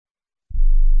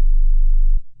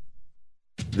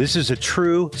This is a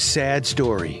true, sad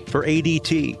story for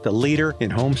ADT, the leader in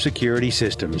home security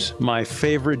systems. My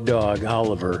favorite dog,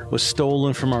 Oliver, was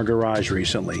stolen from our garage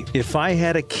recently. If I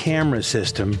had a camera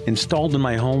system installed in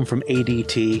my home from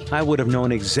ADT, I would have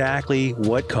known exactly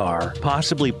what car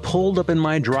possibly pulled up in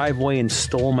my driveway and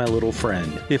stole my little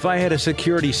friend. If I had a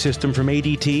security system from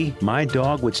ADT, my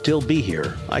dog would still be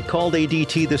here. I called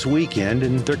ADT this weekend,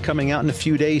 and they're coming out in a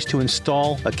few days to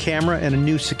install a camera and a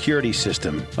new security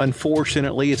system.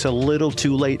 Unfortunately, it's a little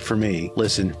too late for me.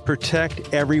 Listen,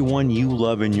 protect everyone you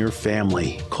love in your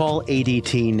family. Call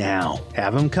ADT now.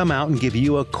 Have them come out and give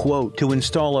you a quote to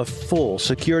install a full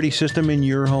security system in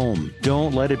your home.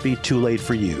 Don't let it be too late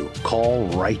for you. Call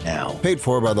right now. Paid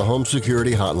for by the Home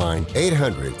Security Hotline.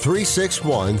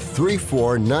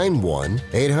 800-361-3491.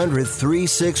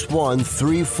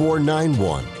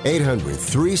 800-361-3491.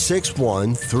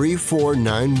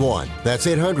 800-361-3491. That's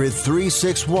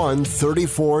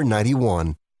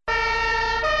 800-361-3491.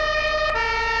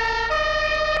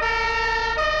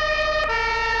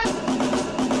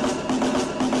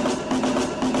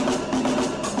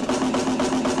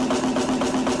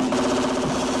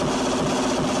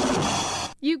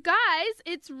 You guys,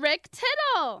 it's Rick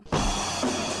Tittle.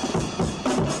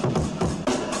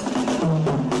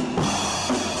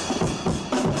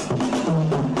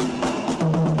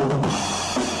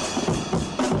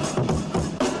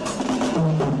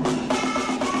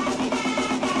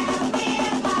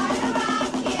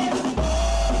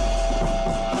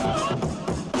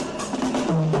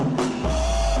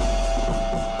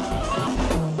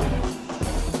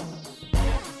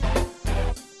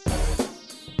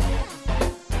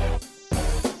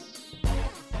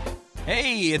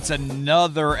 Hey, it's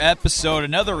another episode,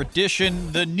 another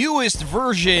edition, the newest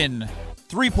version,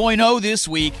 3.0 this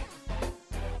week,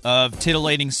 of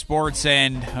Titillating Sports,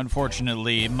 and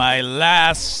unfortunately, my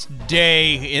last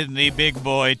day in the big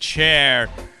boy chair,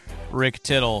 Rick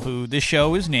Tittle, who this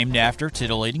show is named after,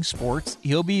 Titillating Sports.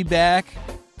 He'll be back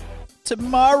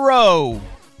tomorrow.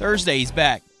 Thursday, he's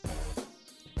back.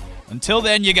 Until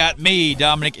then, you got me,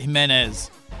 Dominic Jimenez,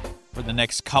 for the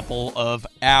next couple of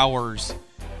hours.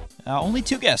 Only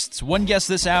two guests. One guest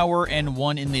this hour and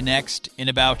one in the next. In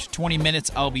about 20 minutes,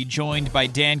 I'll be joined by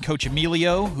Dan Coach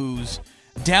Emilio, who's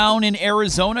down in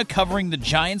Arizona covering the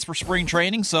Giants for spring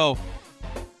training. So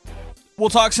we'll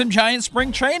talk some Giants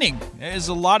spring training. There's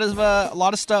a lot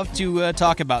of stuff to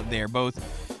talk about there, both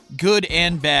good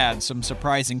and bad. Some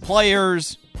surprising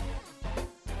players,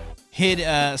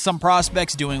 some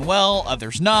prospects doing well,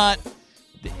 others not.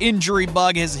 The injury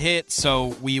bug has hit,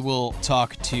 so we will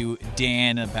talk to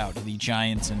Dan about the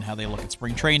Giants and how they look at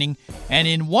spring training. And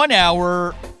in 1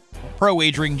 hour, Pro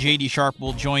Wagering, JD Sharp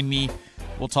will join me.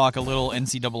 We'll talk a little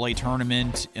NCAA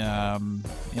tournament, a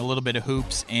little bit of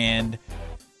hoops, and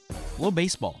a little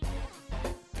baseball.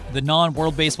 The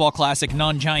non-World Baseball Classic,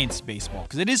 non-Giants baseball.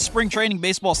 Because it is spring training.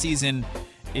 Baseball season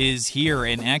is here,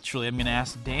 and actually I'm going to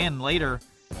ask Dan later.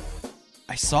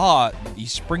 I saw the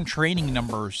spring training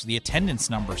numbers, the attendance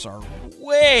numbers are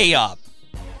way up.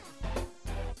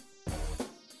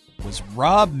 Was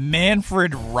Rob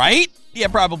Manfred right? Yeah,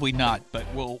 probably not, but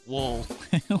we'll we'll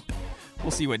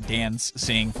see what Dan's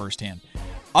saying firsthand.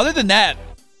 Other than that,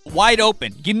 wide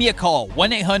open. Give me a call.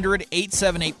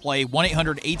 1-800-878-PLAY,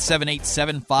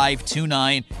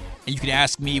 1-800-878-7529. And you can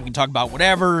ask me, we can talk about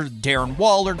whatever, Darren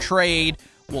Waller trade.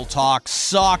 We'll talk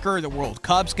soccer. The World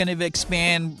Cup's going to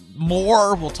expand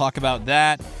more. We'll talk about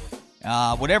that.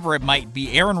 Whatever it might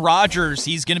be. Aaron Rodgers,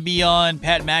 he's going to be on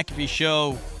Pat McAfee's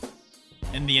show,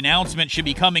 and the announcement should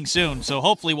be coming soon. So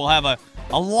hopefully we'll have a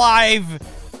live,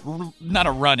 not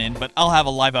a run-in, but I'll have a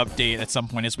live update at some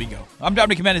point as we go. I'm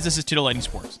Dominic Jimenez. This is Titillating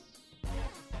Sports.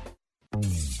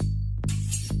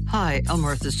 Hi, I'm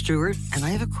Martha Stewart, and I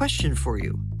have a question for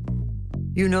you.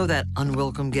 You know that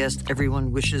unwelcome guest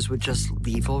everyone wishes would just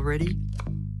leave already?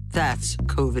 That's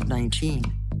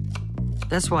COVID-19.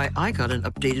 That's why I got an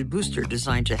updated booster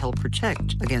designed to help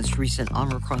protect against recent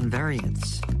Omicron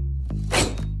variants.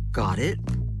 Got it?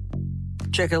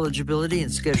 Check eligibility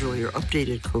and schedule your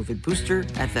updated COVID booster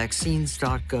at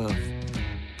vaccines.gov.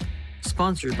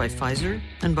 Sponsored by Pfizer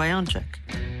and BioNTech.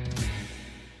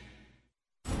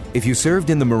 If you served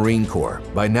in the Marine Corps,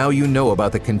 by now you know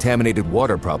about the contaminated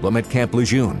water problem at Camp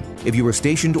Lejeune. If you were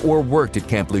stationed or worked at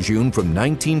Camp Lejeune from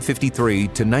 1953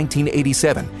 to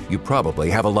 1987, you probably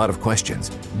have a lot of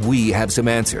questions. We have some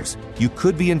answers. You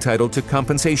could be entitled to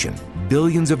compensation.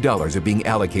 billions of dollars are being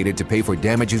allocated to pay for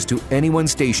damages to anyone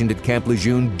stationed at Camp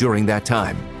Lejeune during that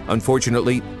time.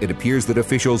 Unfortunately, it appears that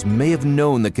officials may have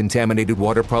known the contaminated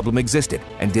water problem existed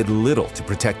and did little to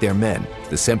protect their men.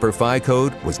 The Semper Fi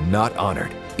code was not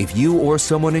honored. If you or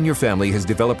someone in your family has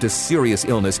developed a serious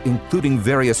illness, including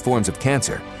various forms of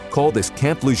cancer, call this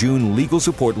Camp Lejeune legal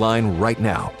support line right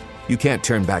now. You can't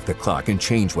turn back the clock and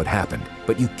change what happened,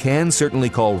 but you can certainly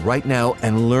call right now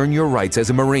and learn your rights as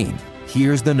a Marine.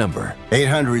 Here's the number.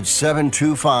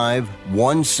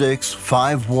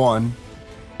 800-725-1651.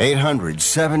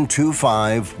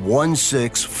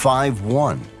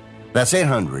 800-725-1651. That's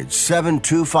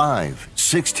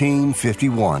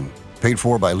 800-725-1651. Paid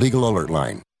for by Legal Alert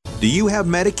Line. Do you have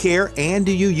Medicare and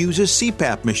do you use a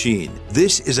CPAP machine?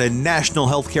 This is a national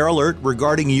healthcare alert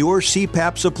regarding your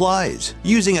CPAP supplies.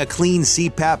 Using a clean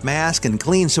CPAP mask and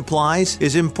clean supplies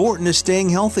is important to staying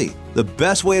healthy. The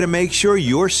best way to make sure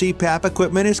your CPAP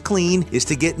equipment is clean is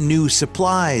to get new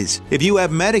supplies. If you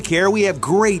have Medicare, we have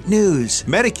great news.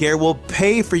 Medicare will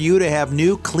pay for you to have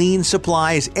new clean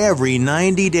supplies every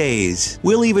 90 days.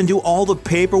 We'll even do all the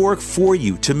paperwork for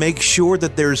you to make sure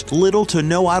that there's little to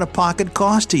no out-of-pocket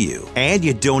cost to you. And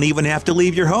you don't even have to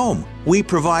leave your home. We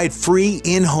provide free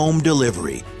in-home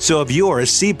delivery. So if you're a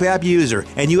CPAP user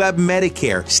and you have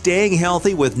Medicare, staying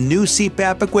healthy with new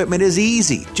CPAP equipment is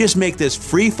easy. Just make this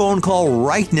free phone call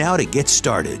right now to get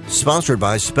started. Sponsored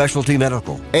by Specialty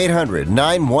Medical.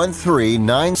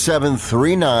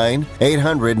 800-913-9739.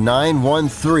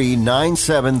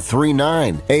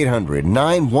 800-913-9739.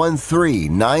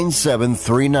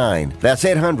 800-913-9739. That's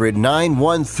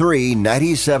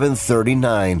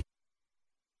 800-913-9739.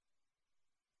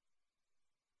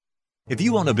 If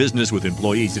you own a business with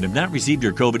employees and have not received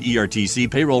your COVID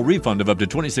ERTC payroll refund of up to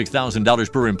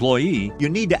 $26,000 per employee, you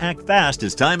need to act fast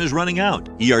as time is running out.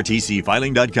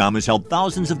 ERTCfiling.com has helped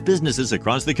thousands of businesses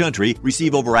across the country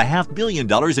receive over $500 million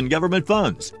in government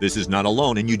funds. This is not a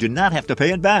loan and you do not have to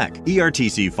pay it back.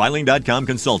 ERTCfiling.com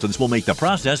consultants will make the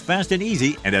process fast and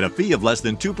easy and at a fee of less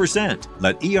than 2%.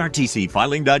 Let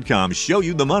ERTCfiling.com show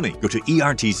you the money. Go to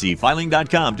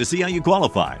ERTCfiling.com to see how you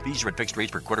qualify. Fees are at fixed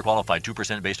rates per quarter, qualified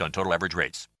 2% based on total average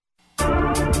rates.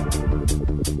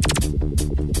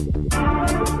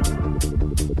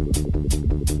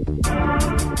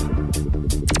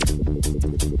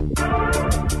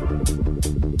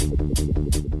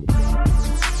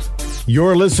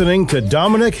 You're listening to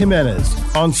Dominic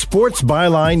Jimenez on Sports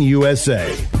Byline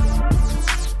USA.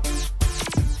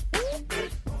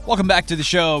 Welcome back to the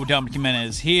show. Dominic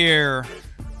Jimenez here.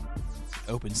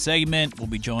 Open segment. We'll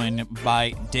be joined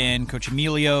by Dan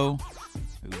Cochimilio,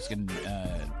 who's going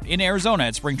in Arizona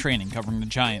at spring training covering the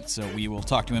Giants. So we will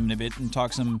talk to him in a bit and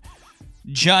talk some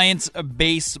Giants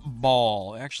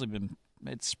baseball. Actually,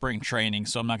 it's spring training,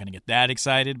 so I'm not going to get that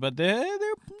excited, but they're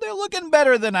looking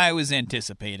better than I was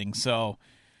anticipating. So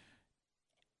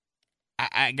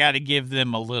I got to give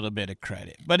them a little bit of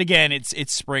credit. But again, it's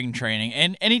spring training,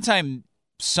 and anytime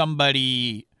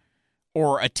somebody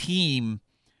or a team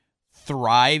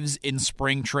thrives in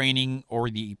spring training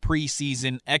or the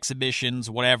preseason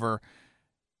exhibitions, whatever,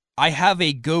 I have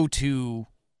a go-to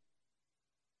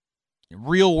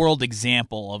real-world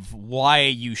example of why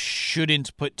you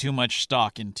shouldn't put too much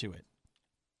stock into it.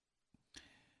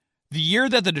 The year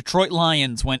that the Detroit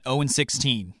Lions went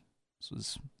 0-16, this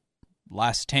was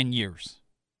last 10 years.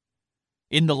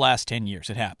 In the last 10 years,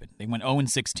 it happened. They went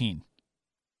 0-16.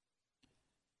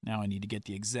 Now I need to get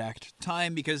the exact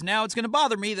time because now it's going to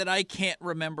bother me that I can't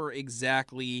remember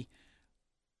exactly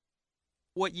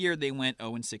what year they went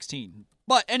 0-16.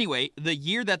 But anyway, the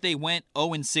year that they went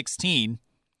 0-16,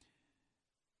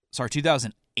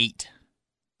 2008,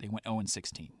 they went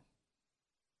 0-16.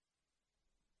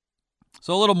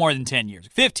 So a little more than 10 years,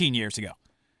 15 years ago.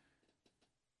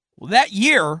 Well, that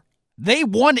year, they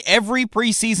won every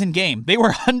preseason game. They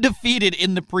were undefeated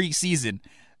in the preseason.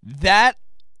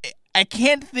 I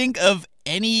can't think of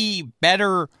any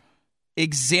better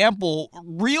example,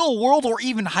 real world or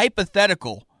even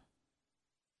hypothetical.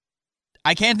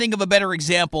 I can't think of a better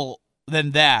example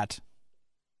than that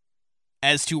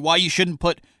as to why you shouldn't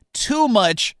put too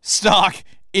much stock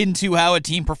into how a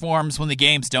team performs when the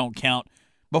games don't count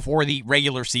before the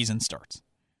regular season starts.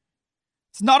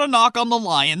 It's not a knock on the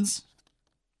Lions.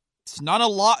 It's not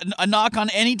a knock on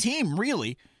any team,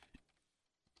 really.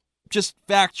 Just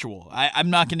factual. I'm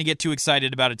not going to get too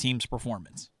excited about a team's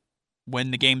performance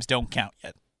when the games don't count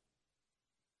yet.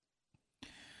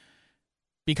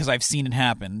 Because I've seen it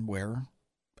happen where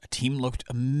a team looked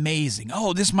amazing.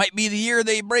 Oh, this might be the year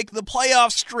they break the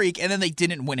playoff streak, and then they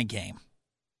didn't win a game.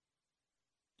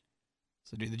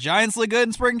 So do the Giants look good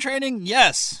in spring training?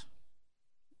 Yes.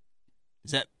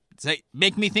 Is Does that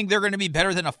make me think they're going to be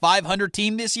better than a 500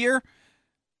 team this year?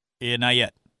 Yeah, not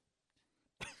yet.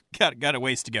 Got a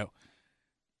ways to go.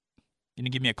 You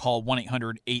can give me a call,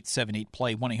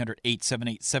 1-800-878-PLAY,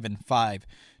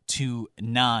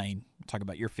 1-800-878-7529. Talk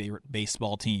about your favorite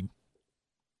baseball team.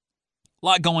 A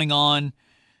lot going on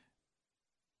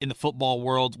in the football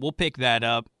world. We'll pick that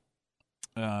up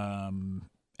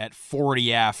at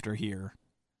 40 after here.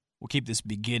 We'll keep this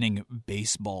beginning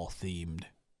baseball themed.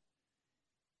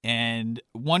 And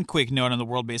one quick note on the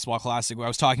World Baseball Classic. I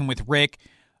was talking with Rick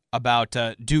about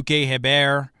Duque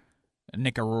Hebert, a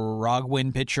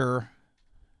Nicaraguan pitcher,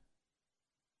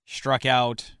 struck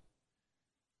out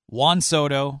Juan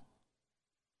Soto,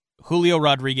 Julio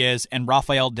Rodriguez, and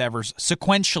Rafael Devers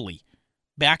sequentially,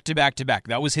 back to back to back.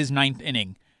 That was his 9th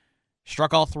inning.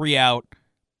 Struck all 3 out.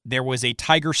 There was a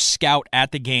Tiger scout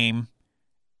at the game.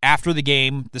 After the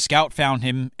game, the scout found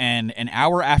him, and an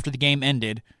hour after the game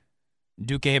ended,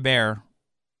 Duque Hebert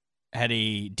had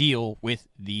a deal with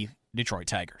the Detroit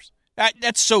Tigers.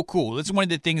 That's so cool. That's one of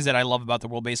the things that I love about the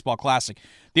World Baseball Classic.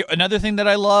 Another thing that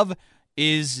I love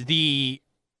is the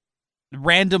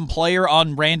random player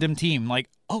on random team. Like,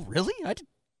 oh, really? I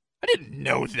didn't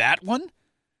know that one.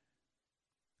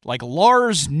 Like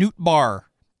Lars Nootbaar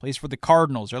plays for the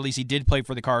Cardinals, or at least he did play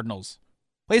for the Cardinals.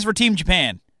 Plays for Team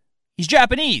Japan. He's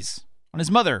Japanese on his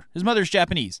mother. His mother's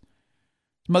Japanese.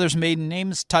 His mother's maiden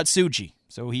name is Tatsuji,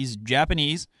 so he's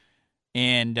Japanese.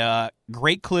 And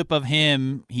great clip of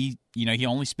him. He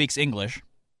only speaks English,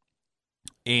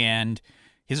 and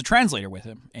he has a translator with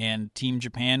him. And Team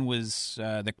Japan was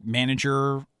the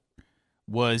manager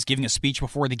was giving a speech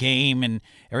before the game, and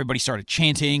everybody started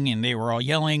chanting, and they were all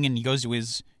yelling. And he goes to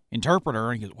his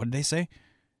interpreter, and he goes, "What did they say?" And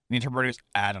the interpreter goes,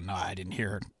 "I don't know. I didn't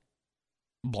hear it."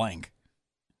 Blank.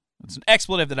 It's an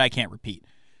expletive that I can't repeat.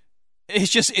 It's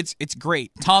just, it's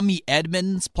great. Tommy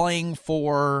Edmonds playing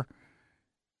for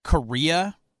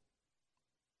Korea.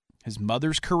 His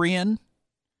mother's Korean.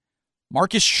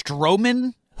 Marcus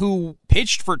Stroman, who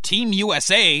pitched for Team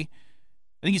USA. I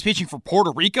think he's pitching for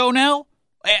Puerto Rico now.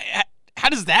 How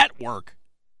does that work?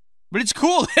 But it's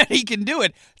cool that he can do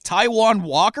it. Taiwan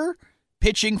Walker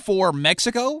pitching for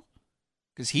Mexico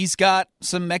because he's got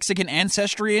some Mexican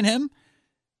ancestry in him.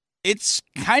 It's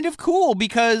kind of cool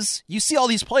because you see all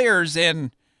these players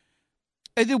and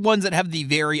the ones that have the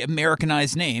very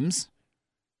Americanized names,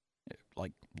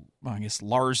 like, well, I guess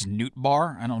Lars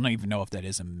Nootbaar. I don't even know if that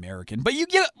is American, but you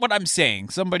get what I'm saying.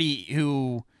 Somebody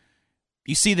who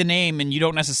you see the name and you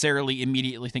don't necessarily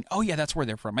immediately think, oh, yeah, that's where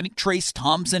they're from. I think Trace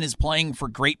Thompson is playing for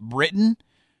Great Britain.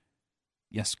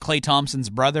 Yes, Klay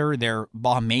Thompson's brother. They're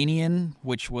Bahmanian,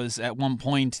 which was at one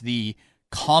point the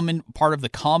common part of the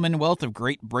Commonwealth of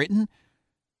Great Britain.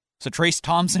 So Trace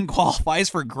Thompson qualifies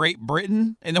for Great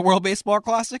Britain in the World Baseball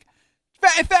Classic.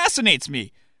 It fascinates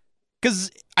me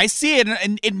because I see it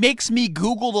and it makes me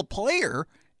Google the player,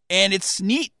 and it's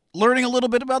neat learning a little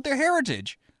bit about their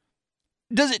heritage.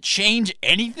 Does it change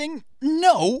anything?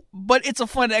 No, but it's a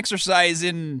fun exercise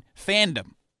in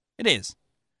fandom. It is.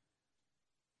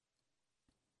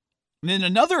 And then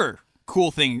another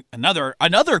cool thing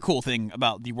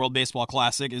about the World Baseball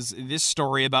Classic is this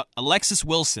story about Alexis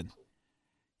Wilson.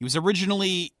 He was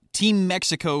originally Team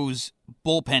Mexico's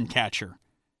bullpen catcher.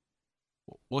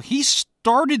 Well, he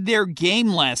started their game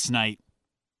last night.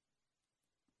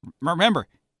 Remember,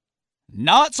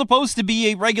 not supposed to be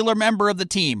a regular member of the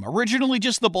team. Originally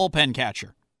just the bullpen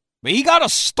catcher. But he got a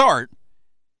start.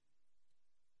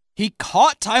 He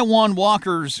caught Taiwan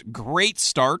Walker's great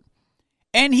start.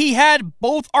 And he had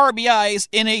both RBIs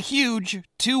in a huge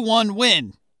 2-1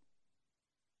 win.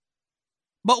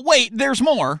 But wait, there's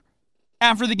more.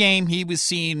 After the game, he was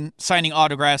seen signing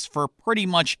autographs for pretty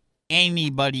much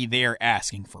anybody there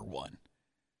asking for one.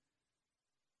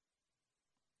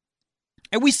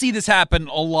 And we see this happen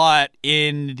a lot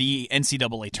in the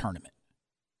NCAA tournament,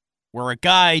 where a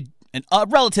guy, a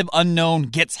relative unknown,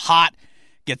 gets hot,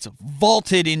 gets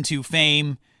vaulted into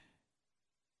fame,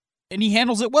 and he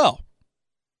handles it well.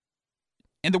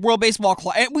 And the World Baseball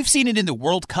Classic, we've seen it in the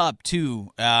World Cup too.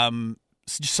 Some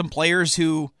players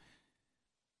who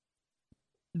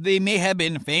they may have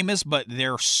been famous, but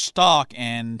their stock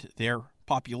and their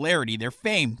popularity, their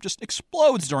fame, just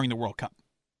explodes during the World Cup.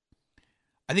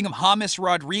 I think of James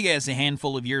Rodriguez a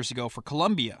handful of years ago for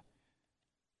Colombia.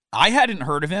 I hadn't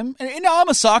heard of him. And I'm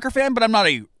a soccer fan, but I'm not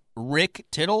a Rick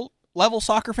Tittle level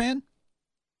soccer fan.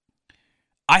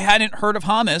 I hadn't heard of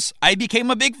James. I became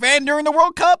a big fan during the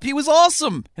World Cup. He was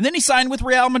awesome. And then he signed with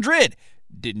Real Madrid.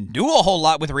 Didn't do a whole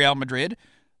lot with Real Madrid,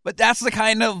 but that's the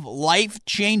kind of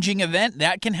life-changing event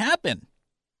that can happen.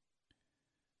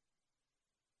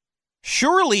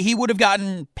 surely he would have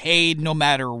gotten paid no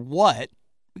matter what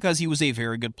because he was a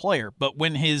very good player. But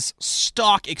when his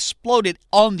stock exploded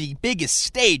on the biggest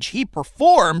stage he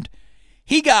performed,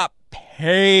 he got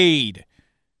paid.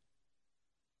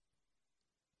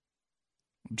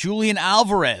 Julian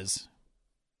Alvarez.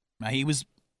 Now, he was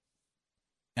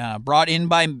brought in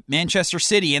by Manchester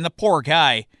City, and the poor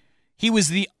guy, he was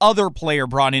the other player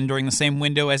brought in during the same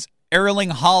window as Erling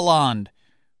Haaland,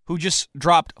 who just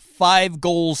dropped 5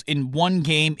 goals in one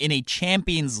game in a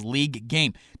Champions League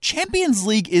game. Champions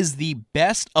League is the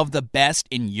best of the best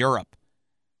in Europe.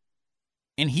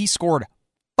 And he scored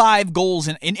 5 goals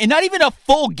in not even a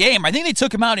full game. I think they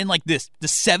took him out in like the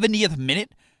 70th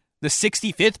minute, the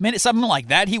 65th minute, something like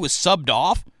that. He was subbed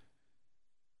off.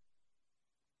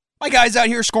 My guy's out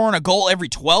here scoring a goal every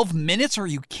 12 minutes. Are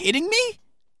you kidding me?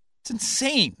 It's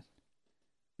insane.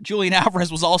 Julian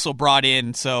Alvarez was also brought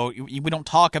in, so we don't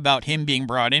talk about him being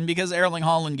brought in because Erling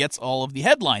Haaland gets all of the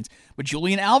headlines. But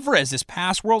Julian Alvarez, this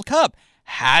past World Cup,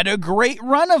 had a great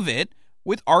run of it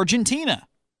with Argentina.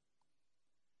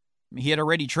 He had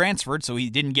already transferred, so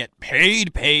he didn't get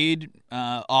paid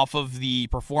off of the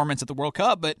performance at the World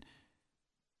Cup, but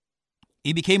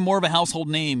he became more of a household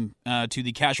name to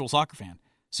the casual soccer fan.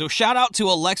 So shout out to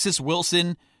Alexis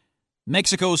Wilson,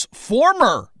 Mexico's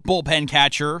former bullpen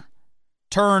catcher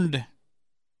turned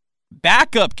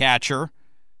backup catcher,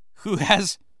 who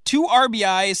has 2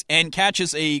 RBIs and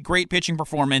catches a great pitching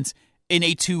performance in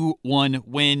a 2-1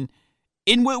 win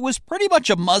in what was pretty much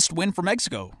a must-win for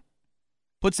Mexico.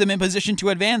 Puts them in position to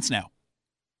advance now.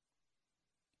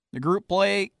 The group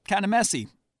play kind of messy,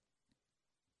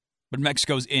 but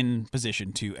Mexico's in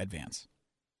position to advance.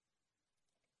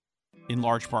 In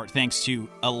large part thanks to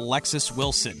Alexis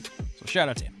Wilson. So shout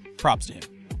out to him. Props to him.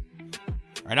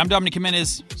 All right, I'm Dominic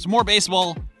Jimenez. Some more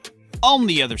baseball on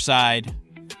the other side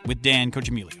with Dan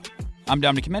Cochimilio. I'm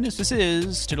Dominic Jimenez. This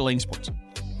is Titillating Sports.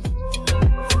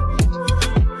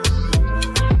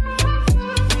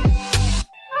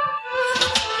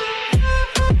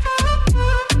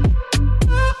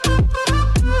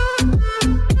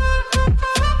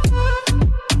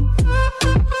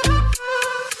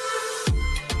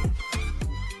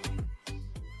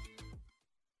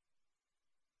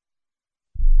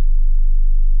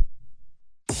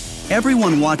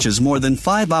 Everyone watches more than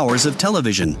 5 hours of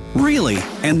television. Really?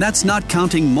 And that's not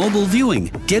counting mobile viewing.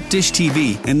 Get Dish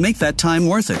TV and make that time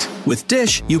worth it. With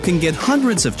Dish, you can get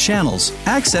hundreds of channels,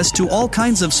 access to all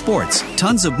kinds of sports,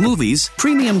 tons of movies,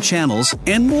 premium channels,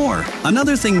 and more.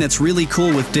 Another thing that's really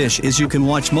cool with Dish is you can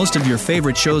watch most of your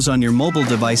favorite shows on your mobile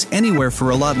device anywhere for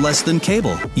a lot less than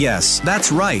cable. Yes,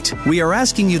 that's right. We are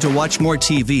asking you to watch more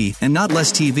TV and not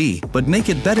less TV, but make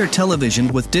it better television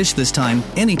with Dish this time,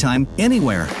 anytime,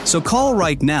 anywhere. So call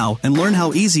right now and learn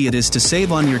how easy it is to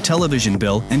save on your television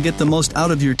bill and get the most out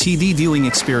of your TV viewing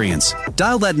experience.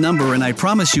 Dial that number and I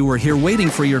promise you we're here waiting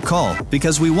for your call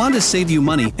because we want to save you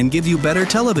money and give you better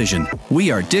television. We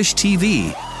are Dish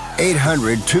TV.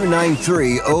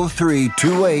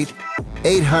 800-293-0328.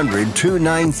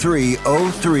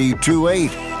 800-293-0328.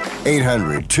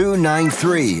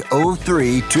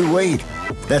 800-293-0328.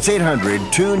 That's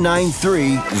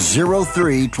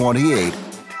 800-293-0328.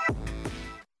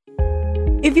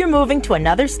 If you're moving to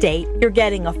another state, you're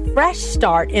getting a fresh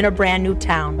start in a brand new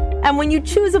town. And when you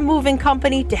choose a moving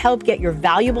company to help get your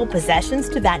valuable possessions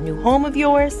to that new home of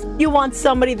yours, you want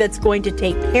somebody that's going to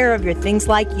take care of your things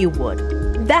like you would.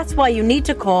 That's why you need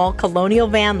to call Colonial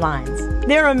Van Lines.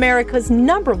 They're America's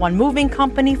 #1 moving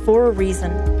company for a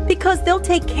reason. Because they'll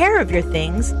take care of your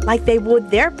things like they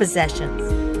would their possessions.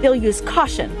 They'll use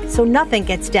caution so nothing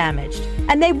gets damaged.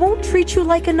 And they won't treat you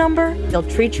like a number, they'll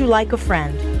treat you like a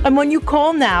friend. And when you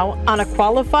call now on a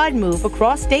qualified move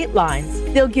across state lines,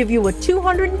 they'll give you a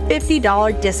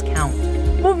 $250 discount.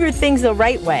 Move your things the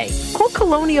right way. Call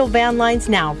Colonial Van Lines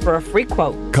now for a free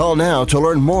quote. Call now to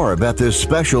learn more about this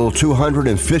special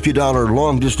 $250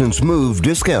 long-distance move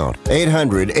discount.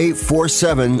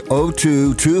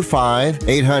 800-847-0225.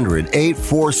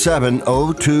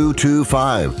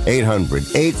 800-847-0225.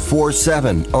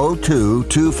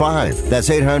 800-847-0225. That's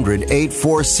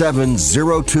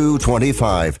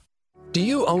 800-847-0225. Do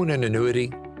you own an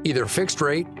annuity, either fixed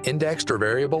rate, indexed, or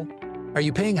variable? Are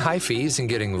you paying high fees and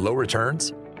getting low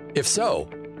returns? If so,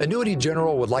 Annuity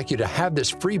General would like you to have this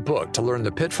free book to learn the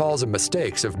pitfalls and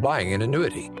mistakes of buying an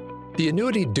annuity. The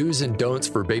Annuity Do's and Don'ts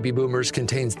for Baby Boomers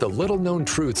contains the little-known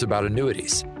truths about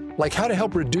annuities, like how to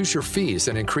help reduce your fees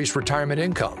and increase retirement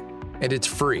income. And it's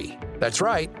free. That's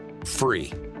right,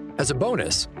 free. As a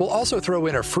bonus, we'll also throw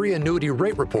in a free annuity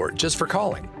rate report just for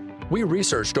calling. We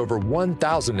researched over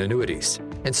 1,000 annuities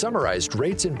and summarized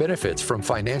rates and benefits from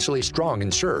financially strong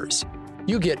insurers.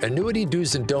 You get Annuity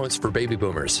Do's and Don'ts for Baby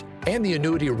Boomers and the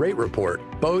Annuity Rate Report,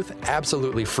 both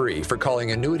absolutely free for calling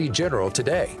Annuity General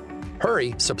today.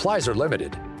 Hurry, supplies are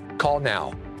limited. Call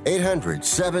now.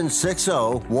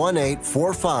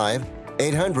 800-760-1845.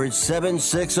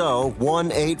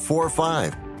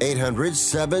 800-760-1845.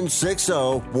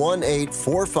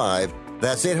 800-760-1845.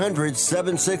 That's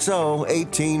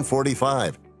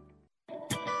 800-760-1845.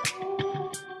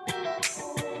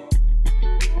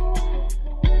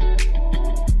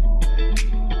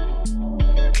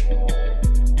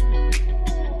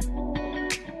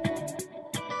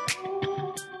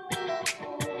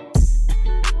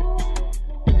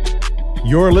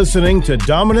 You're listening to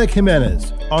Dominic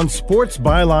Jimenez on Sports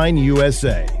Byline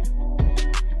USA.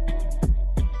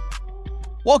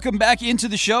 Welcome back into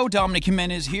the show. Dominic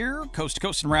Jimenez here, coast to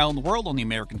coast and around the world on the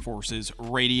American Forces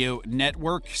Radio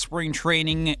Network. Spring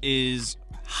training is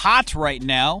hot right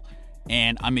now,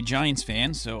 and I'm a Giants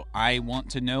fan, so I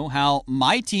want to know how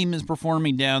my team is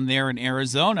performing down there in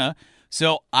Arizona.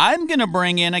 So I'm going to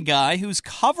bring in a guy who's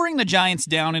covering the Giants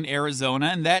down in Arizona,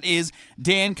 and that is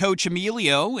Dan Coach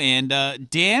Emilio. And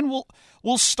Dan,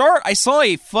 we'll start. I saw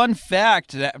a an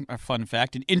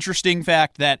interesting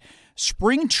fact that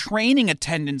spring training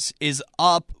attendance is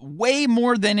up way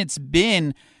more than it's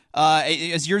been.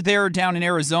 As you're there down in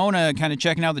Arizona, kind of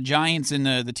checking out the Giants and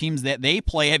the teams that they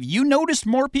play, have you noticed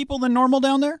more people than normal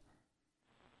down there?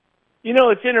 You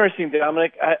know, it's interesting,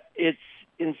 Dominic. It's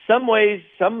in some ways,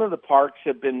 some of the parks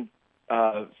have been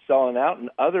selling out,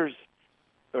 and others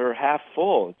are half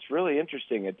full. It's really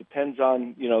interesting. It depends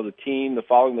on, the team, the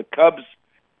following. The Cubs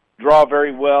draw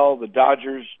very well. The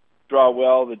Dodgers draw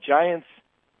well. The Giants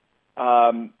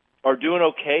are doing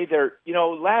okay.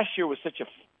 Last year was such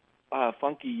a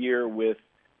funky year with,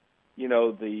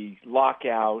 the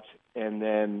lockout, and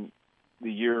then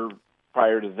the year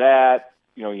prior to that,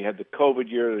 you had the COVID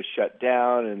year that was shut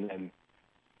down, and then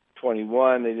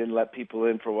 21, they didn't let people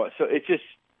in for a while. So it's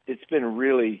been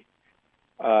really,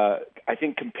 I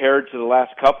think compared to the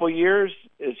last couple of years,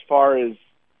 as far as,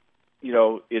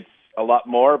 it's a lot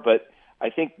more. But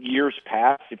I think years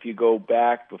past, if you go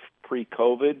back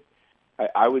pre-COVID,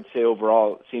 I would say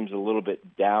overall it seems a little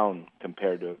bit down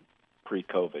compared to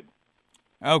pre-COVID.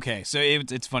 Okay, so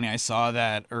it's funny. I saw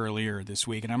that earlier this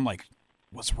week, and I'm like,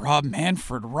 was Rob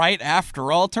Manfred right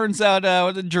after all? Turns out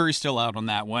the jury's still out on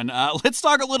that one. Let's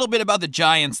talk a little bit about the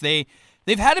Giants. They've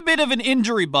had a bit of an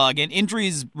injury bug, and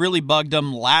injuries really bugged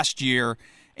them last year.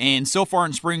 And so far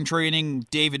in spring training,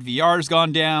 David Villar's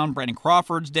gone down, Brandon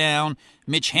Crawford's down,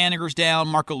 Mitch Haniger's down,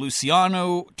 Marco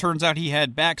Luciano, turns out he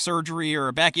had back surgery or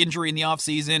a back injury in the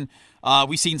offseason.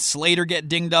 We've seen Slater get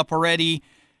dinged up already.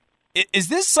 Is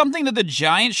this something that the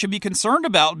Giants should be concerned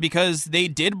about? Because they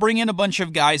did bring in a bunch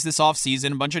of guys this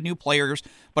offseason, a bunch of new players,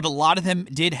 but a lot of them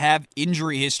did have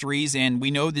injury histories, and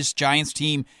we know this Giants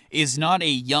team is not a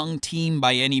young team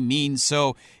by any means.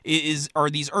 So are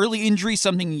these early injuries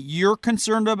something you're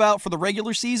concerned about for the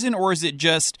regular season, or is it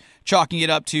just chalking it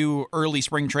up to early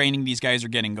spring training these guys are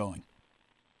getting going?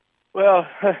 Well,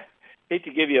 hate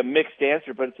to give you a mixed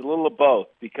answer, but it's a little of both,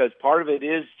 because part of it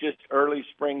is just early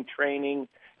spring training,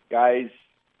 guys,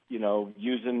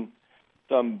 using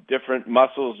some different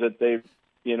muscles that they,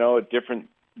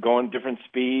 going different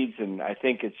speeds. And I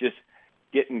think it's just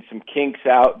getting some kinks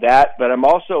out that. But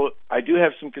I do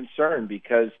have some concern,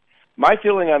 because my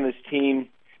feeling on this team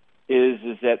is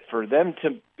that for them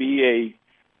to be a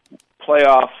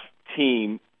playoff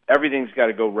team, everything's got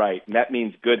to go right. And that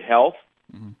means good health.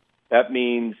 Mm-hmm. That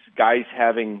means guys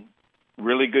having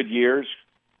really good years,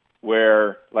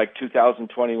 where, like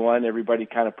 2021, everybody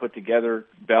kind of put together,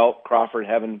 Belt, Crawford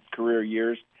having career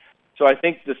years. So I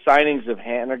think the signings of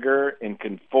Haniger and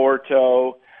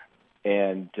Conforto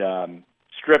and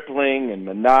Stripling and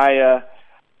Minaya,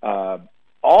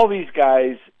 all these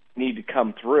guys need to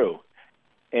come through.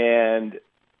 And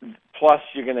plus,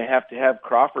 you're going to have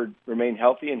Crawford remain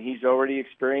healthy, and he's already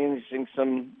experiencing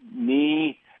some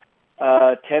knee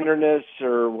tenderness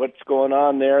or what's going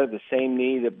on there, the same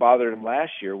knee that bothered him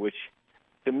last year, which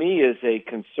to me is a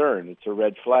concern. It's a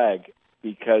red flag,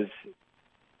 because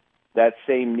that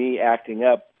same knee acting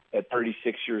up at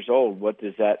 36 years old, what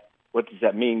does that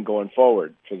mean going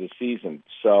forward for the season?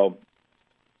 So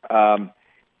I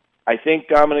think,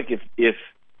 Dominic, if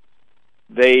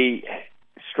they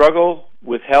struggle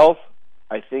with health,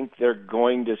 I think they're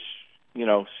going to,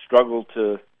 struggle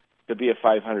to be a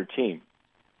 500 team.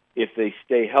 If they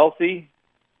stay healthy,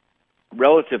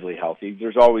 relatively healthy,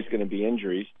 there's always going to be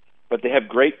injuries, but they have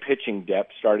great pitching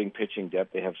depth, starting pitching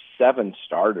depth. They have 7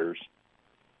 starters,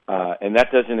 and that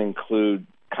doesn't include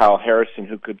Kyle Harrison,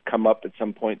 who could come up at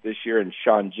some point this year, and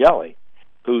Sean Jelly,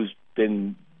 who's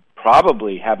been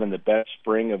probably having the best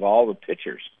spring of all the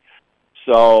pitchers.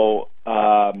 So,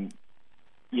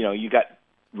 you got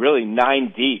really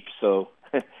 9 deep. So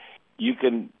you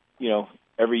can,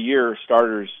 every year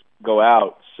starters go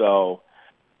out. So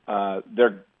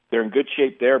they're in good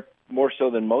shape there, more so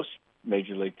than most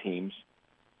major league teams.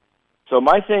 So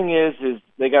my thing is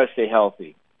they got to stay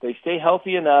healthy. If they stay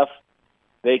healthy enough,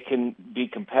 they can be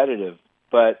competitive.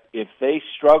 But if they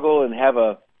struggle and have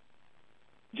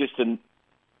just a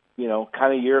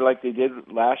kind of year like they did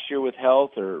last year with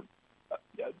health, or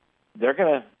they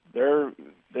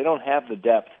don't have the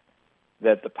depth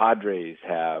that the Padres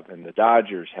have and the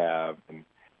Dodgers have. And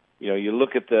you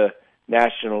look at the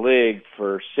National League,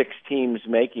 for 6 teams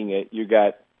making it, you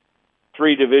got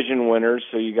 3 division winners,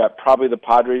 so you got probably the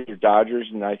Padres or Dodgers,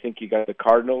 and I think you got the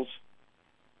Cardinals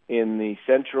in the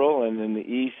Central, and in the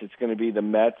East it's going to be the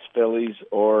Mets, Phillies,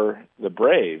 or the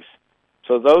Braves.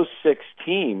 So those 6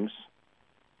 teams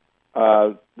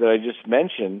that I just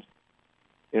mentioned,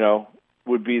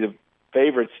 would be the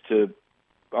favorites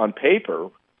on paper,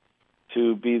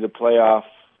 to be the playoff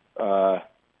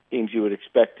teams you would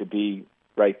expect to be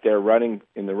right there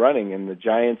in the running, and the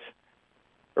Giants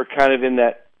are kind of in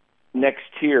that next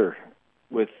tier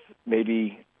with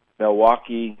maybe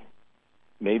Milwaukee,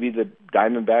 maybe the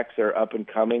Diamondbacks are up and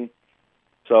coming.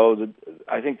 So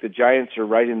I think the Giants are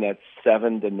right in that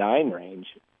 7 to 9 range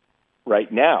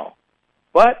right now.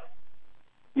 But,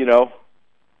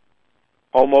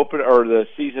 home opener or the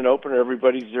season opener,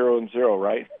 everybody's 0-0,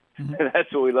 right? Mm-hmm. And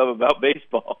that's what we love about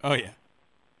baseball. Oh, yeah.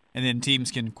 And then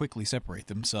teams can quickly separate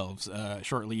themselves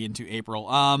shortly into April.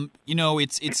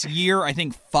 It's year, I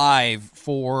think, 5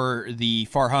 for the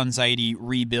Farhan Zaidi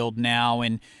rebuild now.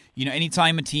 And,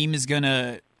 anytime a team is going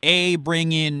to,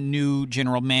 bring in new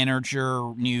general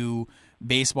manager, new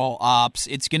baseball ops,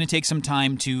 it's going to take some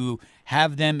time to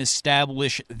have them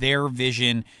establish their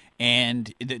vision.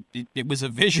 And it was a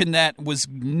vision that was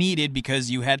needed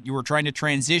because you were trying to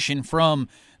transition from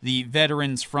the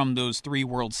veterans from those 3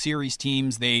 World Series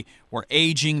teams. They were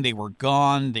aging, they were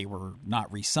gone, they were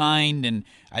not re-signed, and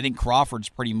I think Crawford's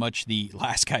pretty much the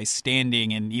last guy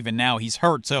standing, and even now he's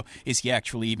hurt, so is he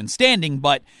actually even standing?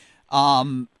 But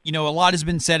a lot has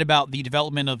been said about the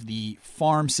development of the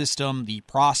farm system, the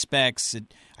prospects.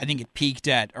 I think it peaked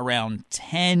at around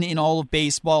 10 in all of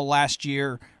baseball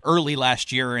early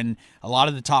last year, and a lot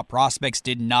of the top prospects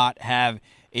did not have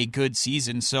a good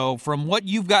season. So from what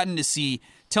you've gotten to see,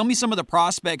 tell me some of the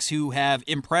prospects who have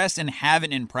impressed and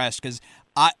haven't impressed, because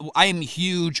I am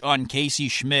huge on Casey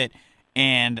Schmidt,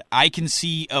 and I can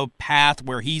see a path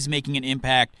where he's making an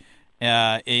impact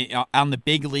on the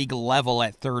big league level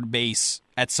at third base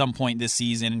at some point this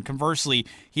season. And conversely,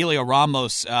 Helio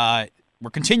Ramos, we're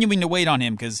continuing to wait on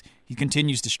him because he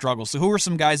continues to struggle. So who are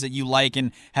some guys that you like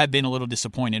and have been a little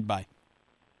disappointed by?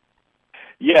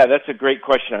 Yeah, that's a great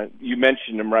question. You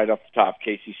mentioned him right off the top,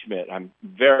 Casey Schmidt. I'm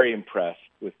very impressed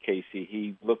with Casey.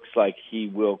 He looks like he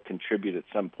will contribute at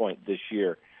some point this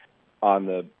year on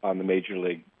the major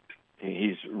league.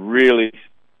 He's really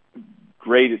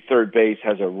great at third base,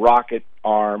 has a rocket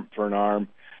arm, and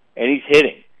he's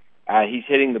hitting. He's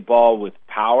hitting the ball with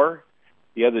power.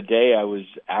 The other day I was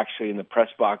actually in the press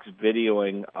box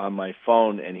videoing on my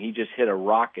phone, and he just hit a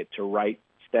rocket to right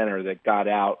center that got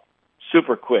out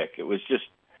super quick. It was just,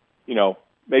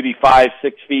 maybe 5-6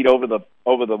 feet over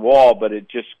the wall, but it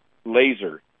just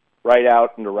lasered right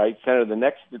out into right center. The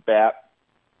next at bat,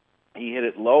 he hit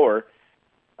it lower,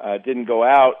 didn't go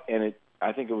out, and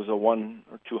I think it was a 1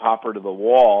 or 2 hopper to the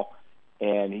wall,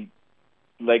 and he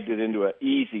legged it into an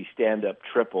easy stand-up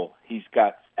triple. He's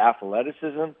got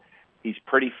athleticism. He's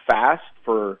pretty fast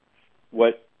for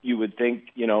what you would think,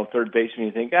 third baseman,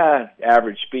 you think,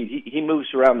 average speed. He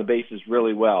moves around the bases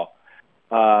really well.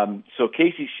 So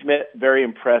Casey Schmidt, very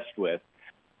impressed with.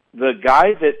 The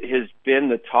guy that has been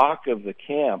the talk of the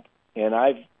camp, and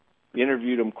I've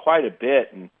interviewed him quite a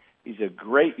bit, and he's a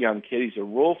great young kid. He's a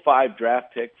Rule 5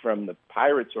 draft pick from the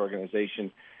Pirates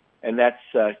organization, and that's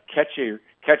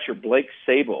catcher Blake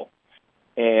Sable.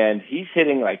 And he's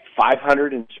hitting like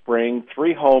 500 in spring,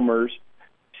 3 homers,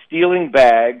 stealing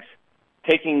bags,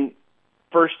 taking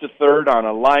first to third on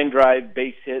a line drive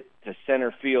base hit to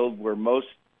center field, where most,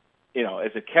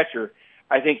 as a catcher,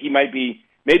 I think he might be,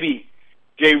 maybe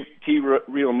J.T.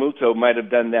 Realmuto might have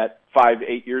done that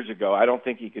 5-8 years ago. I don't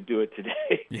think he could do it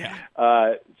today.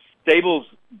 Yeah. Stable's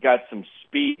got some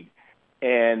speed,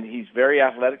 and he's very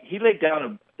athletic. He laid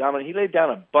down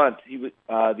a bunt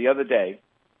the other day.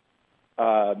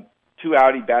 2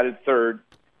 out, he batted third,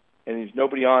 and there's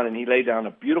nobody on, and he laid down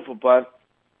a beautiful bunt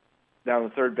down the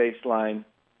third base line,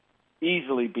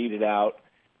 easily beat it out.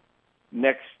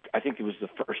 I think it was the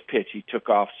first pitch, he took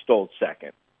off, stole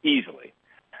second, easily.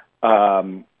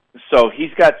 So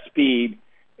he's got speed,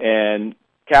 and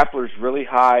Kapler's really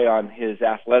high on his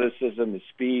athleticism, his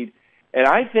speed, and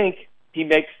I think he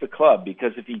makes the club,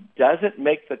 because if he doesn't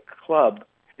make the club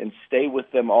and stay with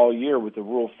them all year with the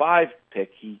Rule 5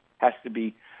 pick, he has to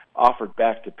be offered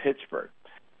back to Pittsburgh.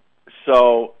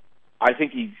 So I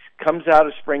think he comes out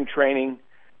of spring training,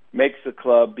 makes the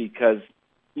club, because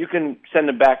you can send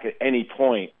him back at any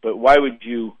point, but why would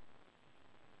you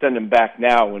send him back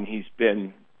now when he's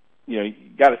been, you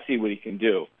got to see what he can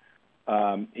do.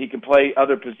 He can play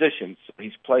other positions.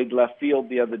 He's played left field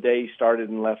the other day. He started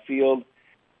in left field.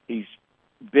 He's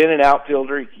been an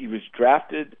outfielder. He was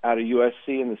drafted out of USC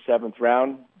in the 7th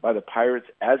round by the Pirates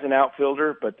as an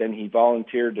outfielder, but then he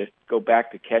volunteered to go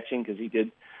back to catching because he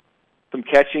did some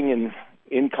catching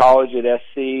in college at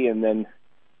SC, and then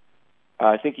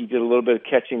I think he did a little bit of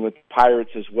catching with the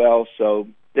Pirates as well. So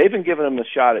they've been giving him a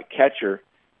shot at catcher.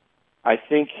 I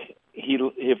think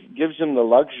it gives him the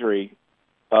luxury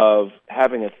of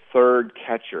having a third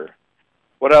catcher.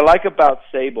 What I like about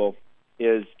Sable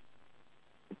is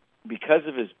because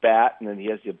of his bat, and then he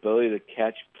has the ability to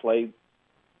catch, play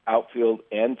outfield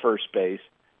and first base,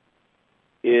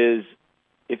 is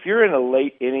if you're in a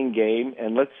late inning game,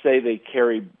 and let's say they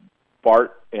carry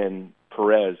Bart and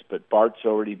Perez, but Bart's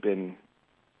already been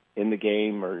in the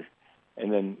game,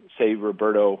 and then say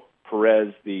Roberto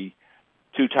Perez, the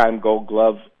 2-time Gold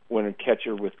Glove winner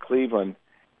catcher with Cleveland,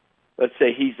 let's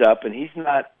say he's up and he's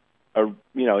not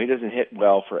he doesn't hit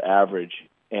well for average,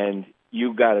 and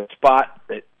you got a spot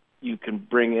that you can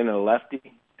bring in a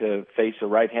lefty to face a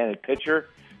right-handed pitcher.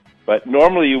 But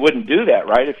normally you wouldn't do that,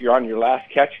 right? If you're on your last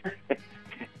catcher,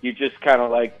 you just kind of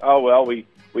like, oh, well, we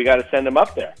got to send him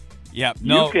up there. Yeah,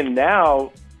 no. You can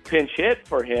now pinch hit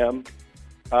for him,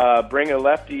 bring a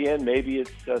lefty in. Maybe it's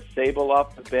Sable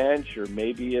off the bench, or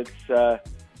maybe it's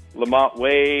Lamont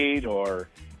Wade or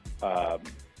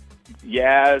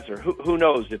Yaz, or who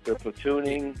knows if they're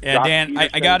platooning. Yeah, Dan,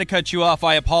 I got to cut you off.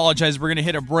 I apologize. We're going to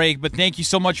hit a break, but thank you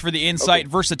so much for the insight.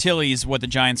 Okay. Versatility is what the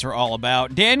Giants are all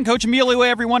about. Dan, Coach Emilio,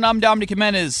 everyone, I'm Dominic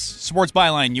Jimenez, Sports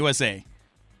Byline USA.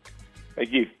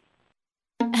 Thank you.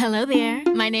 Hello there.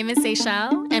 My name is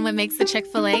Seychelle, and what makes the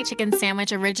Chick-fil-A chicken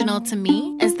sandwich original to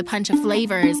me is the punch of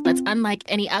flavors that's unlike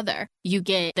any other. You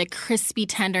get the crispy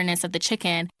tenderness of the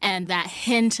chicken and that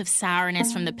hint of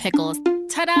sourness from the pickles.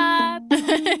 Ta-da!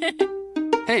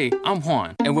 Hey, I'm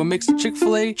Juan, and what makes the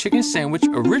Chick-fil-A chicken sandwich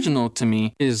original to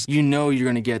me is you're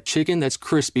going to get chicken that's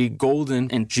crispy, golden,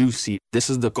 and juicy. This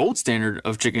is the gold standard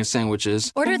of chicken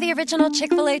sandwiches. Order the original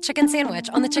Chick-fil-A chicken sandwich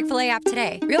on the Chick-fil-A app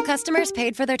today. Real customers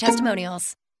paid for their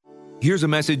testimonials. Here's a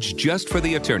message just for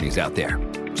the attorneys out there.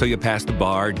 So you passed the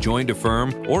bar, joined a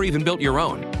firm, or even built your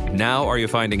own. Now are you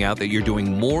finding out that you're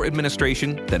doing more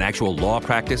administration than actual law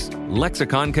practice?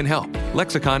 Lexicon can help.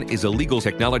 Lexicon is a legal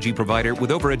technology provider with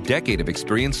over a decade of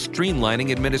experience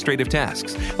streamlining administrative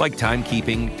tasks like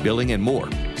timekeeping, billing, and more,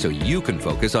 so you can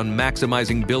focus on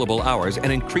maximizing billable hours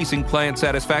and increasing client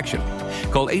satisfaction.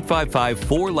 Call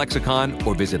 855-4-LEXICON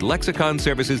or visit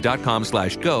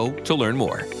lexiconservices.com/go to learn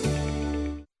more.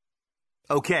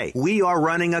 Okay, we are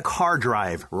running a car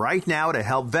drive right now to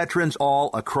help veterans all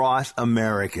across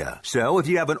America. So if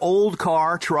you have an old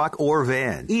car, truck, or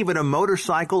van, even a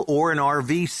motorcycle or an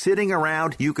RV sitting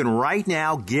around, you can right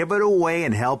now give it away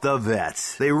and help the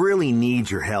vets. They really need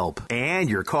your help. And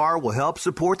your car will help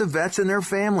support the vets and their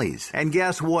families. And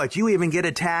guess what? You even get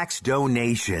a tax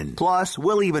donation. Plus,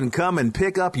 we'll even come and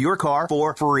pick up your car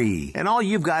for free. And all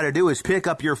you've got to do is pick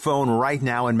up your phone right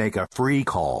now and make a free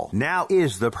call. Now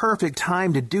is the perfect time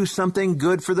to do something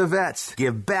good for the vets.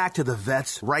 Give back to the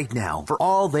vets right now for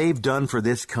all they've done for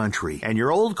this country. And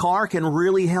your old car can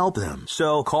really help them.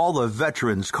 So call the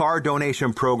Veterans Car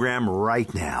Donation Program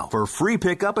right now for free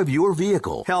pickup of your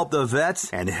vehicle. Help the vets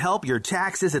and help your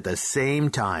taxes at the same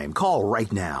time. Call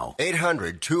right now.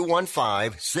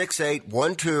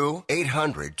 800-215-6812.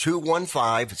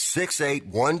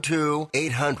 800-215-6812.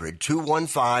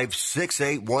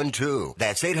 800-215-6812.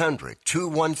 That's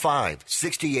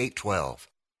 800-215-6812.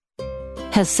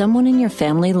 Has someone in your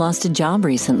family lost a job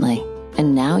recently,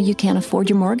 and now you can't afford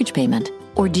your mortgage payment?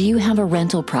 Or do you have a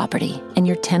rental property and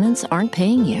your tenants aren't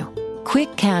paying you?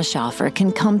 Quick Cash Offer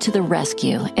can come to the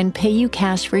rescue and pay you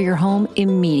cash for your home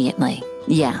immediately.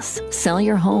 Yes, sell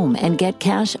your home and get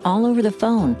cash all over the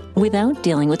phone without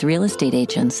dealing with real estate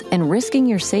agents and risking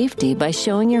your safety by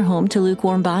showing your home to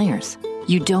lukewarm buyers.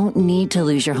 You don't need to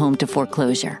lose your home to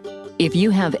foreclosure. If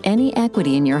you have any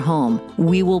equity in your home,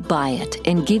 we will buy it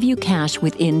and give you cash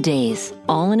within days,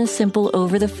 all in a simple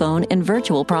over-the-phone and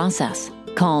virtual process.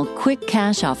 Call Quick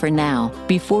Cash Offer now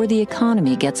before the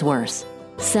economy gets worse.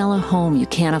 Sell a home you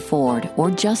can't afford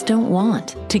or just don't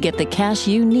want to get the cash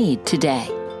you need today.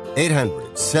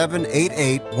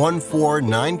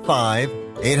 800-788-1495.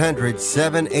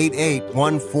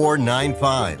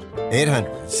 800-788-1495.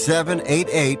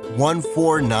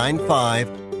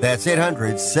 800-788-1495. That's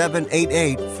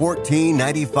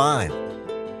 800-788-1495.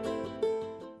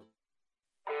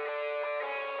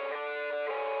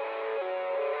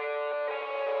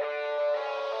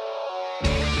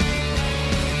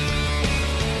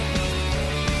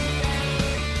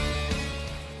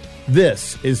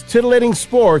 This is Titillating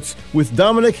Sports with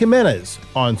Dominic Jimenez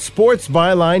on Sports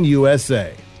Byline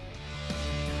USA.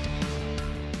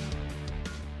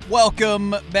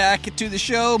 Welcome back to the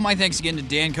show. My thanks again to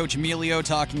Dan Coach Emilio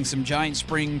talking some Giant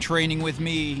spring training with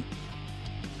me.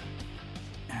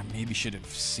 I maybe should have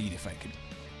seen if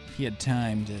he had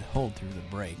time to hold through the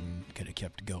break and could have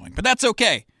kept going. But that's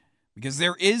okay, because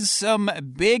there is some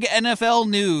big NFL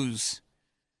news.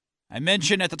 I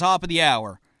mentioned at the top of the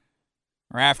hour,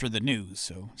 or after the news,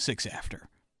 so 6 after,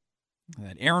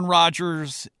 that Aaron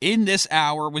Rodgers in this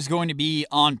hour was going to be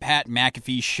on Pat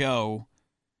McAfee's show,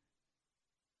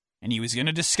 and he was going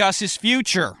to discuss his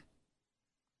future.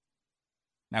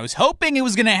 And I was hoping it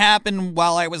was going to happen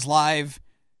while I was live.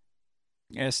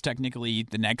 Yes, technically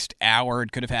the next hour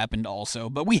it could have happened also,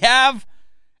 but we have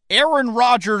Aaron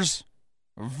Rodgers'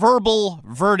 verbal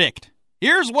verdict.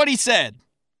 Here's what he said.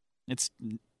 It's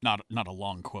not a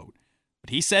long quote. But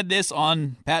he said this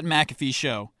on Pat McAfee's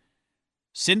show.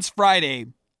 Since Friday,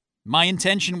 my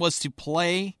intention was to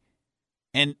play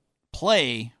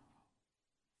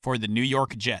for the New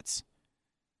York Jets.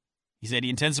 He said he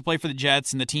intends to play for the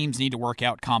Jets, and the teams need to work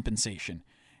out compensation.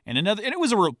 And it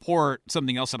was a report,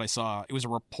 something else that I saw. It was a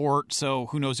report, so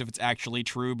who knows if it's actually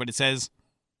true, but it says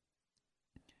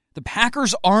the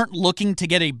Packers aren't looking to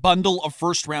get a bundle of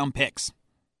first-round picks.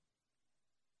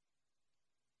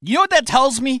 You know what that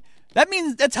tells me? That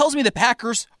tells me the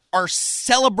Packers are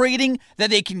celebrating that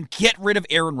they can get rid of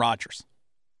Aaron Rodgers.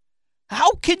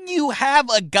 How can you have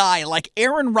a guy like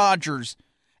Aaron Rodgers,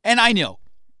 and I know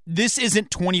this isn't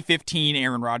 2015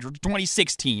 Aaron Rodgers,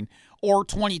 2016 or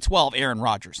 2012 Aaron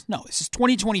Rodgers. No, this is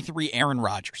 2023 Aaron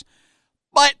Rodgers.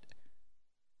 But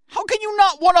how can you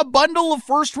not want a bundle of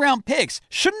first-round picks?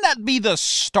 Shouldn't that be the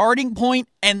starting point,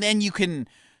 and then you can,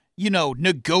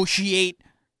 negotiate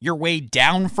your way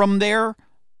down from there?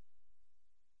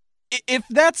 If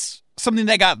that's something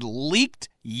that got leaked,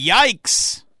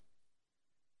 yikes.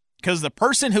 Because the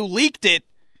person who leaked it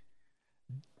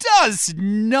does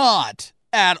not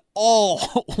at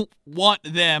all want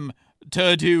them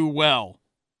to do well.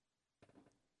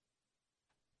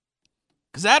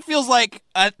 Because that feels like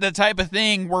the type of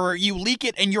thing where you leak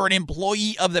it and you're an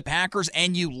employee of the Packers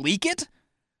and you leak it.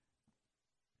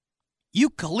 You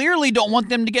clearly don't want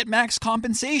them to get max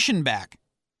compensation back.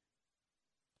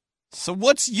 So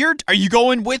are you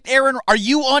going with are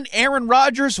you on Aaron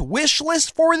Rodgers' wish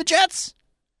list for the Jets?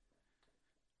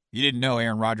 You didn't know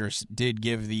Aaron Rodgers did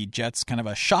give the Jets kind of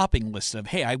a shopping list of,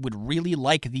 hey, I would really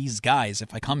like these guys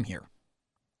if I come here.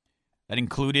 That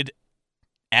included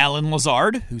Alan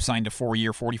Lazard, who signed a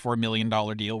 4-year, $44 million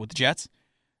deal with the Jets,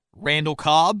 Randall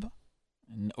Cobb,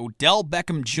 and Odell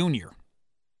Beckham Jr.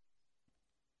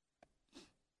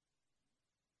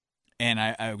 And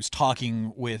I was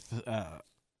talking with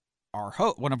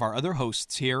one of our other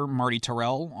hosts here, Marty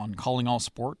Terrell, on Calling All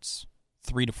Sports,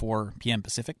 3 to 4 p.m.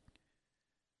 Pacific.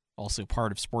 Also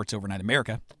part of Sports Overnight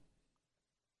America.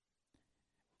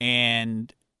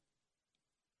 And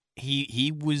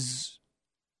he was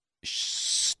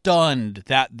stunned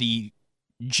that the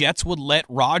Jets would let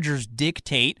Rodgers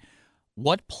dictate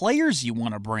what players you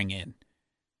want to bring in.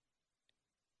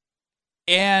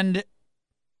 And,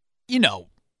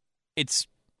 it's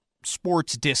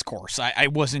sports discourse. I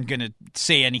wasn't going to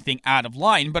say anything out of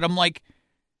line, but I'm like,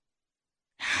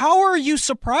 how are you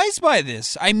surprised by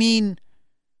this? I mean,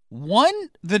 one,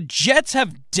 the Jets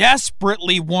have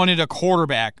desperately wanted a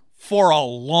quarterback for a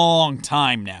long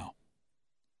time now.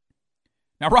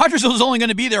 Now, Rodgers was only going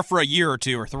to be there for a year or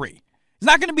 2 or 3. He's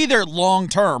not going to be there long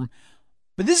term,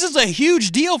 but this is a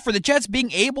huge deal for the Jets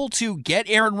being able to get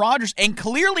Aaron Rodgers and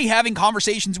clearly having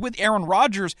conversations with Aaron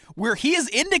Rodgers where he has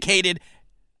indicated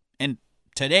and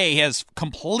today has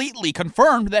completely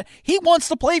confirmed that he wants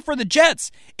to play for the Jets.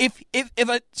 If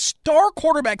a star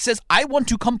quarterback says, I want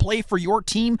to come play for your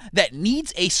team that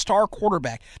needs a star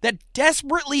quarterback, that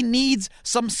desperately needs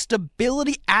some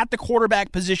stability at the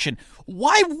quarterback position,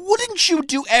 why wouldn't you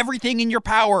do everything in your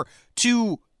power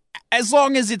to, as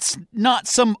long as it's not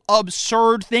some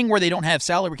absurd thing where they don't have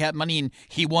salary cap money and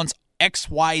he wants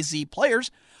XYZ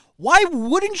players, Why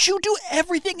wouldn't you do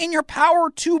everything in your power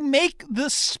to make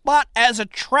the spot as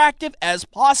attractive as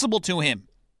possible to him?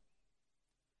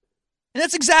 And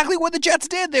that's exactly what the Jets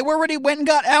did. They already went and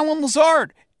got Alan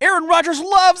Lazard. Aaron Rodgers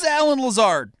loves Alan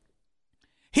Lazard.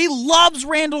 He loves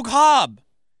Randall Cobb.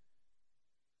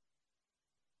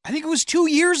 I think it was 2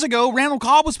 years ago, Randall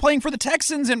Cobb was playing for the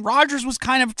Texans, and Rodgers was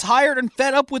kind of tired and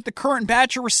fed up with the current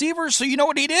batch of receivers. So you know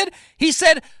what he did? He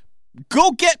said,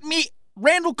 go get me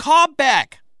Randall Cobb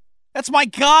back. That's my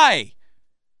guy.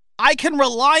 I can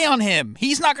rely on him.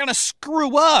 He's not going to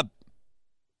screw up.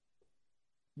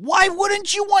 Why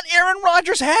wouldn't you want Aaron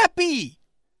Rodgers happy?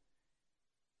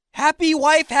 Happy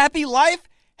wife, happy life,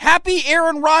 happy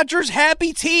Aaron Rodgers,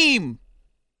 happy team.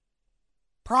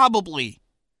 Probably.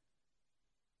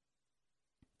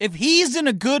 If he's in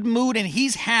a good mood and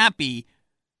he's happy,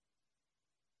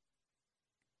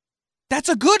 that's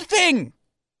a good thing.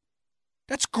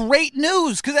 That's great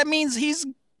news because that means he's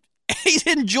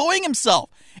enjoying himself.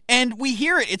 And we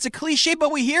hear it. It's a cliche,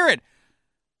 but we hear it.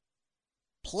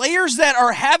 Players that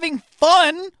are having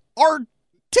fun are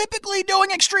typically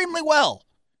doing extremely well.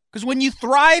 Because when you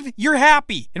thrive, you're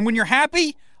happy. And when you're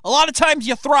happy, a lot of times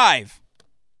you thrive.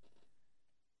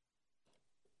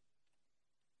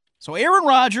 So Aaron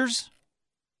Rodgers,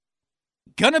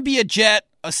 gonna be a Jet,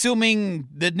 assuming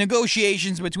the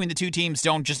negotiations between the two teams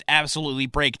don't just absolutely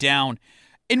break down.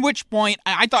 In which point,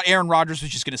 I thought Aaron Rodgers was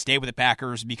just going to stay with the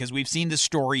Packers because we've seen this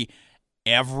story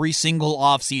every single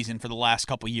offseason for the last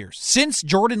couple years. Since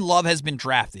Jordan Love has been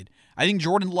drafted. I think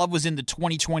Jordan Love was in the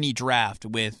 2020 draft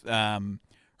with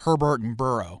Herbert and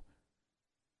Burrow.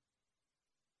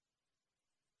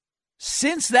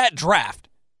 Since that draft,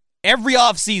 every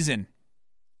offseason,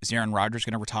 is Aaron Rodgers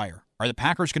going to retire? Are the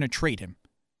Packers going to trade him?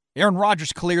 Aaron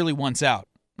Rodgers clearly wants out.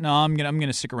 No, I'm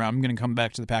gonna stick around. I'm gonna come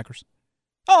back to the Packers.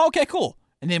 Oh, okay, cool.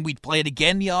 And then we'd play it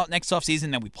again the next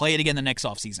offseason, then we play it again the next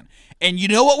offseason. And you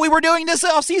know what we were doing this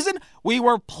offseason? We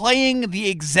were playing the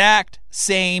exact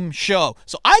same show.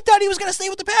 So I thought he was going to stay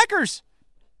with the Packers.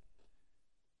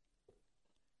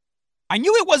 I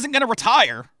knew it wasn't going to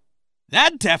retire.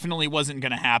 That definitely wasn't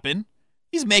going to happen.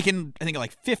 He's making, I think,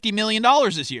 like $50 million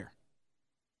this year.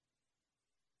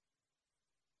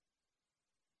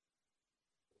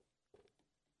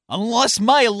 Unless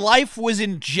my life was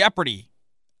in jeopardy,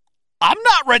 I'm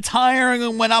not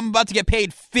retiring when I'm about to get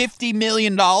paid $50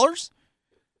 million. I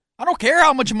don't care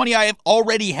how much money I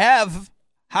already have,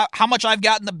 how much I've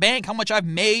got in the bank, how much I've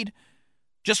made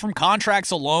just from contracts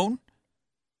alone.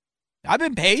 I've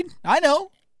been paid. I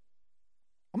know.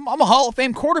 I'm a Hall of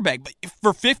Fame quarterback, but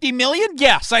for $50 million,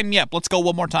 yeah, sign me up. Let's go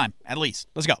one more time, at least.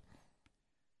 Let's go.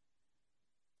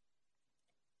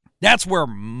 That's where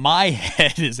my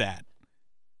head is at,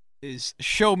 is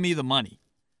show me the money.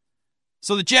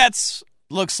 So the Jets,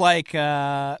 looks like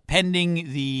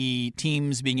pending the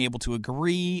teams being able to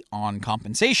agree on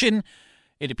compensation,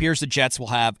 it appears the Jets will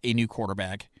have a new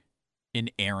quarterback in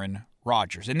Aaron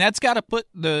Rodgers. And that's got to put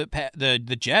the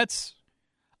Jets,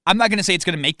 I'm not going to say it's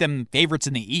going to make them favorites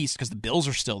in the East because the Bills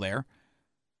are still there.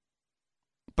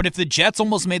 But if the Jets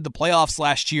almost made the playoffs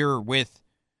last year with,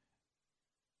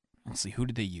 let's see, who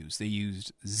did they use? They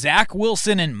used Zach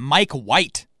Wilson and Mike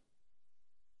White.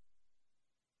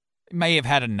 May have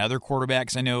had another quarterback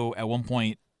because I know at one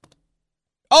point.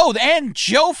 Oh, and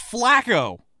Joe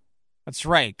Flacco. That's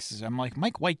right. Because I'm like,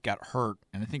 Mike White got hurt,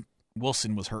 and I think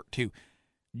Wilson was hurt too.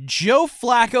 Joe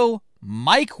Flacco,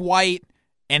 Mike White,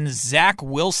 and Zach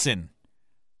Wilson.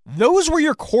 Those were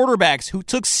your quarterbacks who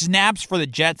took snaps for the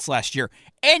Jets last year,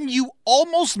 and you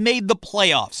almost made the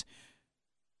playoffs.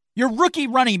 Your rookie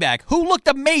running back, who looked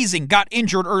amazing, got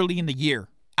injured early in the year,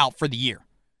 out for the year.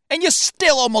 And you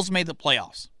still almost made the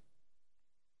playoffs.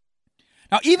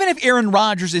 Now, even if Aaron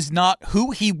Rodgers is not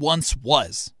who he once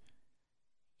was,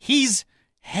 he's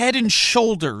head and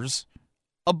shoulders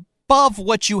above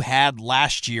what you had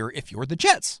last year if you're the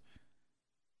Jets.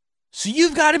 So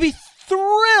you've got to be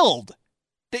thrilled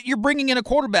that you're bringing in a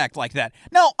quarterback like that.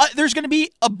 Now, there's going to be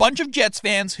a bunch of Jets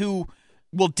fans who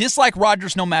will dislike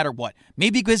Rodgers no matter what.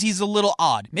 Maybe because he's a little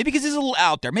odd. Maybe because he's a little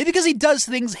out there. Maybe because he does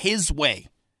things his way.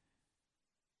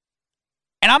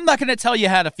 And I'm not going to tell you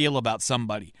how to feel about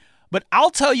somebody. But I'll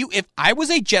tell you, if I was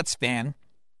a Jets fan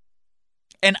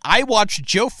and I watched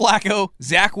Joe Flacco,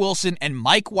 Zach Wilson, and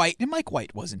Mike White, and Mike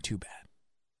White wasn't too bad.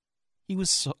 He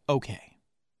was okay.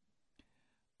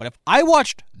 But if I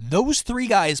watched those three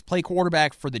guys play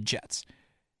quarterback for the Jets,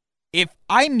 if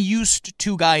I'm used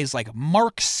to guys like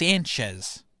Mark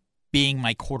Sanchez being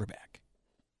my quarterback,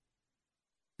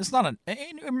 it's not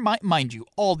mind you,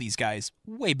 all these guys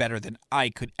way better than I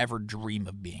could ever dream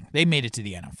of being. They made it to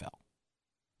the NFL.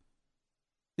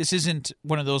 This isn't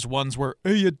one of those ones where,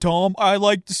 hey, Tom, I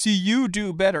like to see you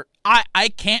do better.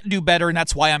 I can't do better, and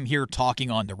that's why I'm here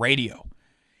talking on the radio.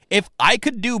 If I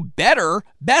could do better,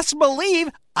 best believe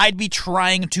I'd be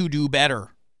trying to do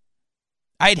better.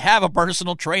 I'd have a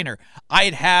personal trainer.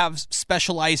 I'd have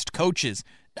specialized coaches.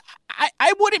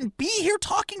 I wouldn't be here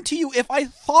talking to you if I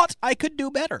thought I could do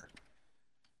better.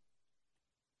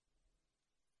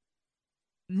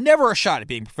 Never a shot at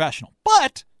being professional,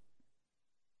 but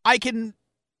I can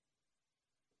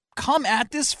come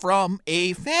at this from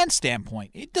a fan standpoint.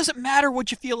 It doesn't matter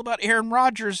what you feel about Aaron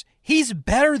Rodgers. He's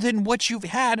better than what you've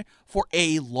had for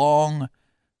a long,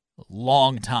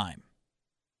 long time.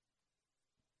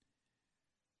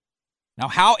 Now,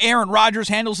 how Aaron Rodgers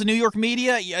handles the New York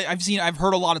media, I've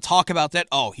heard a lot of talk about that.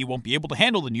 Oh, he won't be able to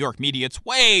handle the New York media. It's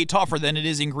way tougher than it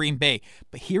is in Green Bay.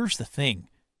 But here's the thing.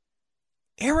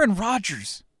 Aaron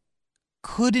Rodgers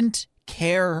couldn't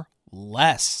care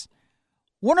less.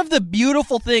 One of the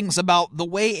beautiful things about the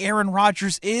way Aaron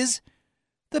Rodgers is,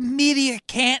 the media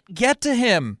can't get to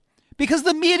him because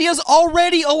the media's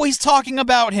already always talking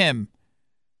about him.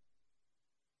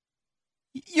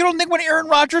 You don't think when Aaron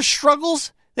Rodgers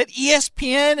struggles that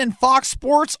ESPN and Fox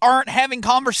Sports aren't having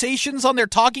conversations on their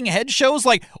talking head shows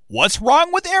like, what's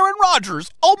wrong with Aaron Rodgers?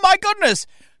 Oh my goodness,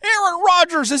 Aaron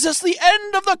Rodgers, is this the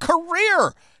end of the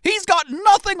career? He's got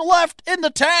nothing left in the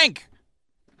tank.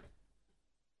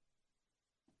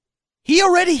 He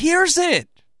already hears it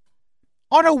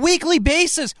on a weekly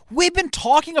basis. We've been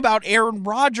talking about Aaron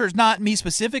Rodgers, not me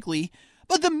specifically,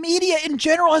 but the media in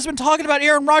general has been talking about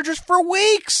Aaron Rodgers for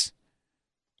weeks.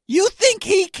 You think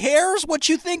he cares what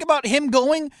you think about him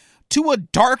going to a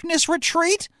darkness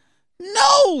retreat?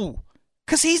 No,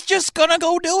 because he's just going to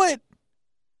go do it.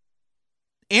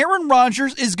 Aaron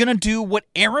Rodgers is going to do what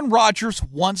Aaron Rodgers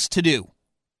wants to do.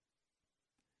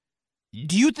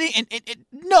 Do you think...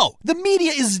 No, the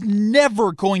media is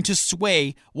never going to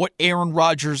sway what Aaron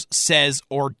Rodgers says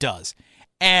or does.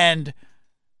 And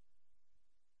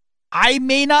I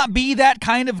may not be that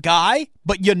kind of guy,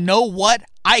 but you know what?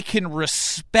 I can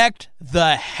respect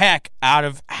the heck out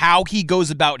of how he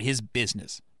goes about his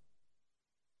business.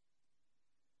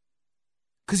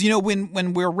 Because, you know,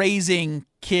 when we're raising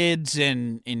kids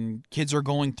and kids are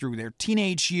going through their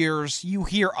teenage years, you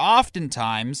hear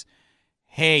oftentimes,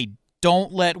 hey,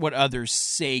 don't let what others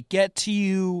say get to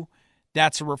you.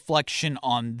 That's a reflection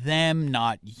on them,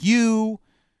 not you.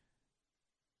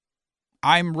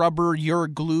 I'm rubber, you're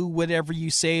glue. Whatever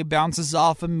you say bounces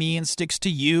off of me and sticks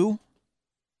to you.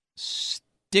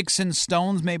 Sticks and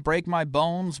stones may break my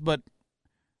bones, but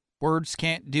words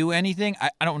can't do anything.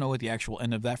 I don't know what the actual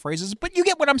end of that phrase is, but you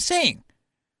get what I'm saying.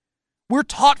 We're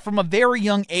taught from a very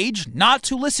young age not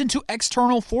to listen to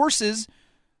external forces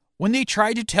when they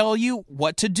try to tell you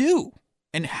what to do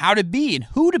and how to be and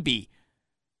who to be.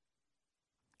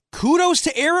 Kudos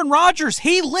to Aaron Rodgers.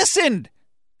 He listened.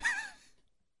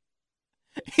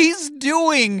 He's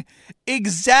doing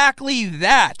exactly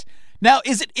that. Now,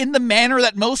 is it in the manner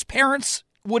that most parents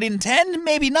would intend?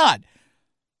 Maybe not.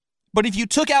 But if you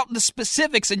took out the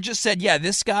specifics and just said, yeah,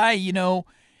 this guy, you know,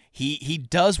 he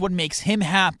does what makes him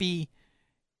happy.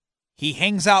 He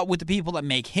hangs out with the people that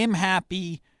make him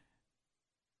happy.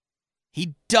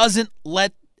 He doesn't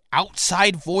let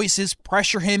outside voices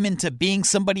pressure him into being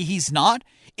somebody he's not.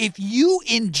 If you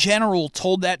in general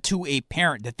told that to a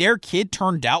parent, that their kid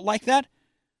turned out like that,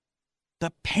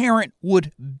 the parent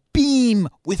would beam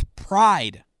with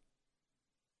pride.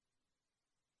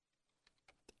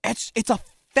 It's a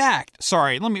fact.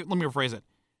 Sorry, let me rephrase it.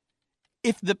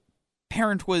 If the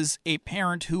parent was a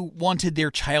parent who wanted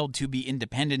their child to be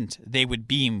independent, they would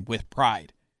beam with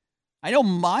pride. I know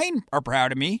mine are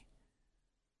proud of me.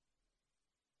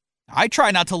 I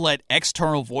try not to let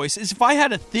external voices. If I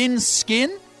had a thin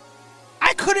skin,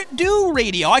 I couldn't do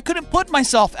radio. I couldn't put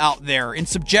myself out there and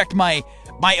subject my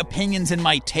opinions and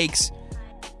my takes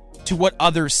to what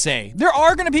others say. There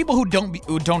are going to be people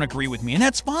who don't agree with me, and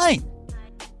that's fine.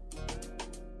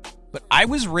 But I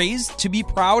was raised to be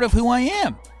proud of who I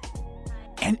am.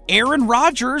 And Aaron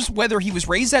Rodgers, whether he was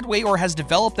raised that way or has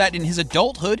developed that in his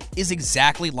adulthood, is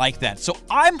exactly like that. So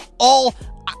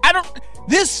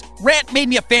this rant made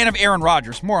me a fan of Aaron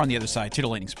Rodgers. More on the other side.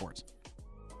 Titillating Sports.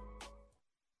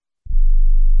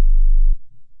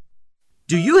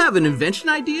 Do you have an invention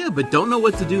idea but don't know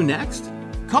what to do next?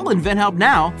 Call InventHelp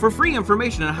now for free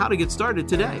information on how to get started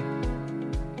today.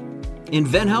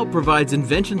 InventHelp provides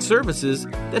invention services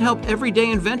that help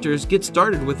everyday inventors get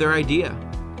started with their idea.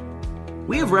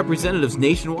 We have representatives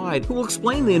nationwide who will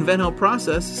explain the InventHelp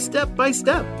process step by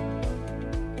step.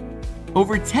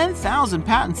 Over 10,000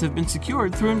 patents have been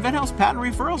secured through InventHelp's patent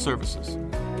referral services.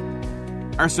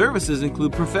 Our services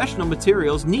include professional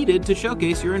materials needed to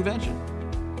showcase your invention,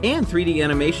 and 3D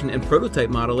animation and prototype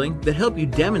modeling that help you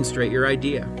demonstrate your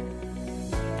idea.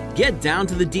 Get down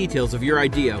to the details of your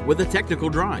idea with a technical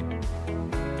drawing.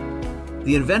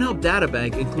 The InventHelp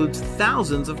Databank includes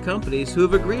thousands of companies who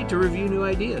have agreed to review new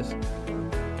ideas.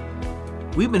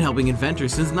 We've been helping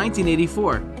inventors since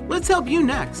 1984. Let's help you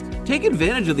next. Take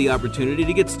advantage of the opportunity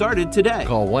to get started today.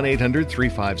 Call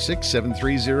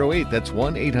 1-800-356-7308. That's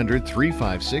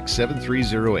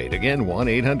 1-800-356-7308. Again,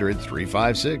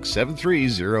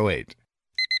 1-800-356-7308.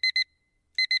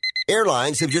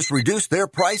 Airlines have just reduced their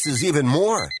prices even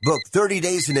more. Book 30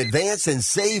 days in advance and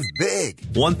save big.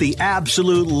 Want the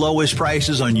absolute lowest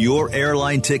prices on your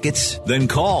airline tickets? Then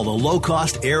call the Low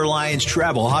Cost Airlines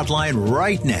Travel Hotline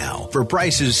right now for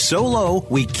prices so low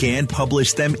we can't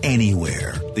publish them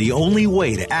anywhere. The only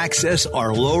way to access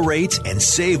our low rates and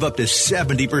save up to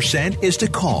 70% is to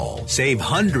call. Save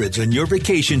hundreds on your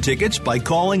vacation tickets by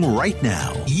calling right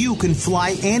now. You can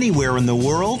fly anywhere in the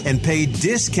world and pay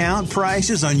discount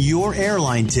prices on your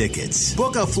airline tickets.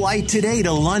 Book a flight today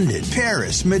to London,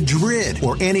 Paris, Madrid,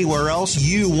 or anywhere else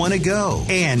you want to go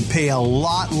and pay a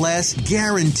lot less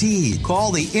guaranteed.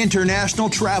 Call the International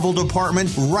Travel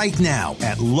Department right now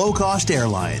at Low Cost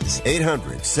Airlines.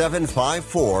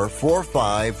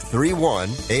 800-754-4531.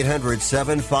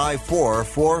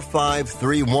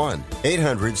 800-754-4531.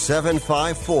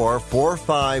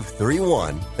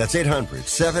 800-754-4531. That's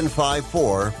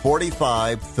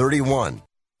 800-754-4531.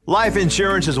 Life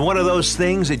insurance is one of those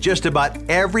things that just about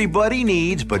everybody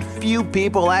needs, but few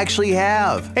people actually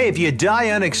have. Hey, if you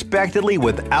die unexpectedly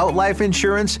without life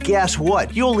insurance, guess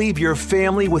what? You'll leave your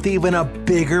family with even a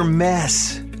bigger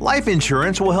mess. Life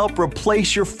insurance will help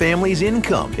replace your family's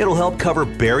income. It'll help cover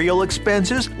burial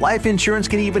expenses. Life insurance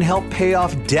can even help pay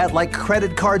off debt like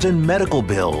credit cards and medical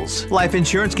bills. Life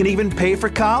insurance can even pay for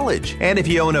college. And if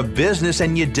you own a business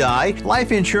and you die,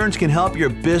 life insurance can help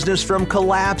your business from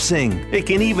collapsing. It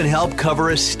can even help cover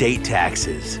estate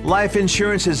taxes. Life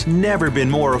insurance has never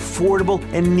been more affordable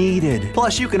and needed.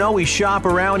 Plus, you can always shop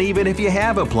around even if you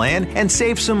have a plan and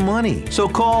save some money. So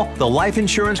call the Life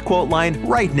Insurance Quote Line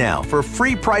right now for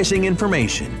free pricing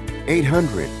information.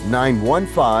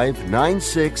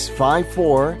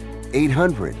 800-915-9654.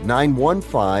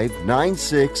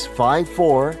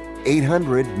 800-915-9654.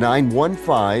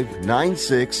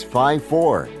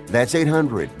 800-915-9654. That's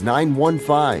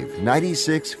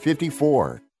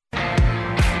 800-915-9654.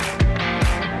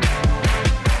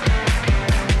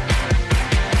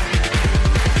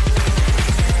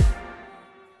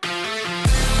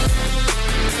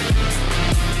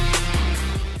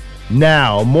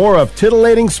 Now, more of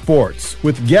Titillating Sports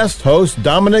with guest host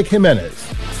Dominic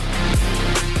Jimenez.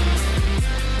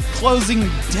 Closing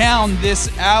down this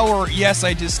hour, yes,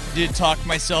 I just did talk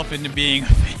myself into being a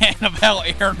fan of how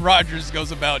Aaron Rodgers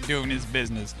goes about doing his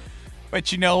business.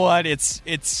 But you know what? It's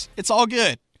all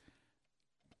good.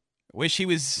 I wish he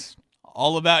was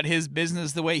all about his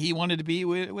business the way he wanted to be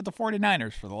with the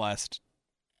 49ers for the last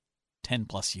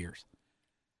 10-plus years.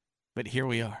 But here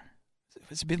we are.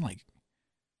 It's been like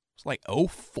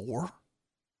 04?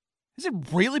 Has it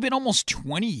really been almost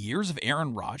 20 years of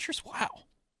Aaron Rodgers? Wow.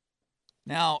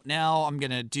 Now I'm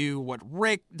going to do what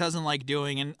Rick doesn't like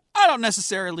doing, and I don't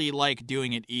necessarily like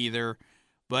doing it either,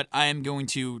 but I am going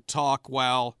to talk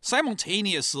while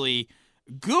simultaneously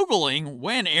Googling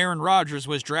when Aaron Rodgers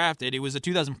was drafted. It was a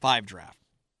 2005 draft.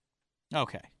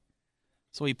 Okay.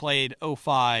 So he played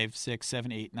 05, 6,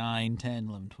 7, 8, 9, 10,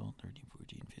 11, 12, 13,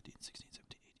 14, 15, 16,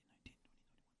 17, 18, 19,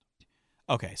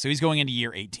 20. Okay, so he's going into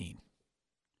year 18.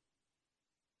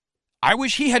 I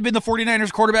wish he had been the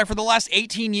 49ers quarterback for the last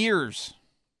 18 years.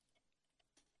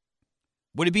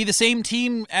 Would it be the same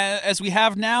team as we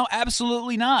have now?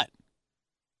 Absolutely not.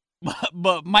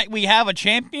 But might we have a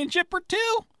championship or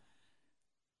two?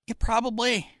 Yeah,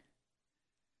 probably.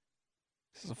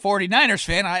 As a 49ers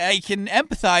fan, I can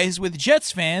empathize with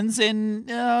Jets fans in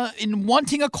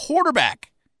wanting a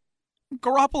quarterback.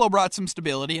 Garoppolo brought some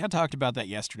stability. I talked about that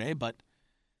yesterday, but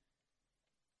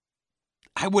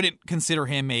I wouldn't consider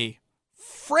him a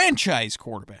franchise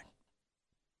quarterback.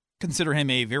 Consider him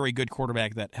a very good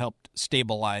quarterback that helped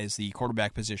stabilize the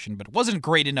quarterback position, but wasn't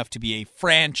great enough to be a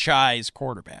franchise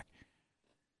quarterback.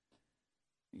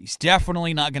 He's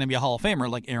definitely not going to be a Hall of Famer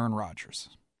like Aaron Rodgers.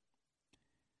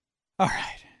 All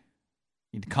right.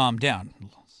 Need to calm down.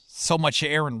 So much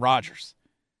Aaron Rodgers.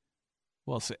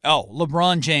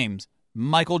 LeBron James,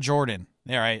 Michael Jordan.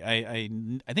 There, I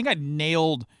think I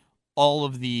nailed all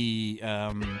of the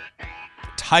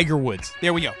Tiger Woods.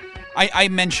 There we go. I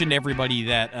mentioned everybody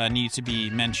that needs to be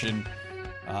mentioned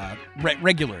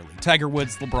regularly. Tiger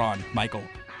Woods, LeBron, Michael.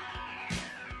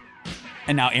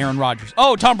 and now Aaron Rodgers.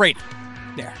 Oh, Tom Brady.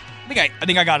 There. I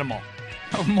think I got them all.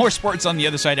 More sports on the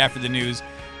other side after the news.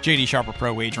 JD Sharper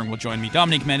Pro Wagering will join me.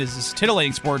 Dominic Mendes is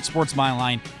Titillating Sports, Sports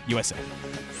Byline, USA.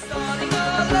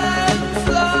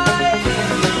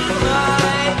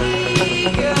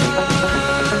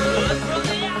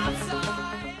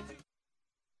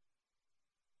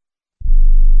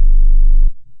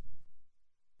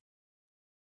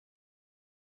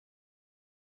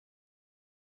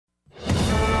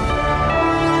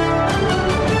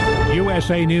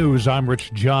 USA News, I'm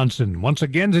Rich Johnson. Once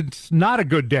again, it's not a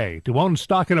good day to own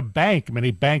stock in a bank.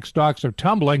 Many bank stocks are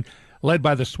tumbling, led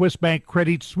by the Swiss bank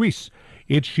Credit Suisse.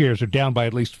 Its shares are down by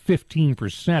at least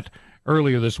 15%.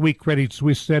 Earlier this week, Credit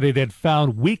Suisse said it had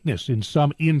found weakness in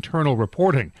some internal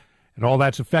reporting, and all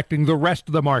that's affecting the rest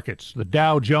of the markets. The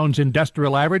Dow Jones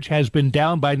Industrial Average has been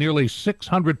down by nearly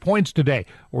 600 points today,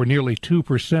 or nearly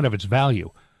 2% of its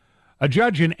value. A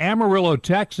judge in Amarillo,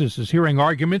 Texas, is hearing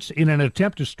arguments in an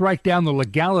attempt to strike down the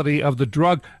legality of the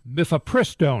drug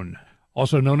mifepristone,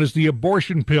 also known as the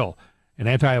abortion pill. An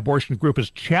anti-abortion group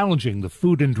is challenging the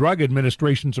Food and Drug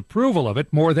Administration's approval of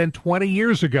it more than 20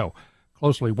 years ago.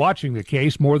 Closely watching the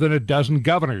case, more than a dozen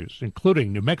governors,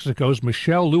 including New Mexico's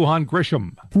Michelle Lujan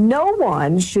Grisham. No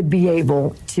one should be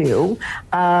able to,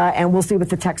 and we'll see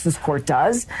what the Texas court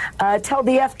does, tell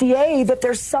the FDA that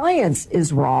their science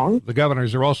is wrong. The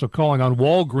governors are also calling on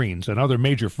Walgreens and other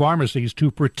major pharmacies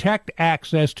to protect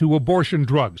access to abortion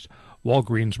drugs.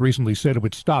 Walgreens recently said it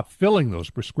would stop filling those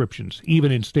prescriptions,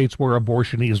 even in states where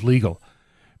abortion is legal.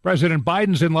 President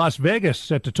Biden's in Las Vegas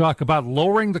set to talk about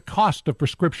lowering the cost of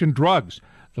prescription drugs.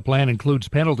 The plan includes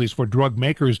penalties for drug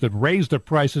makers that raise their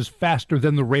prices faster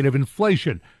than the rate of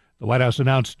inflation. The White House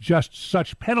announced just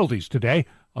such penalties today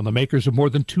on the makers of more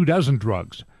than 24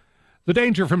 drugs. The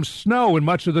danger from snow in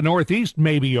much of the Northeast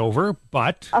may be over,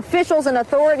 but officials and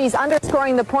authorities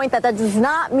underscoring the point that does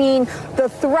not mean the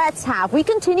threats have. We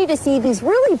continue to see these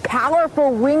really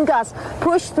powerful wind gusts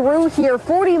push through here,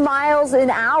 40 miles an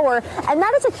hour, and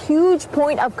that is a huge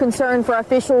point of concern for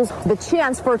officials, the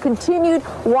chance for continued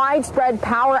widespread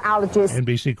power outages.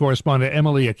 NBC correspondent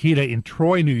Emily Akita in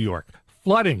Troy, New York.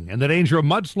 Flooding and the danger of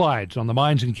mudslides on the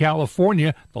mines in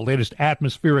California. The latest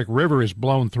atmospheric river is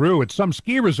blown through. At some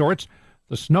ski resorts,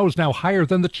 the snow's now higher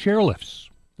than the chairlifts.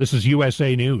 This is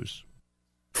USA News.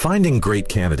 Finding great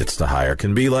candidates to hire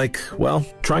can be like, well,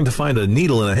 trying to find a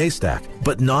needle in a haystack,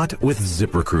 but not with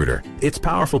ZipRecruiter. Its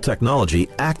powerful technology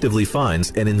actively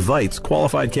finds and invites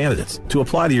qualified candidates to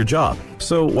apply to your job.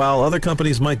 So while other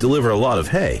companies might deliver a lot of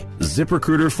hay,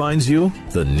 ZipRecruiter finds you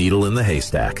the needle in the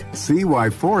haystack. See why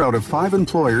 4 out of 5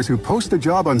 employers who post a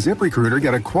job on ZipRecruiter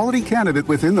get a quality candidate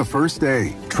within the first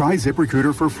day. Try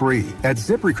ZipRecruiter for free at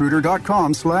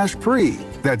ZipRecruiter.com/free.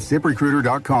 That's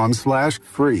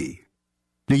ZipRecruiter.com/free.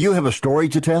 Do you have a story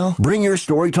to tell? Bring your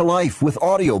story to life with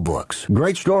audiobooks.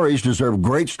 Great stories deserve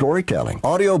great storytelling.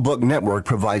 Audiobook Network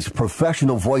provides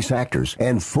professional voice actors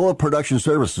and full production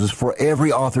services for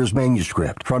every author's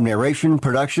manuscript. From narration,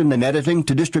 production, and editing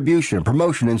to distribution,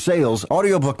 promotion, and sales,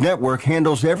 Audiobook Network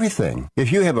handles everything.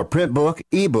 If you have a print book,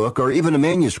 ebook, or even a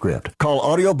manuscript, call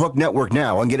Audiobook Network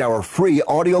now and get our free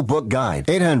audiobook guide.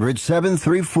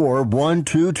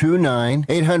 800-734-1229,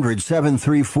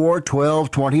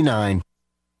 800-734-1229.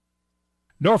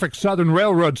 Norfolk Southern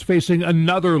Railroad's facing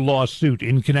another lawsuit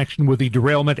in connection with the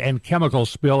derailment and chemical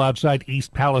spill outside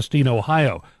East Palestine,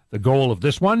 Ohio. The goal of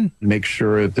this one? Make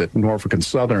sure that Norfolk and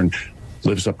Southern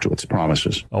lives up to its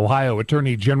promises. Ohio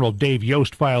Attorney General Dave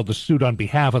Yost filed the suit on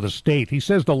behalf of the state. He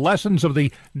says the lessons of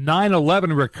the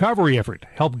 9/11 recovery effort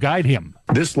help guide him.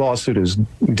 This lawsuit is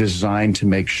designed to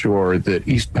make sure that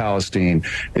East Palestine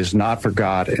is not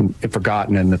forgotten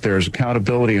and that there's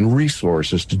accountability and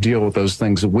resources to deal with those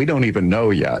things that we don't even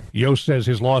know yet. Yost says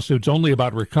his lawsuit's only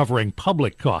about recovering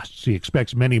public costs. He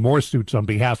expects many more suits on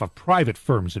behalf of private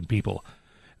firms and people.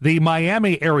 The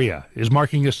Miami area is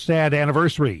marking a sad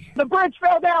anniversary. The bridge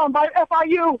fell down by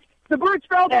FIU. The bridge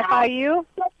fell down. FIU?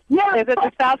 Yes. Is it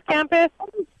the South Campus?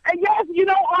 Yes,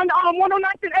 on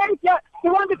 109th and 8th. Yeah,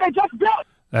 the one that they just built.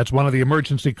 That's one of the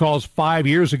emergency calls 5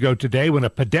 years ago today when a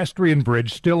pedestrian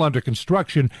bridge still under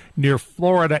construction near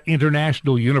Florida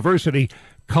International University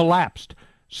collapsed.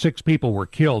 6 people were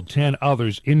killed, 10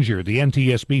 others injured. The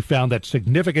NTSB found that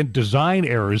significant design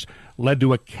errors led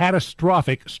to a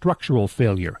catastrophic structural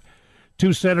failure.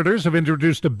 2 senators have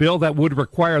introduced a bill that would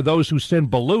require those who send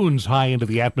balloons high into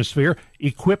the atmosphere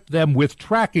equip them with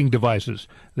tracking devices.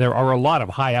 There are a lot of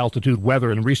high-altitude weather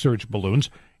and research balloons,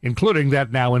 including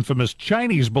that now infamous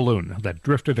Chinese balloon that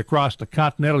drifted across the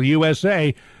continental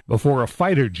USA before a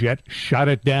fighter jet shot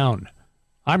it down.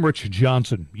 I'm Rich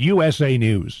Johnson, USA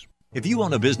News. If you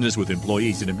own a business with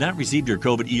employees and have not received your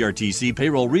COVID ERTC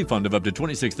payroll refund of up to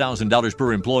 $26,000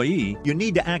 per employee, you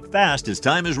need to act fast as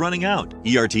time is running out.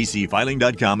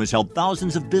 ERTCfiling.com has helped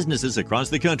thousands of businesses across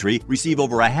the country receive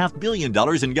over $500 million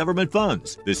in government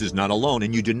funds. This is not a loan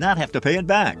and you do not have to pay it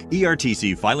back.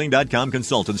 ERTCfiling.com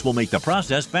consultants will make the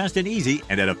process fast and easy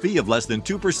and at a fee of less than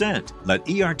 2%. Let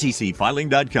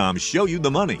ERTCfiling.com show you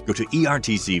the money. Go to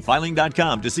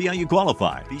ERTCfiling.com to see how you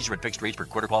qualify. Fees are at fixed rates per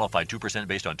quarter, qualified 2%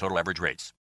 based on total average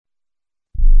rates.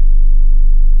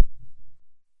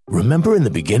 Remember in the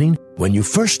beginning, when you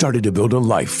first started to build a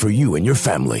life for you and your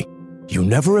family, you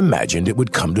never imagined it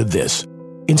would come to this.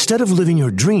 Instead of living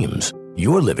your dreams,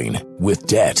 you're living with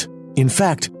debt. In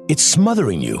fact, it's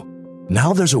smothering you.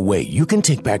 Now there's a way you can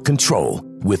take back control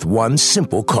with one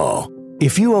simple call.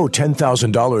 If you owe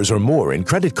 $10,000 or more in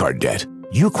credit card debt,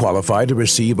 you qualify to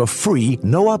receive a free,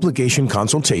 no-obligation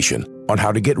consultation on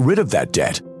how to get rid of that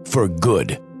debt for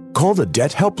good. Call the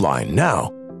Debt Helpline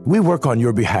now. We work on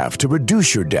your behalf to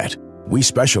reduce your debt. We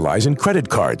specialize in credit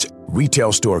cards,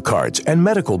 retail store cards, and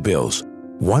medical bills.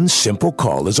 One simple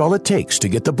call is all it takes to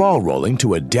get the ball rolling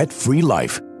to a debt-free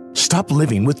life. Stop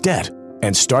living with debt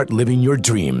and start living your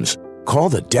dreams. Call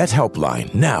the Debt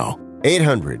Helpline now.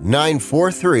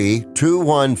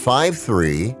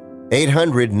 800-943-2153.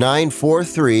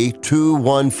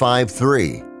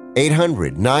 800-943-2153.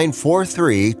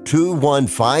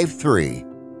 800-943-2153.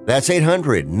 That's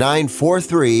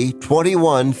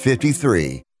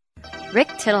 800-943-2153. Rick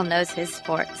Tittle knows his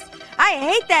sports. I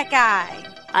hate that guy.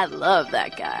 I love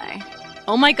that guy.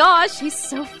 Oh my gosh, he's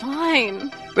so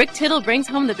fine. Rick Tittle brings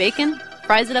home the bacon,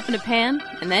 fries it up in a pan,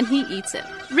 and then he eats it.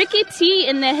 Ricky T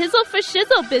in the hizzle for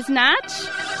shizzle, biznatch.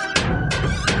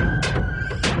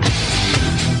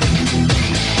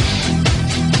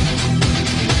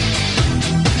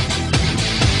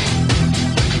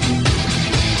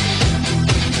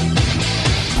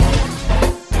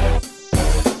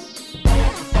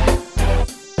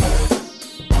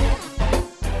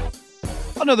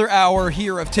 Another hour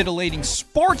here of Titillating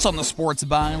Sports on the Sports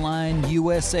Byline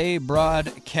USA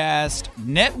Broadcast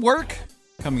Network.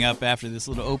 Coming up after this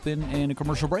little open and a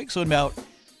commercial break. So in about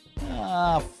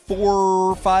 4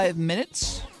 or 5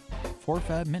 minutes. 4 or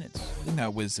 5 minutes. I think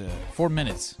that was 4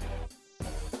 minutes. I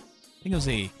think it was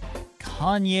a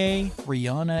Kanye,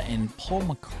 Rihanna, and Paul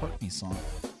McCartney song.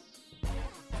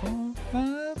 4 or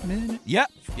 5 minutes.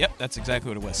 Yep, that's exactly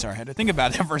what it was. Sorry, I had to think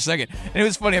about that for a second. And it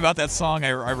was funny about that song. I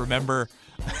remember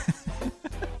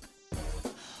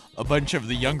a bunch of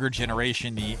the younger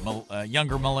generation, the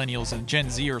younger millennials and Gen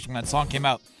Zers, when that song came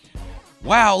out.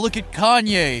 Wow, look at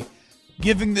Kanye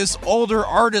giving this older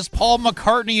artist Paul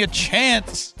McCartney a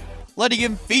chance, letting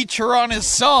him feature on his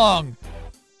song.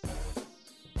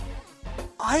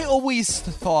 I always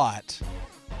thought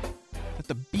that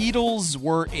the Beatles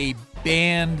were a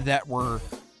band that were,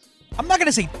 I'm not going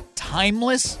to say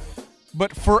timeless,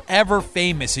 but forever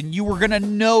famous, and you were going to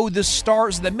know the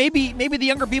stars that maybe the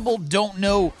younger people don't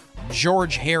know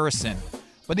George Harrison,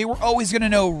 but they were always going to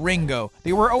know Ringo.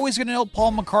 They were always going to know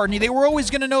Paul McCartney. They were always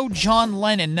going to know John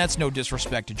Lennon. That's no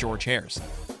disrespect to George Harrison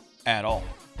at all.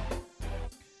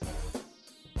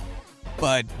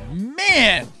 But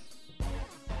man,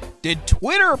 did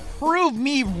Twitter prove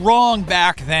me wrong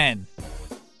back then.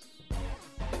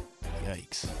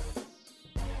 Yikes.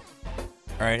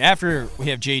 All right, after we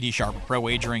have JD Sharp, Pro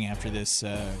Wagering, after this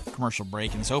commercial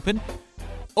break and this open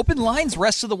lines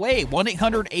rest of the way.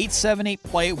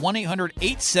 1-800-878-PLAY,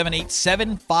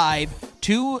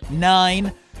 1-800-878-7529.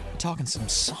 We're talking some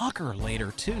soccer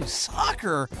later, too.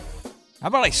 Soccer? How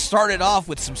about I start it off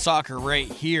with some soccer right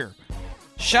here?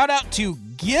 Shout out to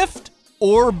Gift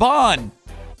Orban,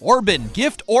 a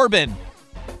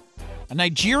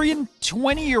Nigerian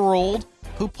 20-year-old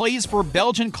who plays for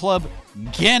Belgian club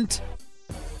Ghent.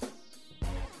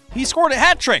 He scored a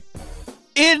hat trick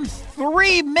in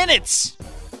 3 minutes.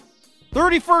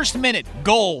 31st minute,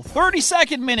 goal.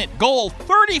 32nd minute, goal.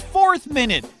 34th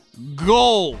minute,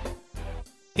 goal.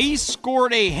 He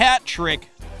scored a hat trick,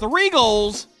 3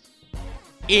 goals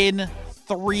in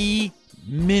 3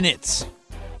 minutes.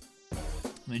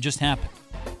 And it just happened.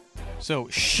 So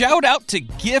shout out to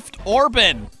Gift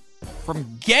Orban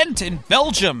from Ghent in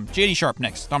Belgium. JD Sharp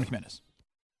next. Dominic Jimenez.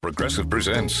 Progressive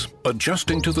presents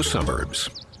Adjusting to the Suburbs.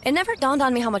 It never dawned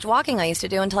on me how much walking I used to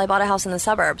do until I bought a house in the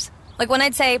suburbs. Like when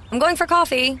I'd say, I'm going for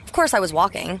coffee, of course I was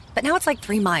walking, but now it's like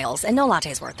 3 miles and no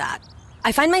latte's worth that.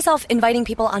 I find myself inviting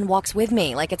people on walks with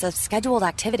me like it's a scheduled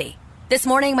activity. This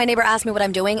morning, my neighbor asked me what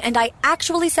I'm doing, and I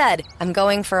actually said, I'm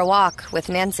going for a walk with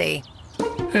Nancy.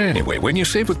 Anyway, when you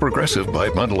save with Progressive by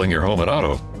bundling your home and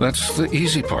auto, that's the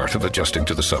easy part of adjusting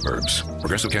to the suburbs.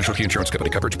 Progressive Casualty Insurance Company.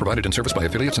 Coverage provided and serviced by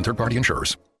affiliates and third-party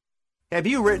insurers. Have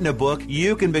you written a book?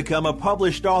 You can become a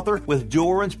published author with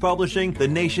Dorrance Publishing, the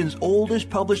nation's oldest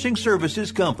publishing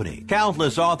services company.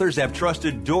 Countless authors have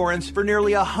trusted Dorrance for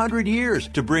nearly 100 years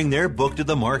to bring their book to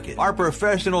the market. Our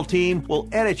professional team will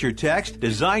edit your text,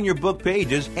 design your book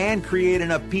pages, and create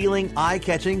an appealing,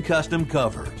 eye-catching custom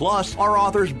cover. Plus, our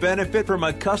authors benefit from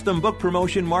a custom book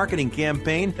promotion marketing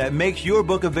campaign that makes your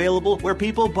book available where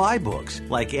people buy books,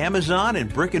 like Amazon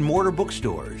and brick-and-mortar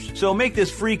bookstores. So make this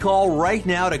free call right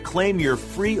now to claim your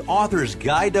free author's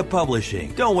guide to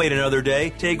publishing. Don't wait another day.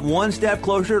 Take one step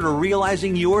closer to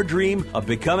realizing your dream of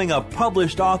becoming a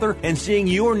published author and seeing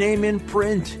your name in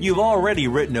print. You've already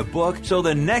written a book, so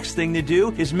the next thing to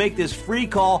do is make this free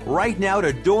call right now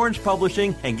to Dorrance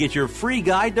Publishing and get your free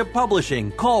guide to publishing.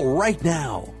 Call right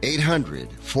now.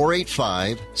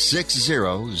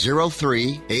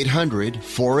 800-485-6003.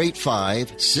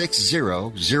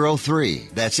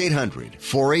 800-485-6003. That's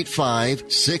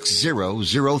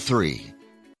 800-485-6003.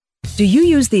 Do you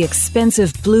use the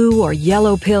expensive blue or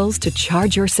yellow pills to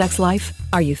charge your sex life?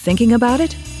 Are you thinking about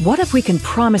it? What if we can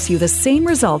promise you the same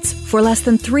results for less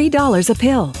than $3 a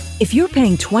pill? If you're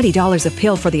paying $20 a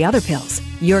pill for the other pills,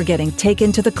 you're getting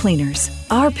taken to the cleaners.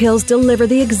 Our pills deliver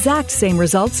the exact same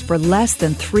results for less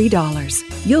than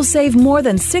 $3. You'll save more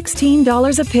than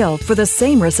 $16 a pill for the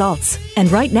same results.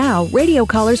 And right now, radio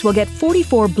callers will get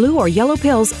 44 blue or yellow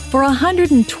pills for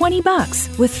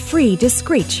 $120 with free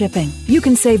discreet shipping. You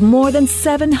can save more than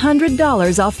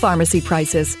 $700 off pharmacy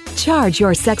prices. Charge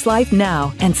your sex life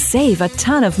now and save a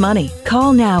ton of money.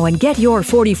 Call now and get your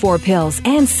 44 pills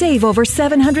and save over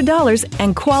 $700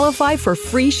 and qualify for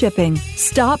free shipping.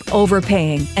 Stop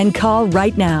overpaying and call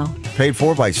right now. Paid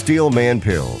for by Steelman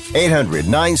Pills.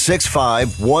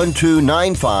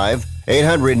 800-965-1295.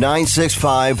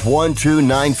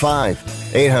 800-965-1295.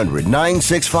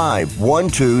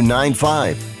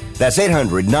 800-965-1295. That's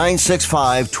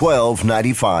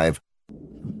 800-965-1295.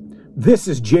 This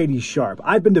is JD Sharp.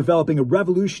 I've been developing a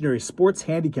revolutionary sports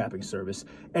handicapping service,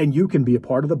 and you can be a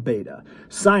part of the beta.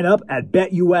 Sign up at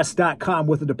betus.com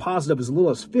with a deposit of as little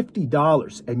as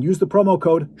 $50 and use the promo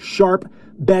code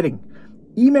SHARPBetting.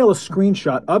 Email a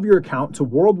screenshot of your account to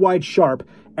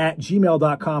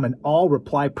worldwidesharp@gmail.com, and I'll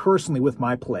reply personally with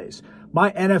my plays.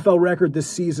 My NFL record this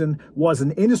season was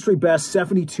an industry best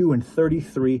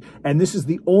 72-33, and this is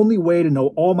the only way to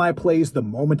know all my plays the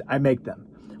moment I make them.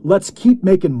 Let's keep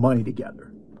making money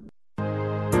together.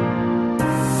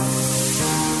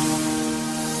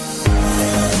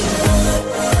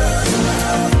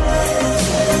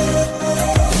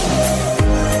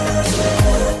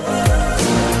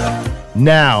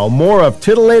 Now, more of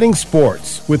Titillating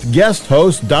Sports with guest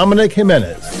host Dominic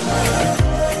Jimenez.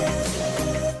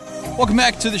 Welcome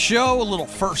back to the show. A little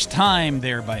first time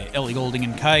there by Ellie Goulding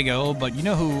and Kygo, but you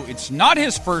know who? It's not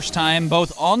his first time,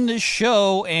 both on this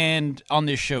show and on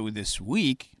this show this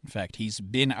week. In fact, he's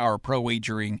been our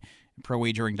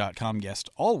ProWagering.com guest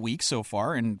all week so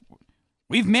far, and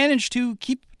we've managed to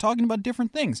keep talking about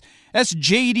different things. That's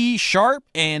JD Sharp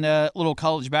and a little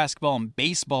college basketball and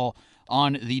baseball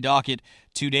on the docket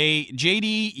today.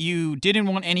 JD, you didn't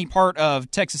want any part of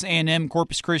Texas A&M,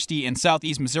 Corpus Christi, and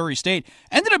Southeast Missouri State.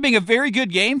 Ended up being a very good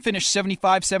game, finished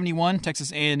 75-71.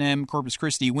 Texas A&M, Corpus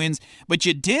Christi wins. But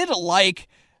you did like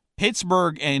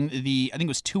Pittsburgh and I think it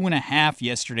was 2.5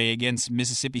 yesterday against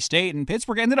Mississippi State, and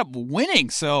Pittsburgh ended up winning.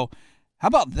 So how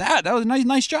about that? That was a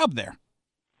nice job there.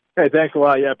 Hey, thanks a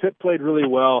lot. Yeah, Pitt played really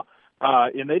well,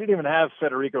 and they didn't even have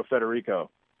Federico.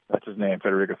 That's his name,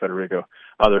 Federico.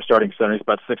 Their starting center. He's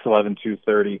about 6'11",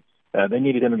 230. They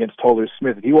needed him against Tolu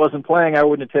Smith. If he wasn't playing, I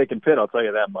wouldn't have taken Pitt. I'll tell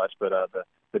you that much. But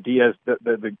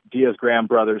the Diaz-Graham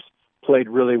brothers played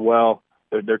really well.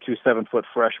 They're two 7-foot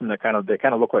freshmen that kind of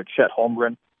look like Chet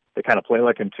Holmgren. They kind of play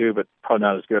like him too, but probably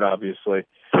not as good, obviously.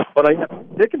 But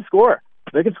they can score.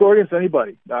 They can score against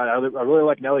anybody. I really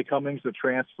like Nelly Cummings, the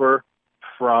transfer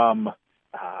from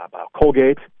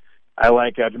Colgate. I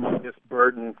like Jamarcus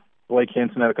Burton. Blake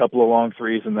Hinson had a couple of long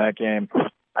threes in that game.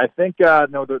 I think their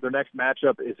next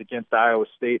matchup is against Iowa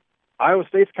State. Iowa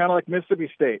State's kind of like Mississippi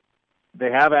State.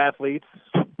 They have athletes.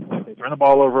 They turn the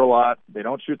ball over a lot. They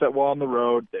don't shoot that well on the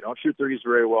road. They don't shoot threes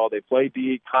very well. They play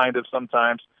D kind of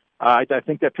sometimes. I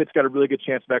think that Pitt's got a really good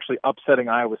chance of actually upsetting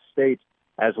Iowa State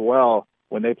as well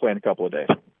when they play in a couple of days.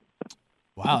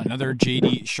 Wow, another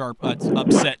JD Sharp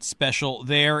upset special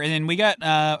there. And then we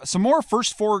got some more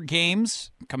first four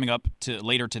games coming up to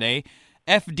later today.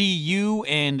 FDU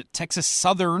and Texas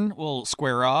Southern will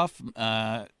square off.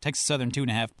 Texas Southern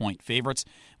 2.5-point favorites.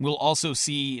 We'll also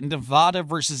see Nevada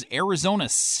versus Arizona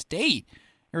State.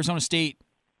 Arizona State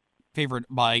favored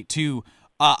by 2.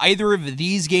 Either of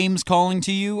these games calling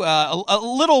to you? A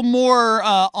little more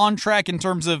on track in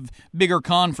terms of bigger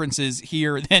conferences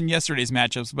here than yesterday's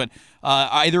matchups, but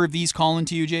either of these calling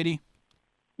to you, JD?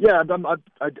 Yeah,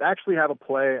 I actually have a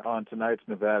play on tonight's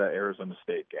Nevada-Arizona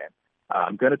State game.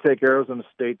 I'm going to take Arizona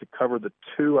State to cover the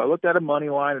 2. I looked at a money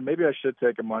line, and maybe I should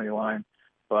take a money line,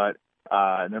 but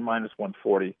they're minus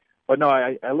 140. But no,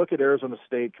 I look at Arizona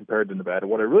State compared to Nevada.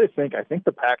 What I think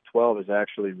the Pac-12 is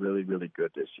actually really, really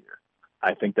good this year.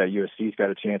 I think that USC's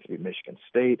got a chance to beat Michigan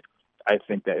State. I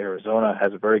think that Arizona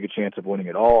has a very good chance of winning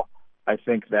it all. I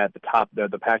think that the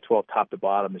Pac-12 top to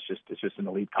bottom is just an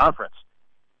elite conference.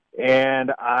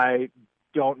 And I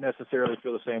don't necessarily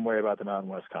feel the same way about the Mountain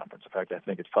West Conference. In fact, I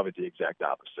think it's probably the exact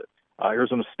opposite.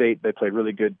 Arizona State, they play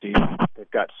really good deep.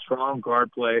 They've got strong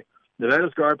guard play.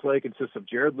 Nevada's guard play consists of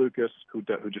Jared Lucas, who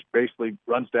just basically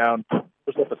runs down,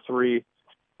 puts up a 3.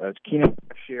 It's Keenan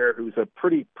Blackshear, who's a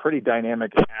pretty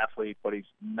dynamic athlete, but he's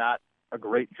not a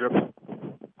great dribbler.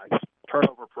 He's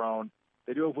turnover prone.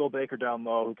 They do have Will Baker down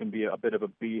low, who can be a bit of a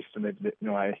beast, and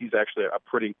he's actually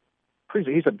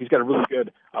he's got a really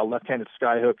good left-handed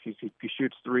skyhook. He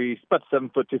shoots 3s. He's about 7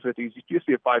 foot 250. He used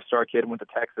to be a 5-star kid, went to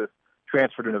Texas,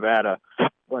 transferred to Nevada.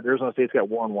 But Arizona State's got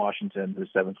Warren Washington,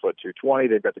 who's 7 foot 220.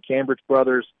 They've got the Cambridge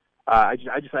brothers. I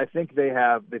think they've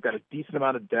got a decent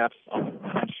amount of depth on the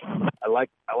bench. I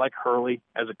like Hurley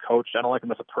as a coach. I don't like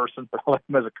him as a person, but I like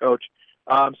him as a coach.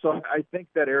 So I think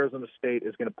that Arizona State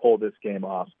is going to pull this game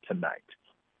off tonight.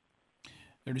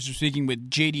 They're just speaking with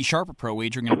JD Sharp of Pro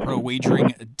Wagering and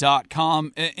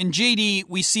ProWagering.com. And JD,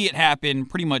 we see it happen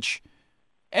pretty much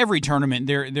every tournament.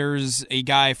 There's a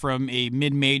guy from a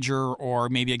mid-major or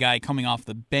maybe a guy coming off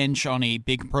the bench on a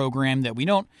big program that we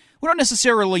don't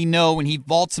necessarily know, and he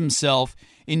vaults himself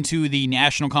into the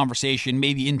national conversation,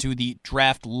 maybe into the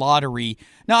draft lottery.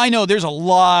 Now, I know there's a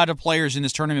lot of players in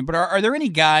this tournament, but are there any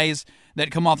guys that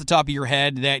come off the top of your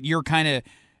head that you're kind of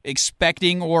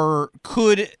expecting or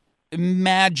could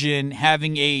imagine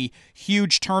having a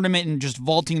huge tournament and just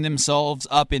vaulting themselves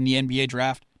up in the NBA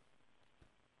draft?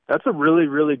 That's a really,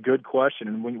 really good question.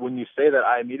 And when you say that,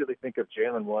 I immediately think of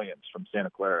Jalen Williams from Santa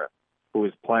Clara, who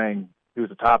was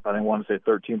the top, I want to say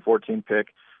 13, 14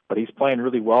 pick, but he's playing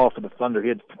really well for the Thunder. He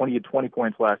had 20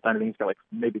 points last night. I think he's got like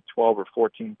maybe 12 or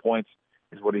 14 points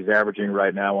is what he's averaging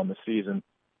right now on the season.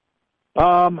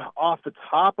 Off the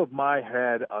top of my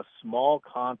head, a small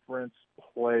conference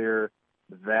player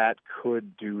that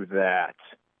could do that.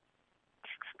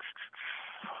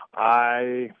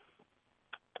 I'm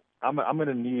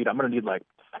gonna need like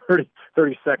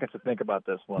 30 seconds to think about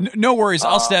this one. No worries.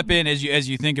 I'll step in as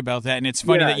you think about that. And it's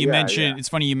funny that you mentioned. It's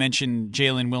funny you mentioned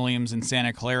Jalen Williams in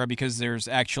Santa Clara because there's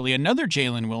actually another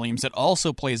Jalen Williams that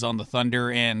also plays on the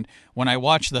Thunder. And when I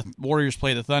watch the Warriors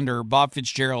play the Thunder, Bob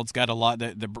Fitzgerald's got a lot.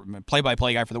 The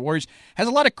play-by-play guy for the Warriors has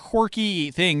a lot of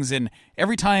quirky things. And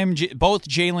every time both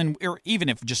Jalen, or even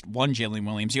if just one Jalen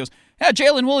Williams, he goes, "Yeah,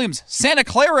 Jalen Williams, Santa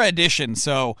Clara edition."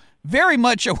 So very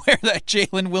much aware that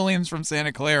Jalen Williams from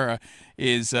Santa Clara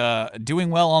is doing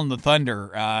well on the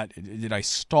Thunder. Did I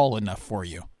stall enough for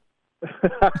you?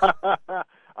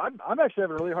 I'm actually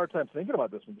having a really hard time thinking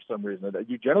about this one for some reason.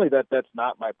 Generally that's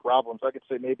not my problem. So I could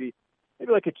say maybe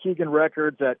like a Keegan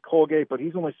Records at Colgate, but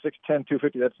he's only 6'10",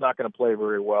 250. That's not going to play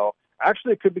very well.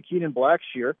 Actually, it could be Keenan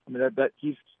Blackshear. I mean, that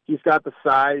he's got the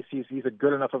size. He's a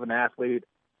good enough of an athlete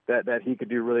that he could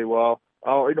do really well.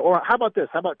 Or how about this?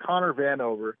 How about Connor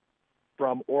Vanover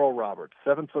from Oral Roberts,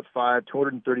 7'5",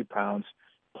 230 pounds,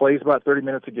 plays about 30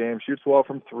 minutes a game, shoots well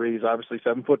from threes, obviously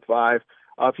 7'5".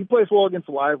 If he plays well against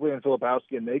Lively and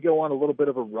Filipowski and they go on a little bit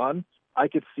of a run, I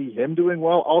could see him doing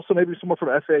well. Also, maybe someone from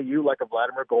FAU like a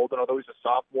Vladimir Golden, although he's a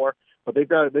sophomore, but they've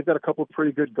got a couple of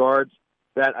pretty good guards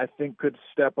that I think could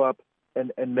step up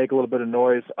and make a little bit of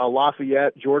noise.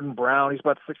 Lafayette, Jordan Brown, he's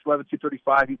about 6'11",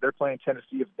 235. They're playing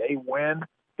Tennessee. If they win,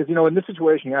 because in this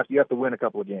situation you have to win a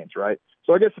couple of games, right?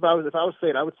 So I guess if I was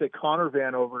saying, I would say Connor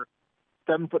Vanover,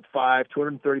 7'5",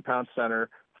 230-pound center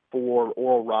for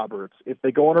Oral Roberts. If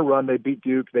they go on a run, they beat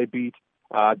Duke, they beat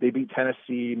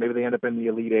Tennessee, maybe they end up in the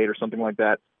Elite Eight or something like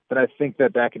that. Then I think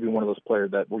that could be one of those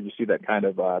players where you see that kind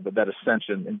of that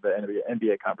ascension in the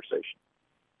NBA conveation.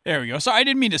 There we go. So I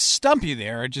didn't mean to stump you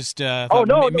there. I just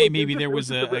maybe there was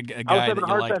a guy I was having that a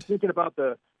hard time liked. thinking about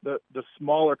the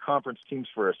smaller conference teams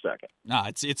for a second. Nah,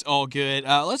 it's all good.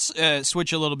 Let's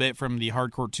switch a little bit from the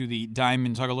hardcourt to the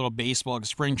diamond, talk a little baseball because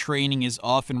spring training is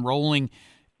off and rolling.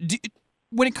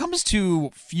 when it comes to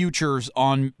futures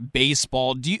on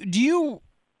baseball, do you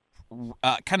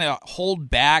kind of hold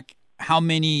back how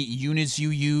many units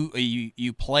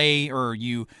you play or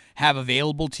you have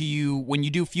available to you when you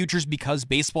do futures because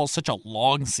baseball is such a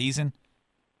long season?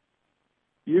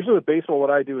 Usually with baseball, what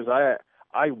I do is I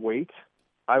wait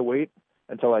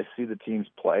until I see the teams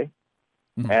play,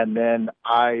 and then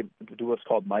I do what's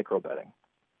called micro betting.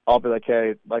 I'll be like,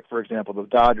 hey, like for example, the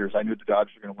Dodgers. I knew the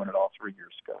Dodgers were going to win it all 3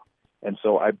 years ago, and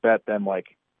so I bet them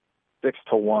like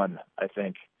 6-1. I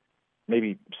think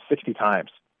maybe 60 times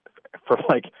for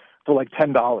like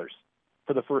 $10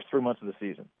 for the first 3 months of the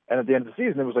season, and at the end of the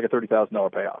season, it was like a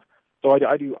 $30,000 payoff. So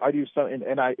I do some,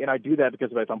 and I do that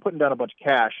because if I'm putting down a bunch of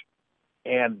cash,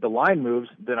 and the line moves,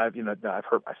 then I've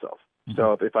hurt myself. Mm-hmm.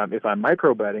 So if I'm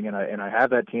micro betting and I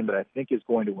have that team that I think is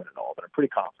going to win it all, that I'm pretty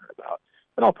confident about,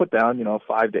 then I'll put down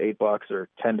 $5 to $8 or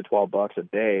 $10 to $12 a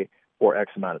day for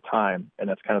X amount of time, and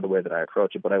that's kind of the way that I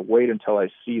approach it. But I wait until I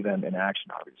see them in action,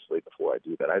 obviously, before I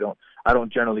do that. I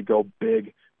don't generally go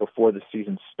big before the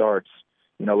season starts.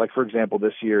 Like for example,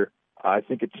 this year, I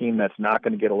think a team that's not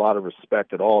going to get a lot of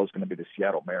respect at all is going to be the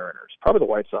Seattle Mariners, probably the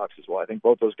White Sox as well. I think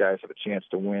both those guys have a chance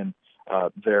to win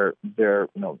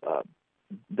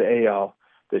the AL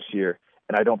this year,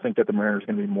 and I don't think that the Mariners are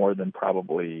going to be more than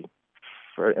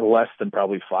less than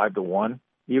 5-1,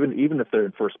 even if they're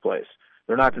in first place.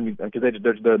 They're not going to be, because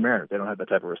they're the Mariners. They don't have that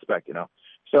type of respect,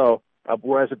 So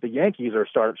whereas if the Yankees are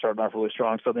starting off really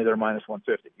strong, suddenly they're minus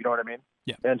 150. You know what I mean?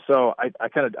 Yeah. And so I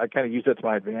kind of use that to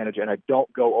my advantage, and I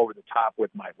don't go over the top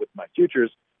with my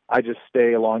futures. I just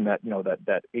stay along that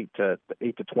that $8 to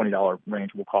 $20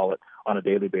 range, we'll call it, on a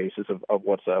daily basis of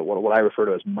what I refer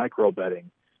to as micro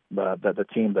betting. The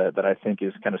team that I think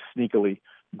is kind of sneakily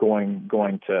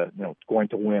going to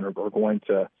win or going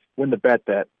to win the bet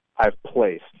that I've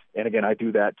placed. And again, I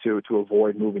do that to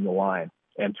avoid moving the line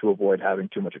and to avoid having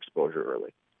too much exposure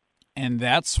early. And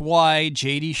that's why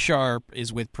J.D. Sharp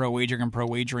is with ProWagering and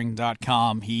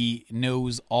ProWagering.com. He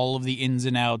knows all of the ins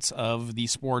and outs of the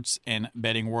sports and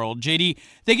betting world. J.D.,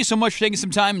 thank you so much for taking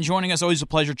some time and joining us. Always a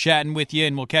pleasure chatting with you,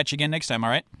 and we'll catch you again next time, all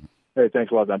right? Hey,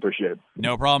 thanks a lot. I appreciate it.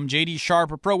 No problem. J.D.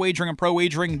 Sharp of ProWagering and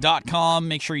ProWagering.com.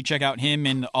 Make sure you check out him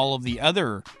and all of the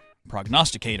other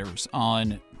prognosticators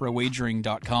on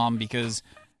ProWagering.com because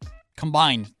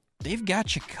combined, they've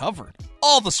got you covered.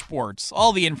 All the sports,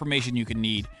 all the information you can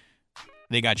need,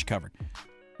 they got you covered.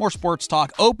 More sports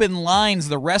talk. Open lines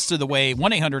the rest of the way.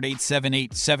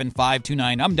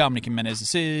 1-800-878-7529. I'm Dominic Jimenez.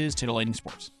 This is Titillating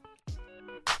Sports.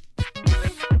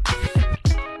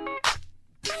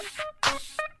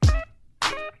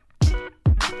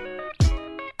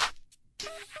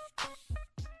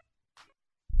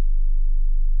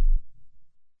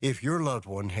 If your loved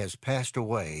one has passed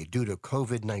away due to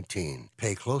COVID-19,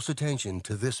 pay close attention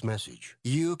to this message.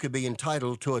 You could be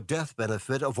entitled to a death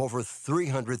benefit of over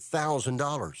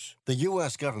 $300,000. The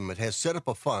U.S. government has set up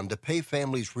a fund to pay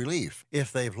families relief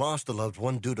if they've lost a loved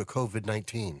one due to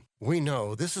COVID-19. We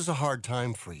know this is a hard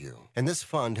time for you, and this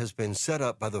fund has been set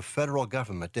up by the federal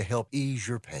government to help ease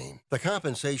your pain. The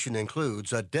compensation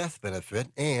includes a death benefit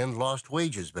and lost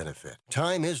wages benefit.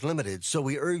 Time is limited, so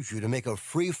we urge you to make a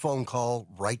free phone call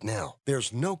right now.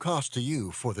 There's no cost to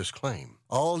you for this claim.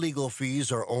 All legal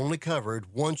fees are only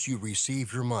covered once you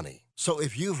receive your money. So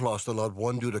if you've lost a loved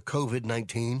one due to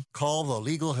COVID-19, call the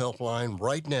legal helpline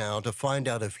right now to find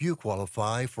out if you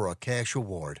qualify for a cash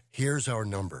award. Here's our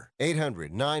number: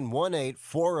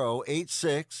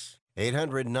 800-918-4086.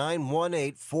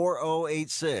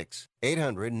 800-918-4086.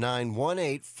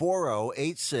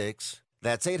 800-918-4086.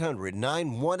 That's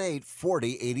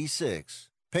 800-918-4086.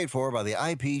 Paid for by the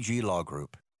IPG Law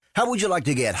Group. How would you like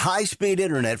to get high-speed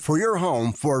internet for your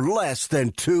home for less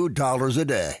than $2 a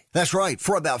day? That's right.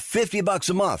 For about $50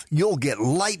 a month, you'll get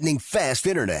lightning-fast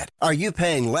internet. Are you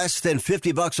paying less than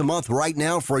 $50 a month right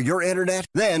now for your internet?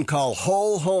 Then call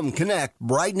Whole Home Connect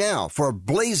right now for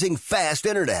blazing fast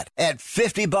internet at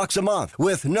 $50 a month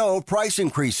with no price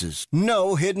increases,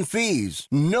 no hidden fees,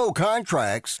 no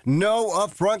contracts, no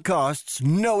upfront costs,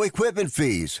 no equipment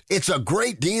fees. It's a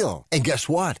great deal. And guess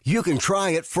what? You can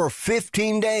try it for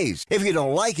 15 days. If you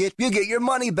don't like it, you get your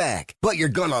money back. But you're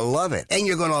going to love it, and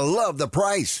you're going to love the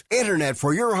price. Internet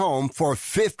for your home for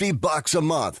 $50 a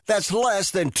month. That's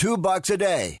less than $2 a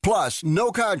day. Plus,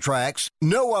 no contracts,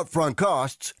 no upfront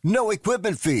costs, no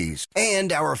equipment fees,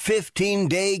 and our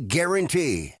 15-day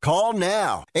guarantee. Call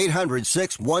now.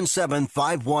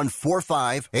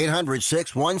 800-617-5145.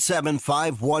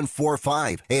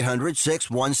 800-617-5145.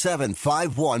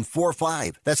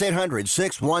 800-617-5145. That's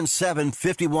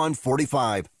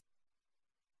 800-617-5145.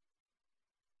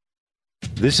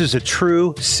 This is a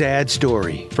true sad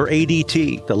story for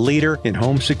ADT, the leader in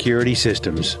home security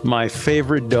systems. My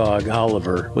favorite dog,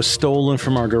 Oliver, was stolen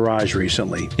from our garage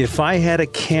recently. If I had a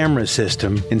camera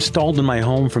system installed in my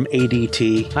home from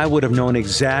ADT, I would have known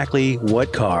exactly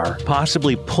what car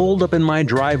possibly pulled up in my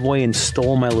driveway and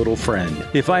stole my little friend.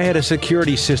 If I had a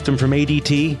security system from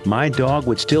ADT, my dog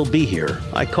would still be here.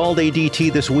 I called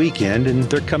ADT this weekend, and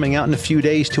they're coming out in a few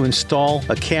days to install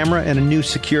a camera and a new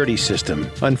security system.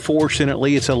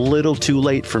 Unfortunately, it's a little too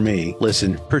late for me.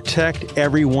 Listen, protect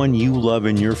everyone you love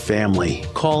in your family.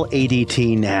 Call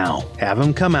ADT now. Have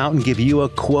them come out and give you a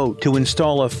quote to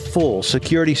install a full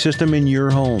security system in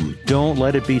your home. Don't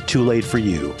let it be too late for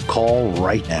you. Call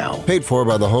right now. Paid for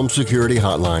by the Home Security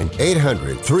Hotline.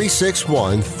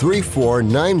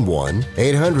 800-361-3491.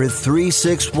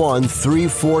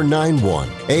 800-361-3491.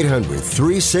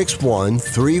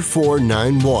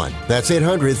 800-361-3491. That's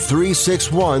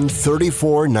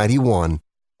 800-361-3491.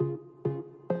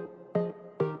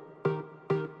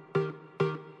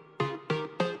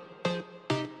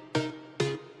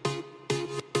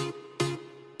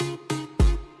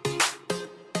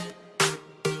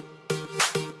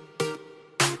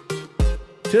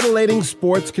 Titillating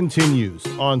Sports continues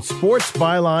on Sports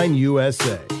Byline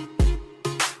USA.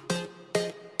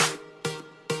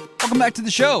 Welcome back to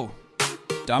the show.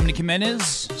 Dominic Jimenez,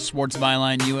 Sports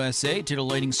Byline USA,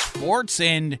 Titillating Sports,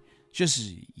 and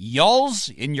just y'alls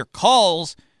in your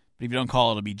calls. But if you don't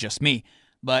call, it'll be just me.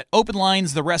 But open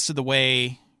lines the rest of the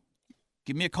way.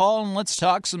 Give me a call and let's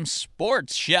talk some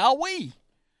sports, shall we?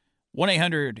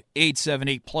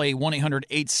 1-800-878-PLAY,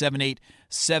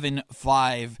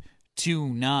 1-800-878-7529.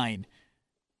 And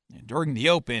during the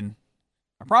Open,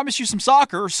 I promised you some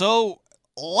soccer, so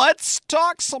let's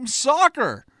talk some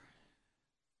soccer.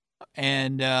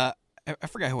 And I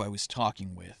forgot who I was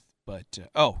talking with, but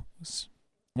it was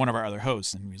one of our other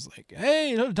hosts, and he was like,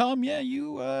 "Hey, Tom, yeah,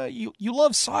 you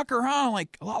love soccer, huh?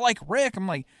 Like a lot like Rick." I'm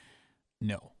like,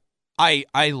 "No, I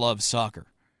love soccer.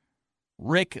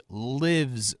 Rick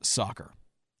lives soccer.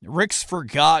 Rick's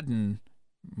forgotten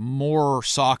more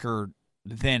soccer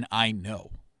than I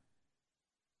know."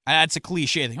 That's a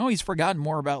cliche thing. Oh, he's forgotten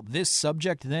more about this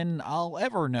subject than I'll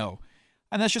ever know.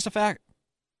 And that's just a fact.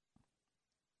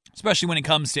 Especially when it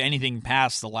comes to anything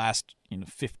past the last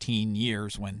 15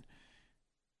 years when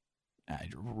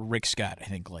Rick's got, I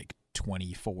think, like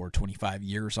 24, 25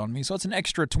 years on me. So it's an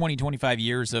extra 20, 25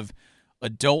 years of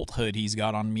adulthood he's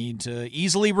got on me to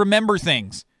easily remember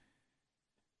things.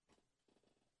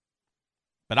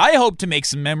 But I hope to make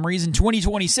some memories in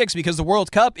 2026 because the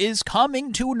World Cup is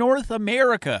coming to North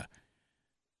America.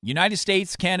 United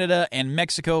States, Canada, and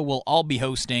Mexico will all be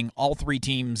hosting, all three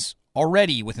teams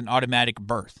already with an automatic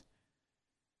berth.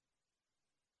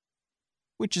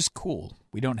 Which is cool.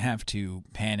 We don't have to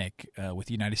panic with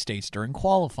the United States during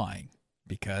qualifying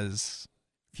because,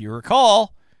 if you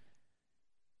recall,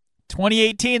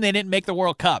 2018 they didn't make the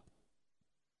World Cup.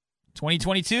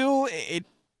 2022, it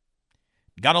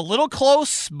got a little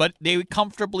close, but they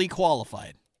comfortably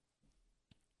qualified.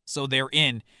 So they're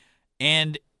in.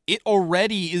 And it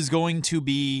already is going to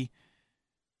be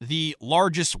the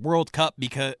largest World Cup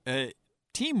because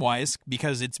team-wise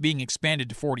because it's being expanded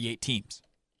to 48 teams.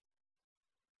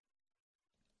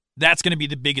 That's going to be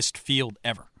the biggest field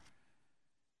ever.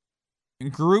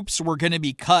 And groups were going to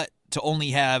be cut to only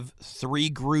have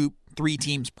three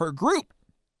teams per group,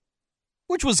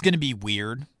 which was going to be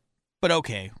weird. But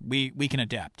okay, we can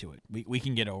adapt to it. We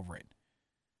can get over it.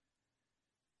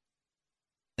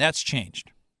 That's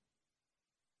changed.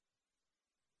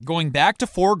 Going back to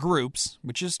 4 groups,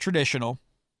 which is traditional,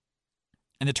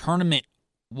 and the tournament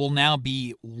will now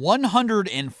be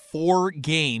 104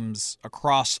 games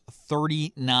across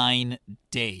 39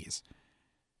 days.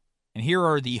 And here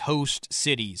are the host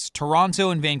cities: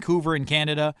 Toronto and Vancouver in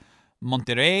Canada,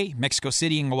 Monterrey, Mexico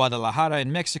City, and Guadalajara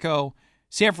in Mexico,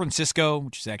 San Francisco,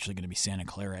 which is actually going to be Santa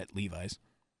Clara at Levi's,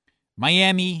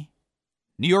 Miami,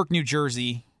 New York, New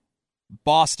Jersey,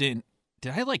 Boston.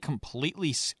 Did I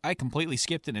completely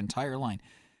skipped an entire line.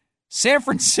 San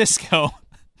Francisco.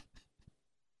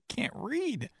 Can't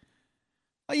read.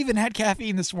 I even had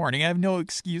caffeine this morning. I have no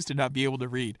excuse to not be able to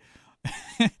read.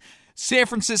 San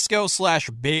Francisco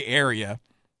 / Bay Area,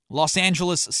 Los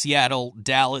Angeles, Seattle,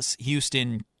 Dallas,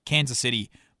 Houston, Kansas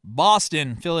City,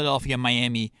 Boston, Philadelphia,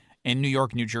 Miami, and New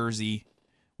York, New Jersey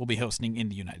will be hosting in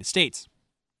the United States.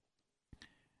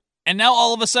 And now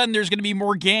all of a sudden there's going to be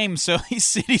more games, so these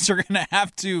cities are going to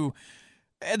have to...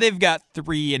 They've got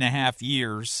 3.5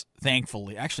 years,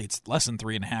 thankfully. Actually, it's less than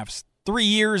 3.5. 3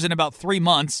 years and about 3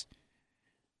 months.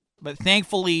 But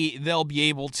thankfully, they'll be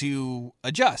able to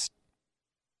adjust.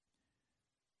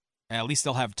 At least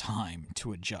they'll have time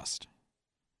to adjust.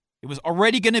 It was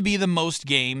already going to be the most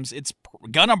games. It's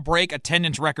going to break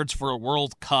attendance records for a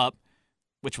World Cup,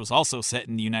 which was also set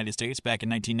in the United States back in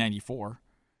 1994,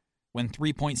 when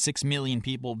 3.6 million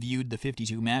people viewed the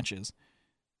 52 matches.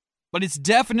 But it's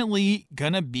definitely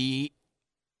going to be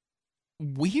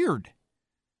weird.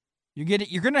 You're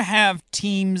going to have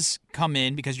teams come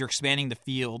in because you're expanding the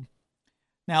field.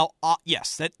 Now,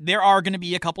 yes, that there are going to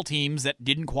be a couple teams that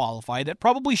didn't qualify that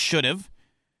probably should have.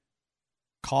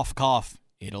 Cough, cough,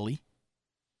 Italy.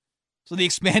 So the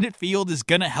expanded field is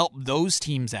going to help those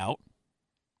teams out.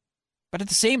 But at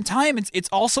the same time, it's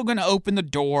also going to open the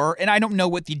door, and I don't know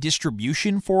what the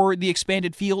distribution for the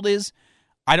expanded field is.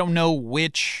 I don't know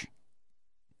which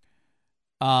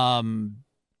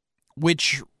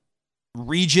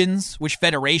regions, which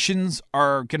federations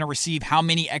are going to receive how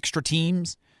many extra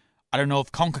teams. I don't know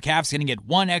if CONCACAF is going to get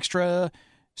one extra.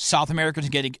 South America is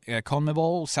going to get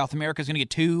CONMEBOL. South America is going to get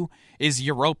two. Is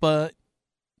Europa,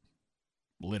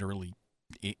 literally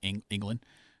England,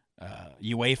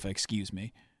 UEFA, excuse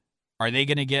me, are they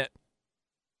going to get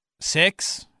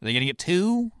 6? Are they going to get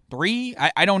 2, 3?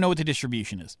 I don't know what the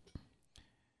distribution is.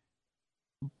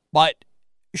 But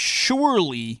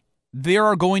surely there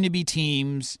are going to be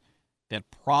teams that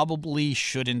probably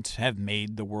shouldn't have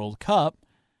made the World Cup.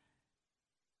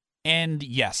 And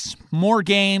yes, more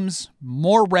games,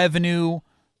 more revenue,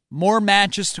 more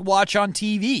matches to watch on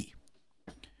TV,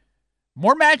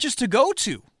 more matches to go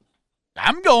to.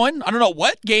 I'm going. I don't know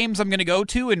what games I'm going to go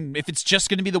to and if it's just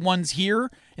going to be the ones here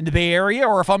in the Bay Area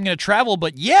or if I'm going to travel.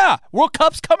 But yeah, World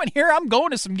Cup's coming here. I'm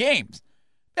going to some games.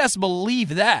 Best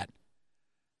believe that.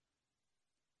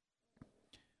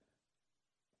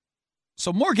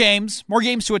 So more games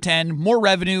to attend, more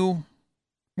revenue,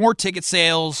 more ticket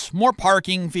sales, more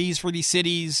parking fees for these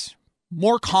cities,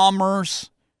 more commerce.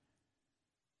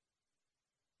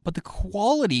 But the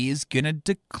quality is going to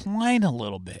decline a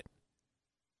little bit.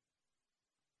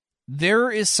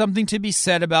 There is something to be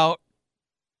said about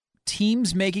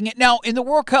teams making it. Now, in the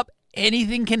World Cup,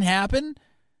 anything can happen.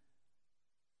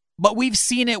 But we've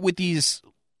seen it with these.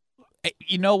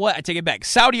 You know what? I take it back.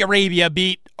 Saudi Arabia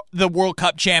beat the World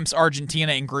Cup champs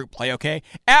Argentina in group play, okay?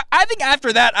 I think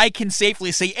after that, I can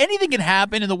safely say anything can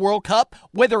happen in the World Cup.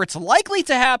 Whether it's likely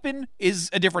to happen is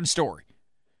a different story.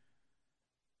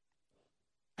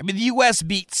 I mean, the U.S.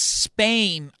 beat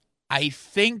Spain, I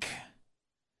think,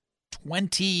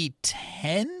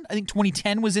 2010? I think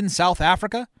 2010 was in South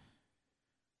Africa.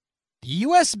 The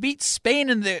U.S. beat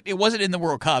Spain, it wasn't in the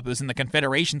World Cup. It was in the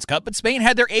Confederations Cup, but Spain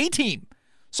had their A-team.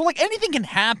 So, anything can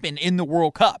happen in the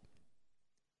World Cup.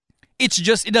 It's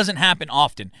just, it doesn't happen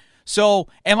often. So,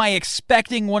 am I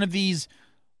expecting one of these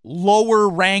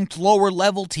lower-ranked,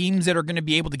 lower-level teams that are going to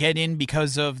be able to get in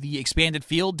because of the expanded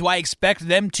field? Do I expect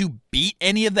them to beat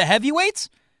any of the heavyweights?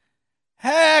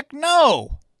 Heck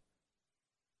no.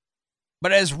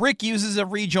 But as Rick uses a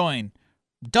rejoin,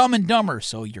 Dumb and Dumber,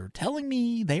 so you're telling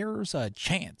me there's a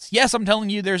chance. Yes, I'm telling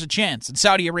you there's a chance, and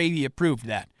Saudi Arabia proved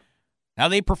that. Now,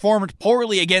 they performed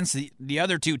poorly against the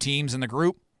other two teams in the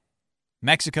group,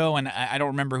 Mexico, and I don't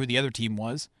remember who the other team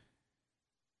was.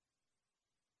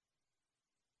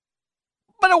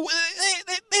 But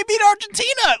they beat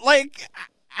Argentina.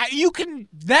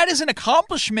 That is an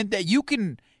accomplishment that you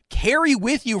can carry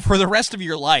with you for the rest of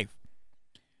your life.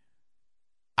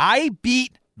 I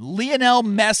beat Lionel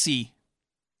Messi.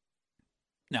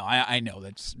 No, I know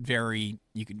that's very,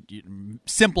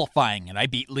 simplifying it. I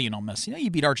beat Lionel Messi. No, you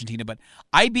beat Argentina, but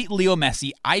I beat Leo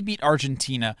Messi. I beat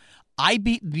Argentina. I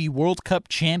beat the World Cup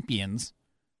champions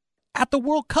at the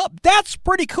World Cup. That's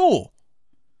pretty cool.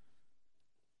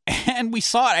 And we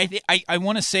saw it. I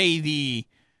want to say the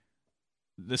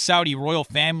Saudi royal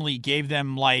family gave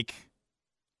them I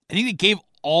think they gave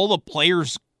all the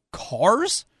players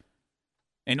cars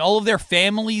and all of their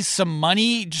families some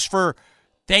money just for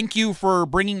thank you for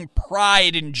bringing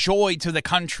pride and joy to the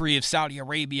country of Saudi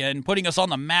Arabia and putting us on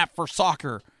the map for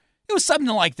soccer. It was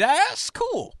something like that. That's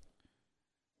cool.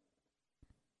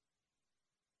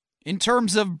 In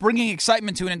terms of bringing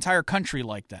excitement to an entire country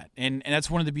like that. And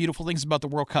that's one of the beautiful things about the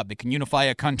World Cup. It can unify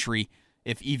a country,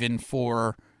 if even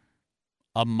for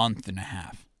a month and a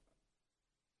half.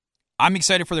 I'm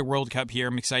excited for the World Cup here.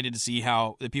 I'm excited to see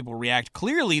how the people react.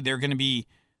 Clearly, they're going to be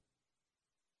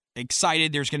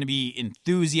excited. There's going to be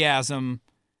enthusiasm.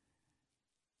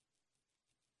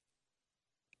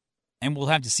 And we'll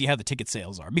have to see how the ticket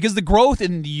sales are. Because the growth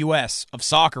in the U.S. of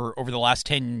soccer over the last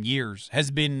 10 years has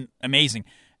been amazing.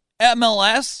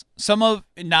 MLS,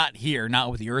 not here, not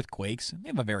with the earthquakes. They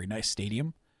have a very nice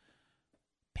stadium.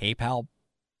 PayPal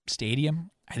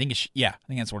Stadium. I think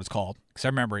that's what it's called. Because I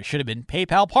remember it should have been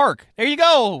PayPal Park. There you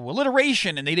go,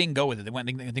 alliteration, and they didn't go with it. They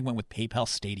went with PayPal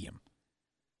Stadium.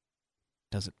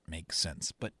 Doesn't make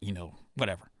sense, but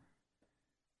whatever.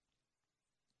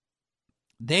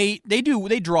 They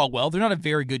draw well. They're not a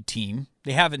very good team.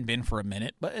 They haven't been for a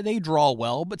minute, but they draw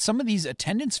well. But some of these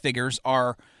attendance figures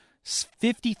are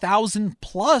 50,000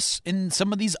 plus in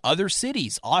some of these other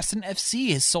cities. Austin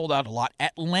FC has sold out a lot.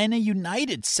 Atlanta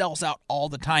United sells out all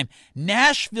the time.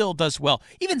 Nashville does well.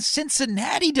 Even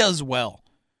Cincinnati does well.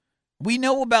 We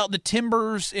know about the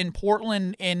Timbers in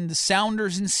Portland and the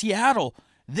Sounders in Seattle.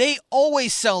 They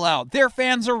always sell out. Their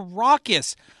fans are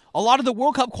raucous. A lot of the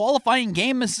World Cup qualifying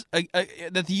games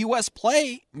that the U.S.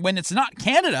 play, when it's not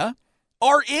Canada,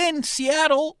 are in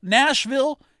Seattle,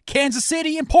 Nashville, Kansas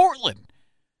City, and Portland.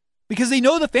 Because they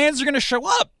know the fans are going to show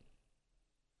up.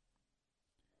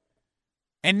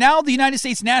 And now the United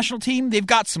States national team, they've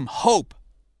got some hope.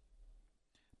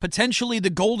 Potentially a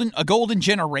golden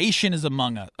generation is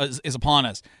upon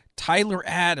us. Tyler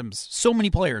Adams, so many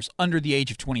players under the age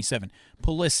of 27.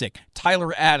 Pulisic,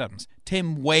 Tyler Adams,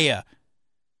 Tim Weah,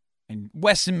 and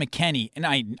Weston McKennie. And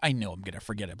I know I'm going to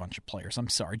forget a bunch of players. I'm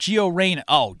sorry. Gio Reyna.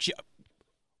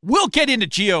 We'll get into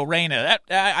Gio Reyna.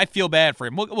 I feel bad for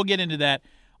him. We'll get into that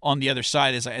on the other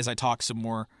side as I talk some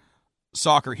more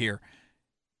soccer here.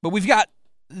 But we've got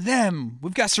them.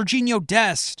 We've got Serginho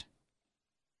Dest.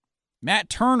 Matt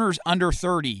Turner's under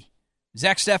 30.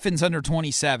 Zach Steffen's under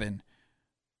 27.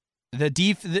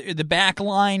 The back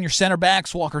line, your center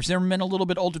backs, Walker Zimmerman, a little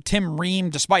bit older. Tim Ream,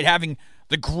 despite having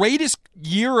the greatest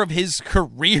year of his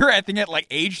career, I think at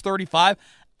age 35,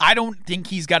 I don't think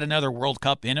he's got another World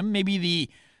Cup in him. Maybe the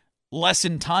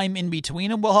lessened time in between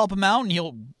him will help him out and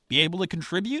he'll be able to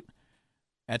contribute.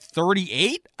 At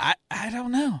 38, I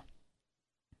don't know.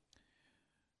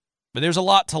 But there's a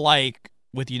lot to like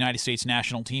with the United States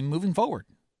national team moving forward.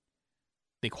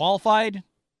 They qualified.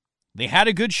 They had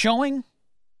a good showing.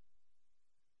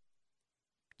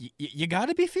 You got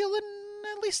to be feeling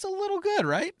at least a little good,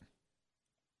 right?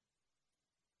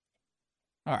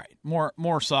 All right,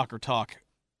 more soccer talk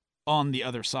on the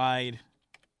other side.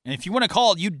 And if you want to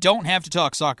call, you don't have to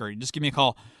talk soccer. Just give me a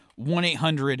call,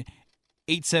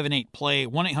 1-800-878-PLAY,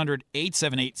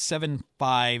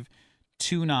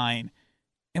 1-800-878-7529,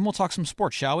 and we'll talk some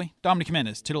sports, shall we? Dominic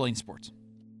Jimenez, Titillating Sports.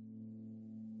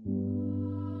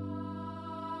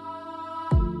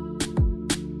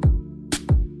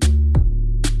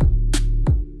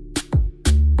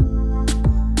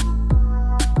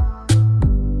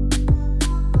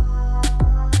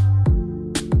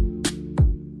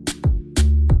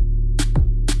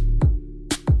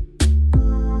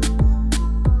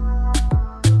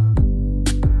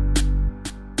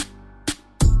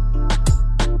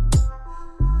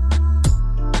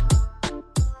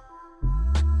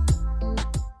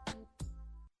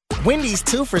 Wendy's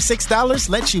 2 for $6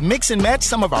 lets you mix and match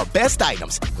some of our best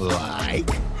items, like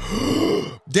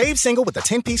Dave Single with a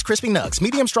 10-piece crispy nugs,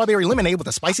 medium strawberry lemonade with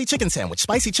a spicy chicken sandwich,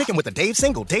 spicy chicken with a Dave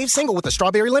Single with a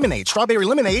strawberry lemonade, strawberry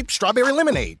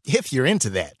lemonade, if you're into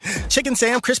that. Chicken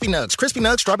Sam, crispy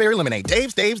nugs, strawberry lemonade,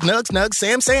 Dave's,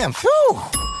 nugs, Sam. Whew.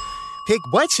 Pick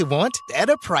what you want at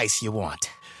a price you want.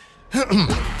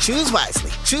 Choose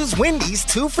wisely. Choose Wendy's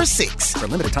 2 for $6. For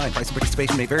limited time, price and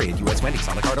participation may vary at U.S. Wendy's.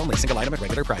 On the card only. Single item at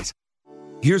regular price.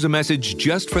 Here's a message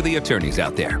just for the attorneys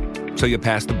out there. So you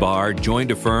passed the bar,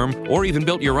 joined a firm, or even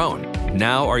built your own.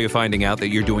 Now are you finding out that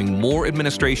you're doing more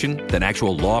administration than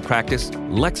actual law practice?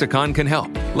 Lexicon can help.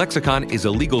 Lexicon is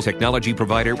a legal technology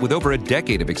provider with over a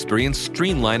decade of experience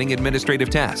streamlining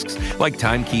administrative tasks like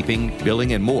timekeeping,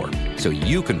 billing, and more, so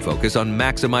you can focus on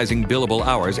maximizing billable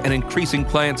hours and increasing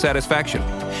client satisfaction.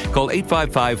 Call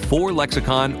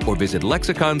 855-4-LEXICON or visit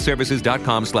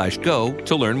lexiconservices.com/go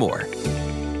to learn more.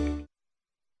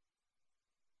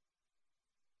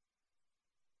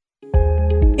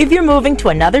 If you're moving to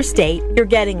another state, you're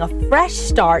getting a fresh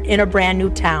start in a brand new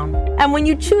town. And when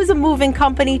you choose a moving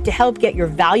company to help get your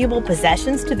valuable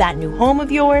possessions to that new home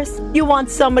of yours, you want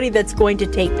somebody that's going to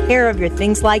take care of your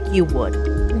things like you would.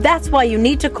 That's why you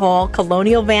need to call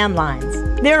Colonial Van Lines.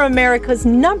 They're America's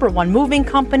 #1 moving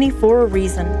company for a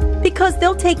reason. Because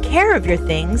they'll take care of your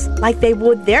things like they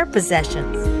would their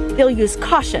possessions. They'll use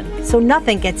caution so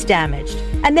nothing gets damaged.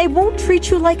 And they won't treat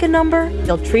you like a number,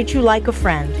 they'll treat you like a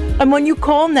friend. And when you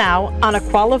call now on a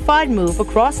qualified move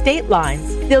across state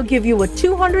lines, they'll give you a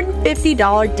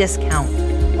 $250 discount.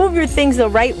 Move your things the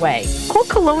right way. Call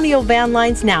Colonial Van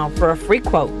Lines now for a free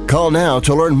quote. Call now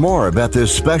to learn more about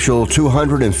this special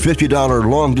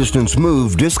 $250 long-distance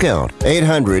move discount.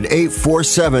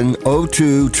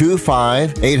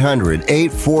 800-847-0225.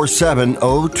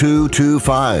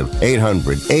 800-847-0225.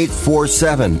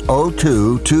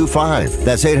 800-847-0225.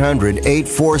 That's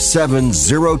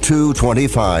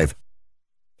 800-847-0225.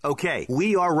 Okay,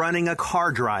 we are running a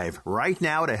car drive right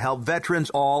now to help veterans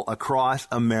all across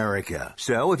America.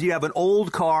 So if you have an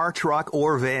old car, truck,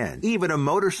 or van, even a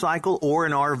motorcycle or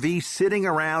an RV sitting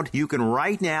around, you can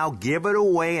right now give it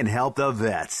away and help the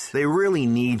vets. They really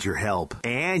need your help.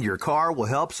 And your car will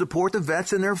help support the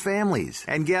vets and their families.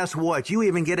 And guess what? You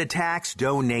even get a tax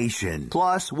donation.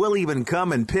 Plus, we'll even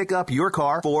come and pick up your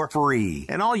car for free.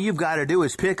 And all you've got to do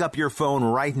is pick up your phone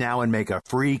right now and make a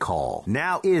free call.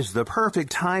 Now is the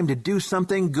perfect time to do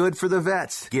something good for the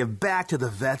vets. Give back to the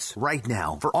vets right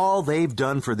now for all they've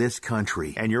done for this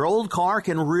country. And your old car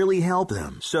can really help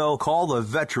them. So call the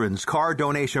Veterans Car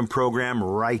Donation Program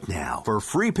right now for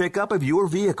free pickup of your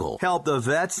vehicle. Help the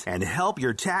vets and help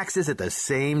your taxes at the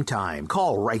same time.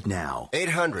 Call right now.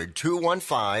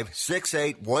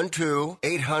 800-215-6812.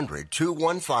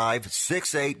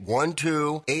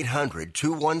 800-215-6812.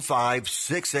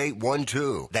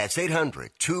 800-215-6812. That's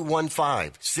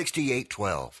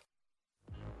 800-215-6812.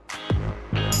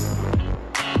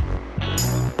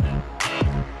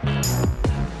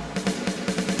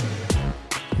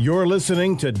 You're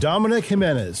listening to Dominic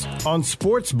Jimenez on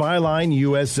Sports Byline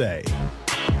USA.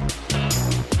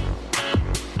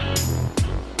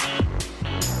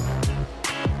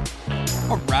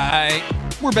 All right,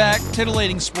 we're back.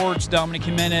 Titillating Sports, Dominic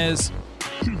Jimenez.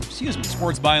 Excuse me,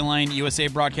 Sports Byline USA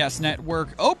Broadcast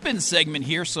Network. Open segment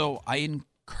here, so I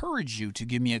encourage you to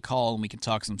give me a call and we can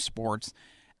talk some sports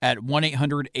at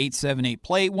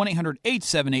 1-800-878-PLAY,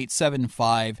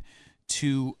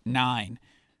 1-800-878-7529.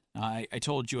 I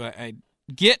told you I'd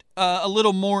get a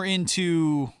little more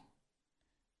into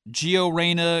Gio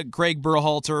Reyna, Greg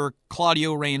Berhalter,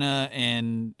 Claudio Reyna,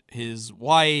 and his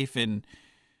wife, and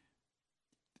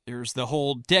there's the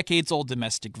whole decades-old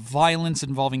domestic violence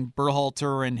involving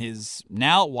Berhalter and his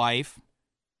now wife,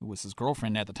 who was his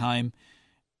girlfriend at the time,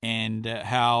 and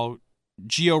how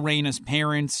Gio Reyna's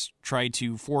parents tried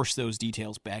to force those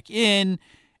details back in,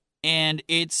 and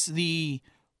it's the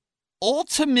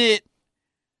ultimate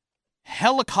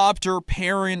helicopter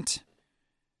parent,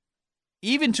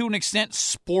 even to an extent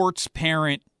sports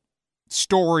parent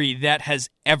story that has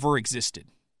ever existed.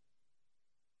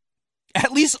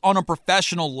 At least on a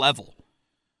professional level.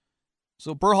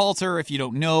 So Berhalter, if you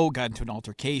don't know, got into an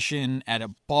altercation at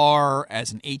a bar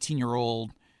as an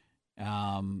 18-year-old.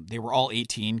 They were all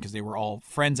 18 because they were all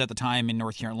friends at the time in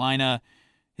North Carolina.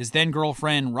 His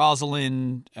then-girlfriend,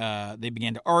 Rosalind, they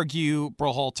began to argue.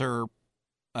 Berhalter,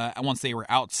 once they were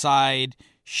outside,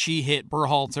 she hit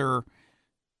Berhalter.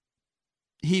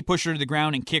 He pushed her to the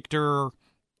ground and kicked her.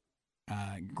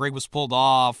 Greg was pulled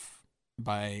off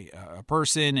by a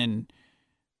person, and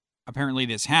apparently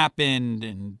this happened,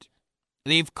 and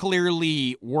they've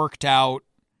clearly worked out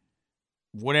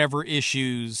whatever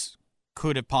issues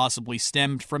could have possibly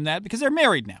stemmed from that because they're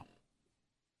married now.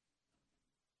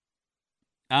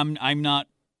 I'm not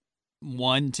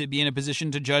one to be in a position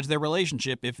to judge their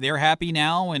relationship. If they're happy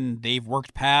now and they've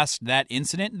worked past that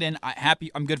incident, then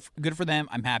I'm good for them.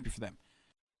 I'm happy for them.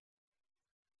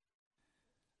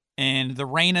 And the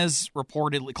Reynas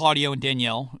reportedly, Claudio and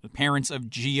Danielle, the parents of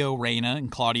Gio Reyna, and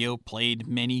Claudio played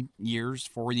many years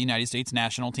for the United States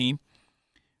national team.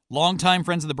 Longtime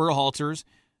friends of the Berhalters,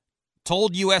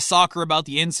 told U.S. Soccer about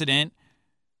the incident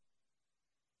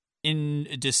in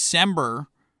December,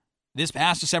 this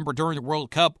past December during the World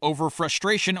Cup, over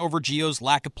frustration over Gio's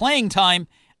lack of playing time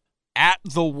at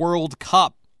the World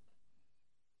Cup.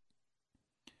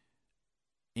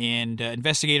 And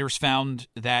investigators found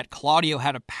that Claudio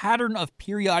had a pattern of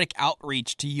periodic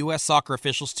outreach to U.S. Soccer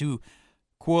officials to,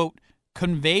 quote,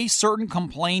 convey certain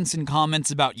complaints and comments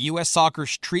about U.S.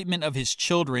 Soccer's treatment of his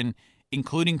children,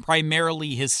 including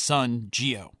primarily his son,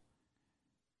 Gio.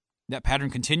 That pattern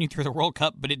continued through the World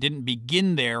Cup, but it didn't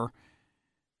begin there.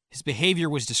 His behavior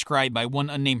was described by one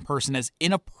unnamed person as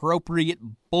inappropriate,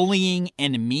 bullying,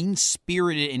 and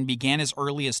mean-spirited, and began as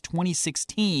early as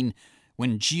 2016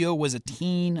 when Gio was a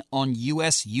teen on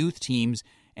U.S. youth teams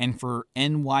and for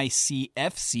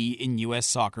NYCFC in U.S.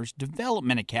 Soccer's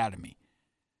Development Academy.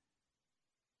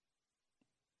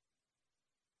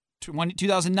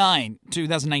 2019,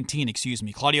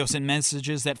 Claudio sent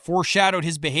messages that foreshadowed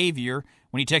his behavior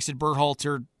when he texted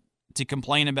Berhalter to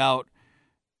complain about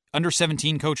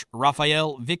under-17 coach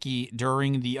Rafael Vicky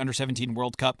during the under-17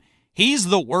 World Cup. He's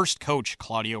the worst coach,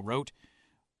 Claudio wrote.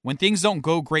 When things don't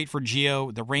go great for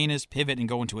Gio, the Reynas pivot and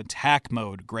go into attack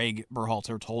mode, Greg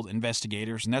Berhalter told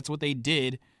investigators, and that's what they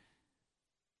did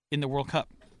in the World Cup.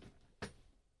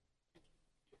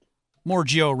 More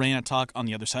Gio Reyna talk on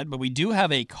the other side, but we do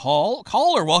have a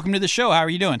caller. Welcome to the show. How are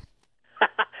you doing?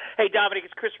 Hey, Dominic,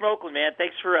 it's Chris from Oakland, man.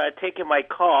 Thanks for taking my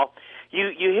call. You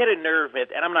hit a nerve,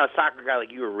 and I'm not a soccer guy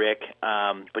like you or Rick,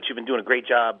 but you've been doing a great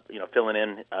job, filling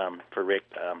in for Rick.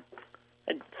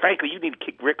 And frankly, you need to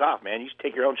kick Rick off, man. You should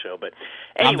take your own show. But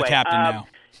anyway, I'm the captain now.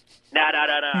 No.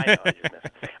 I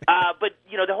know. But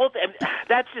the whole thing.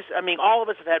 That's just. All of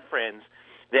us have had friends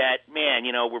that, man,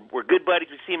 we're good buddies.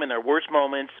 We see them in their worst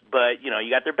moments, but you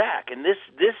got their back. And this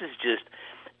is just.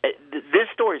 This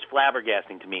story is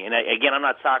flabbergasting to me. And again, I'm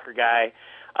not a soccer guy,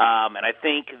 and I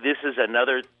think this is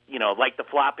another. Like the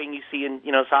flopping you see in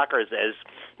soccer as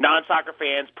non-soccer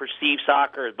fans perceive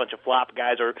soccer as a bunch of flop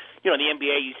guys, or in the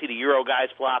NBA you see the Euro guys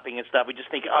flopping and stuff. We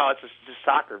just think, oh, it's just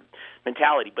soccer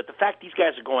mentality. But the fact these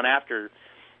guys are going after,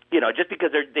 just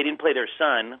because they didn't play their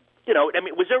son,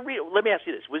 was there? Let me ask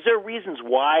you this: was there reasons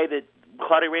why that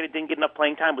Claudio Reyna didn't get enough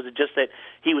playing time? Was it just that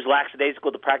he was lackadaisical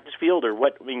at the practice field, or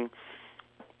what?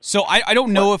 So I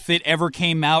don't know if it ever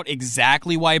came out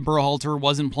exactly why Berhalter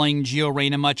wasn't playing Gio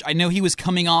Reyna much. I know he was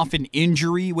coming off an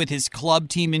injury with his club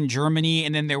team in Germany,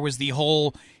 and then there was the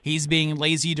whole he's being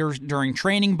lazy during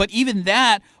training. But even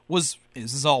that was,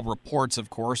 this is all reports,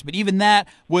 of course, but even that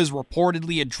was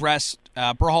reportedly addressed.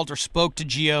 Berhalter spoke to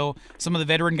Gio. Some of the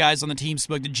veteran guys on the team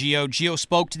spoke to Gio. Gio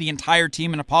spoke to the entire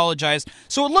team and apologized.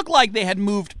 So it looked like they had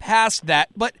moved past that.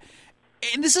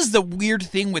 And this is the weird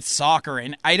thing with soccer,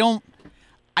 and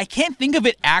I can't think of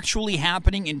it actually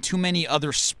happening in too many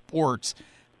other sports,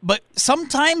 but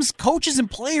sometimes coaches and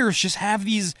players just have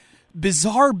these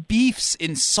bizarre beefs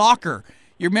in soccer.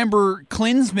 You remember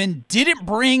Klinsmann didn't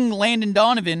bring Landon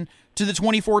Donovan to the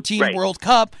 2014 World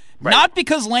Cup, not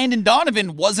because Landon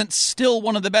Donovan wasn't still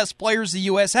one of the best players the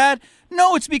U.S. had.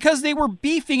 No, it's because they were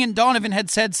beefing and Donovan had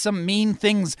said some mean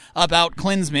things about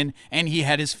Klinsmann and he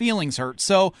had his feelings hurt.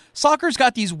 So soccer's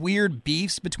got these weird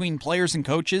beefs between players and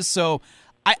coaches, so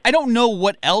I don't know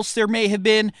what else there may have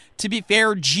been. To be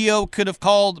fair, Gio could have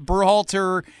called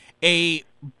Berhalter a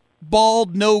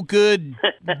bald, no good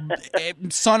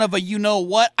son of a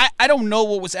you-know-what. I don't know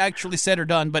what was actually said or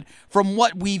done, but from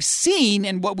what we've seen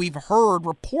and what we've heard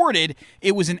reported,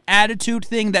 it was an attitude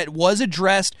thing that was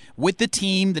addressed with the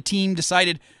team. The team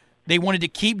decided they wanted to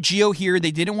keep Gio here.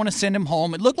 They didn't want to send him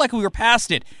home. It looked like we were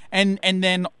past it. And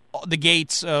then the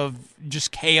gates of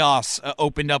just chaos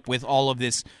opened up with all of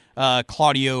this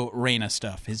Claudio Reyna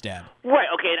stuff, his dad. Right,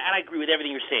 okay, and I agree with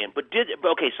everything you're saying.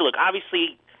 So look,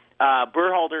 obviously,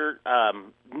 Berhalter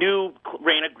knew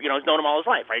Reyna, has known him all his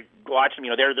life, right? Watched him,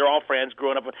 they're all friends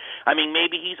growing up.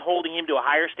 Maybe he's holding him to a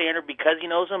higher standard because he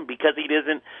knows him, because he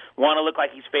doesn't want to look like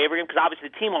he's favoring him, because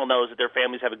obviously the team all knows that their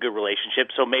families have a good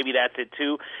relationship, so maybe that's it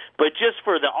too. But just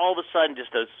for all of a sudden,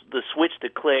 just the switch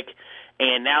to click,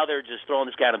 and now they're just throwing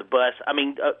this guy under the bus.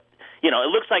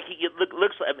 It looks like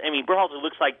Berhalter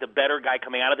looks like the better guy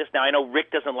coming out of this. Now, I know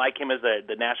Rick doesn't like him as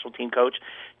the national team coach.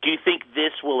 Do you think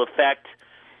this will affect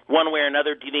one way or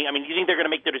another? Do you think they're going to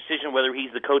make their decision whether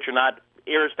he's the coach or not,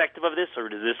 irrespective of this, or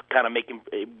does this kind of make him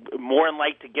more in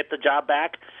light to get the job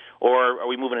back, or are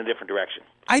we moving in a different direction?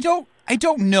 I don't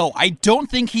know. I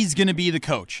don't think he's going to be the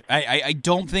coach. I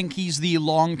don't think he's the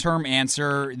long-term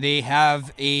answer. They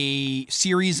have a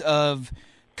series of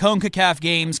CONCACAF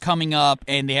games coming up,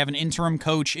 and they have an interim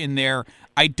coach in there.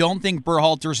 I don't think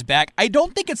Berhalter's back. I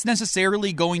don't think it's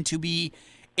necessarily going to be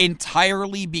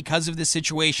entirely because of this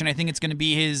situation. I think it's going to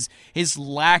be his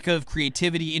lack of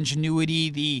creativity,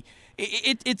 ingenuity.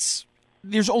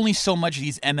 There's only so much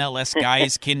these MLS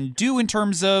guys can do in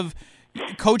terms of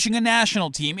coaching a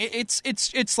national team.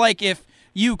 It's like if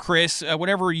you, Chris,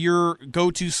 whatever your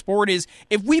go-to sport is,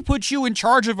 if we put you in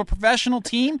charge of a professional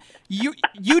team, you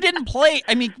didn't play.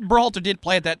 Berhalter did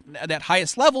play at that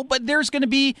highest level, but there's going to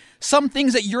be some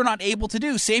things that you're not able to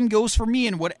do. Same goes for me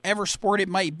in whatever sport it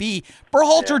might be.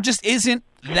 Berhalter just isn't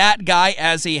that guy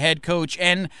as a head coach,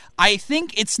 and I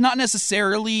think it's not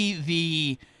necessarily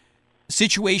the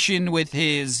situation with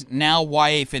his now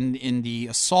wife and in the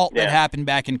assault that happened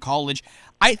back in college.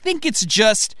 I think it's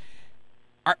just,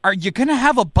 are you going to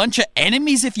have a bunch of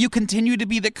enemies if you continue to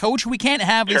be the coach? We can't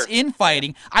have this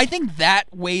infighting. I think that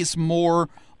weighs more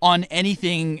on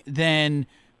anything than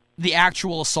the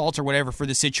actual assault or whatever for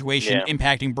the situation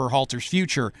impacting Berhalter's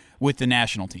future with the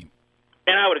national team.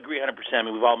 And I would agree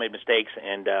 100%. We've all made mistakes,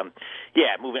 and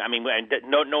moving.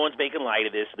 No one's making light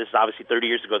of this. This is obviously 30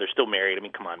 years ago. They're still married.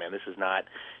 Come on, man. This is not,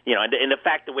 and the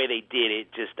fact the way they did it,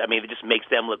 it just makes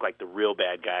them look like the real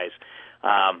bad guys.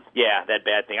 that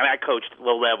bad thing. I mean, I coached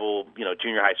low-level,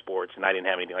 junior high sports, and I didn't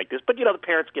have anything like this. But, the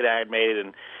parents get animated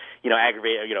and,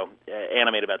 aggravated,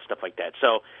 animated about stuff like that.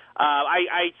 So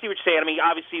I see what you're saying. I mean,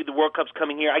 obviously the World Cup's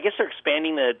coming here. I guess they're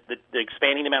expanding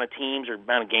the amount of teams or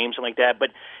amount of games, something like that. But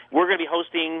we're going to be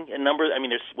hosting a number. I mean,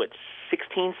 there's,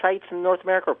 16 sites in North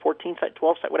America or 14 sites,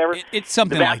 12 sites, whatever? It's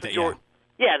something like that, yeah.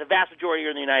 Yeah, the vast majority are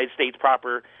in the United States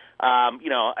proper.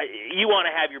 You want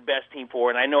to have your best team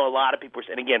forward, and I know a lot of people.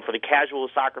 And again, for the casual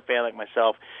soccer fan like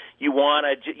myself, you want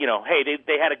to, hey,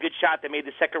 they had a good shot. They made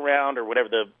the second round or whatever.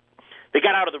 They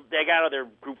got out of their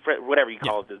group, whatever you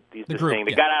call it, this group, thing.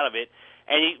 They got out of it,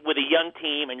 and with a young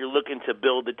team, and you're looking to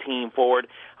build the team forward.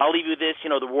 I'll leave you with this.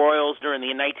 The Royals during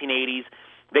the 1980s.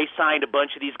 They signed a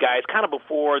bunch of these guys kind of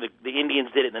before the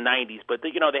Indians did it in the 90s. But,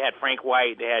 they had Frank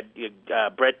White, they had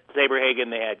Brett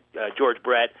Saberhagen, they had George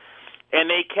Brett,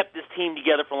 and they kept this team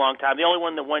together for a long time. The only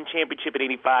one that won championship in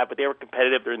 85, but they were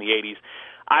competitive during the 80s.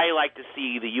 I like to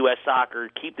see the U.S. Soccer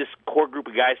keep this core group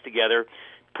of guys together,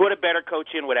 put a better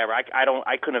coach in, whatever.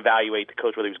 I couldn't evaluate the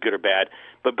coach whether he was good or bad,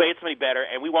 but get somebody better,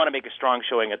 and we want to make a strong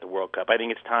showing at the World Cup. I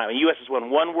think it's time. The U.S. has won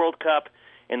one World Cup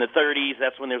in the 30s.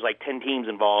 That's when there's 10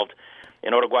 teams involved.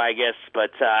 In Uruguay, I guess,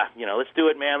 but, let's do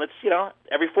it, man. Let's,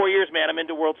 every 4 years, man, I'm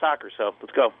into world soccer, so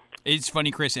let's go. It's funny,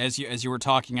 Chris, as you were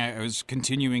talking, I was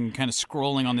continuing kind of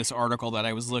scrolling on this article that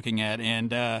I was looking at,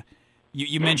 and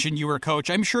you mentioned you were a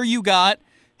coach. I'm sure you got,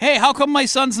 hey, how come my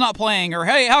son's not playing? Or,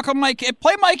 hey, how come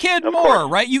play my kid of more,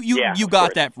 course. Right? You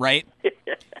got that, right?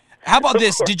 How about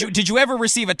this? Did you ever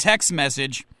receive a text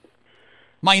message?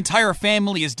 My entire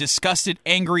family is disgusted,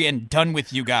 angry, and done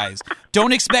with you guys.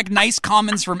 Don't expect nice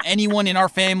comments from anyone in our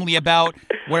family about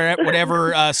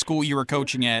whatever school you were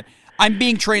coaching at. I'm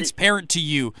being transparent to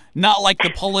you, not like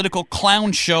the political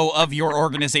clown show of your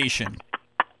organization.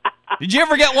 Did you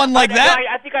ever get one like that?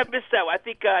 I think I missed that one.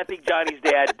 I think Johnny's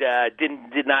dad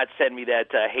did not send me that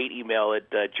hate email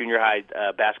at junior high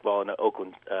basketball in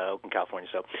Oakland, California.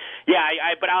 So, yeah,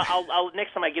 but I'll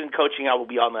next time I get in coaching, I will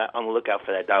be on the lookout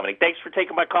for that. Dominic, thanks for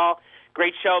taking my call.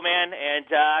 Great show, man, and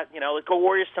let's go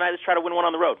Warriors tonight. Let's try to win one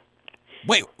on the road.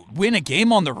 Wait, win a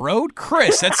game on the road,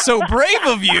 Chris? That's so brave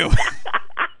of you.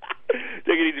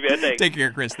 Take it easy, man. Thanks. Take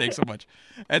care, Chris. Thanks so much.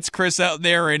 That's Chris out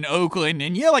there in Oakland,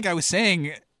 and like I was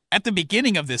saying. At the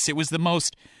beginning of this, it was the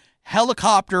most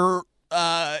helicopter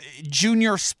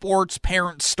junior sports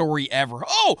parent story ever.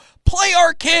 Oh, play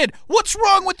our kid. What's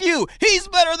wrong with you? He's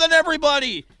better than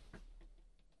everybody.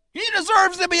 He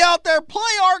deserves to be out there. Play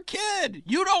our kid.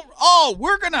 You don't. Oh,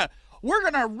 we're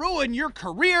gonna ruin your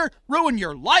career, ruin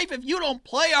your life if you don't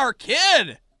play our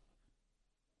kid.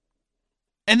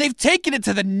 And they've taken it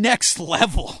to the next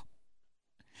level.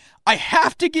 I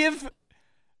have to give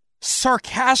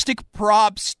sarcastic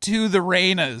props to the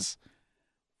Reinas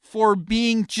for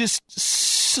being just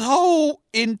so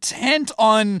intent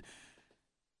on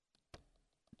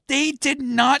they did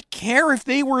not care if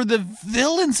they were the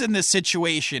villains in this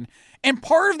situation. And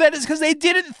part of that is because they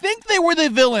didn't think they were the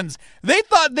villains. They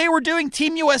thought they were doing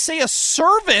Team USA a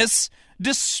service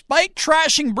despite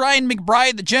trashing Brian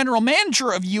McBride, the general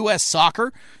manager of U.S.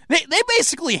 Soccer. They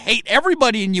basically hate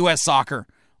everybody in U.S. Soccer.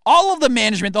 All of the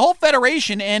management, the whole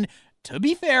federation, and to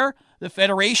be fair, the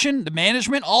federation, the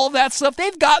management, all of that stuff,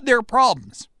 they've got their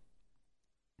problems.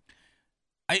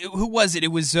 Who was it?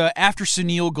 It was after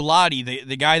Sunil Gulati,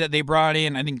 the guy that they brought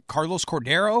in, I think Carlos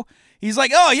Cordero. He's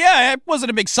like, oh yeah, I wasn't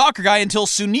a big soccer guy until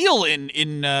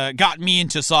Sunil got me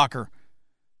into soccer.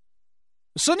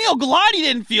 Sunil Gulati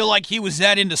didn't feel like he was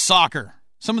that into soccer.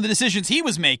 Some of the decisions he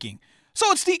was making.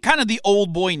 So it's kind of the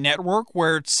old boy network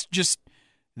where it's just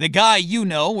the guy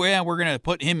we're going to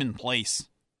put him in place.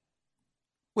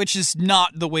 Which is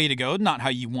not the way to go, not how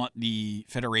you want the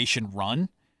federation run.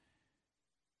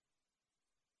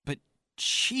 But,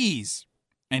 jeez.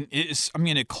 And I'm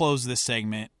going to close this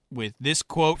segment with this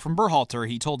quote from Berhalter.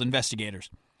 He told investigators,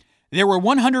 there were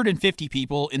 150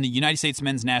 people in the United States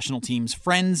men's national team's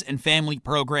friends and family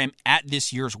program at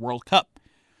this year's World Cup.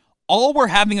 All were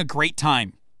having a great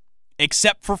time,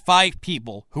 except for 5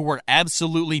 people who were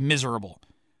absolutely miserable.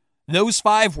 Those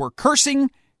 5 were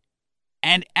cursing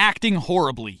and acting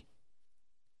horribly.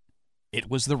 It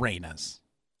was the Reinas.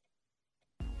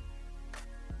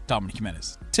 Dominic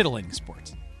Jimenez, Titillating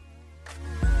Sports.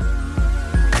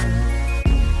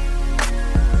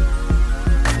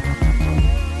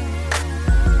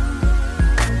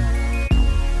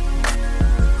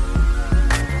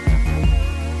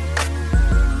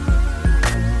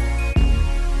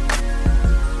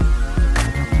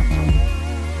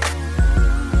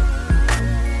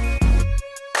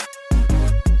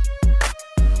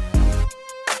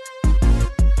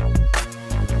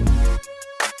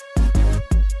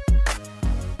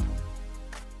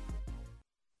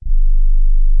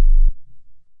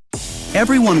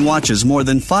 Everyone watches more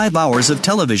than 5 hours of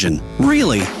television.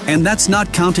 Really? And that's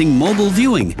not counting mobile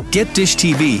viewing. Get Dish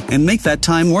TV and make that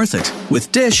time worth it.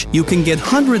 With Dish, you can get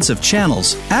hundreds of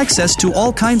channels, access to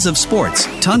all kinds of sports,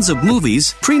 tons of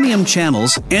movies, premium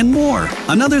channels, and more.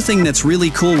 Another thing that's really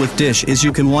cool with Dish is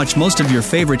you can watch most of your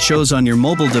favorite shows on your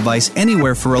mobile device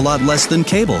anywhere for a lot less than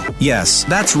cable. Yes,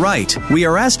 that's right. We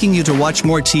are asking you to watch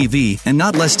more TV and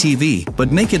not less TV,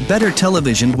 but make it better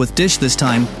television with Dish this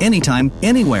time, anytime,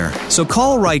 anywhere. So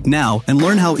call right now and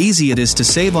learn how easy it is to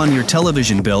save on your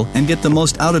television bill and get the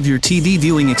most out of your TV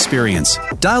viewing experience.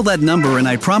 Dial that number and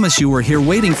I promise you we're here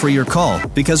waiting for your call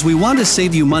because we want to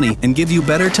save you money and give you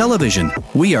better television.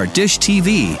 We are Dish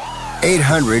TV.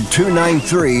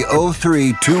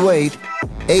 800-293-0328.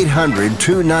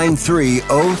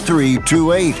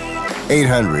 800-293-0328.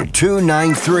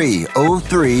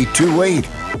 800-293-0328.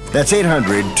 That's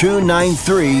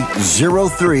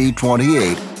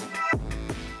 800-293-0328.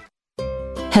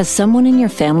 Has someone in your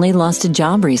family lost a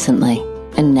job recently,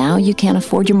 and now you can't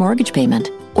afford your mortgage payment?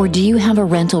 Or do you have a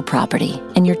rental property,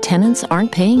 and your tenants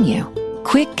aren't paying you?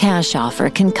 Quick Cash Offer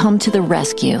can come to the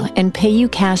rescue and pay you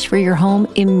cash for your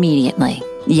home immediately.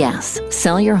 Yes,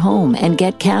 sell your home and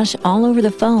get cash all over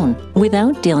the phone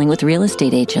without dealing with real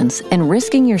estate agents and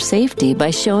risking your safety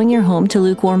by showing your home to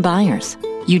lukewarm buyers.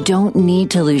 You don't need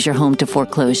to lose your home to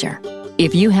foreclosure.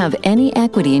 If you have any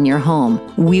equity in your home,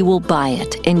 we will buy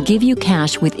it and give you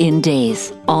cash within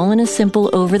days, all in a simple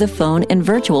over-the-phone and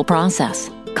virtual process.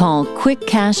 Call Quick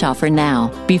Cash Offer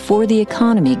now before the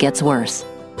economy gets worse.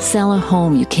 Sell a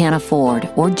home you can't afford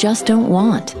or just don't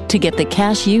want to get the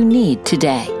cash you need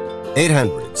today.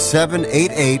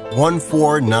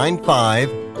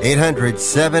 800-788-1495.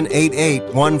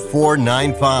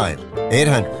 800-788-1495.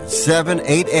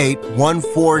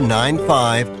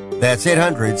 800-788-1495. That's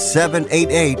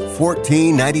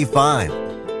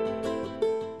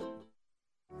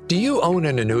 800-788-1495. Do you own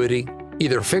an annuity,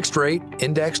 either fixed rate,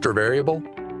 indexed, or variable?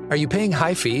 Are you paying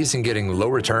high fees and getting low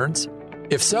returns?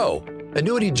 If so,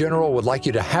 Annuity General would like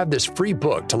you to have this free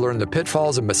book to learn the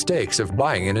pitfalls and mistakes of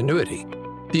buying an annuity.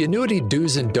 The Annuity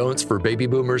Do's and Don'ts for Baby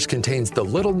Boomers contains the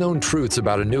little-known truths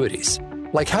about annuities,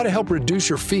 like how to help reduce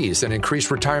your fees and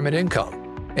increase retirement income.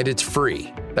 And it's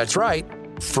free. That's right,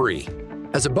 free.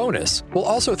 As a bonus, we'll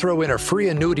also throw in a free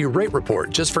annuity rate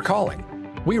report just for calling.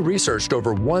 We researched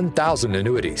over 1,000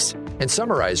 annuities and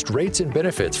summarized rates and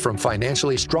benefits from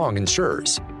financially strong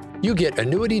insurers. You get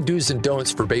Annuity Do's and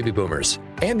Don'ts for Baby Boomers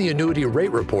and the Annuity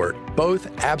Rate Report, both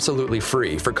absolutely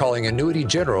free for calling Annuity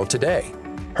General today.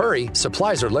 Hurry,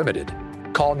 supplies are limited.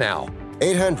 Call now.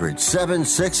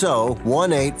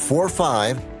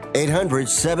 800-760-1845.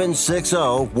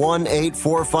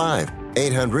 800-760-1845.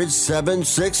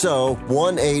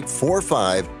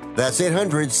 800-760-1845. That's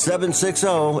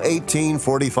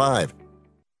 800-760-1845.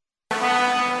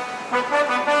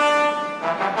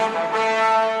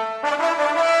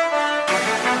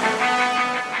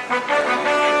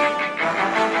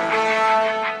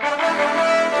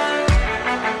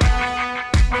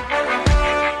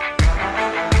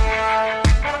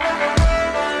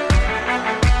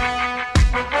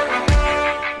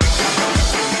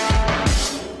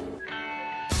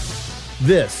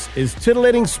 This is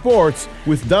Titillating Sports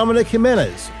with Dominic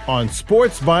Jimenez on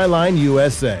Sports Byline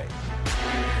USA.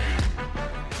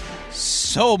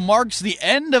 So marks the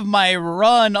end of my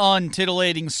run on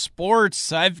Titillating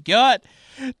Sports. I've got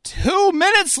 2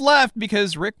 minutes left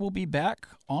because Rick will be back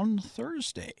on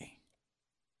Thursday.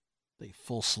 A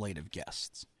full slate of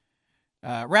guests.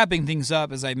 Wrapping things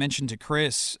up, as I mentioned to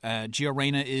Chris, Gio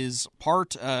Reyna is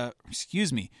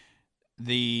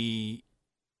the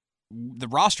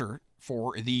roster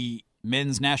for the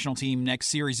men's national team next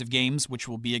series of games, which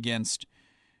will be against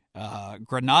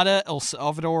Grenada, El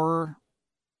Salvador,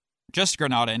 just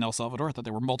Grenada and El Salvador. I thought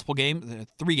there were multiple games,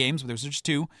 3 games, but there was just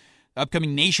 2.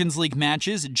 Upcoming Nations League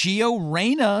matches. Gio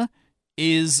Reyna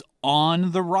is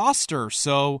on the roster,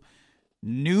 so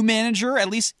new manager, at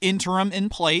least interim in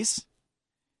place.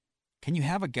 Can you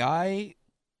have a guy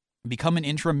become an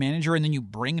interim manager and then you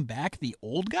bring back the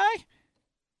old guy?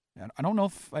 I don't know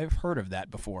if I've heard of that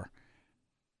before.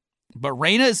 But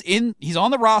Reyna he's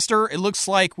on the roster. It looks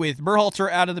like with Berhalter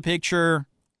out of the picture,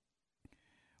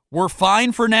 we're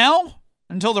fine for now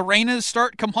until the Reynas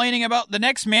start complaining about the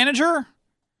next manager.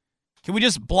 Can we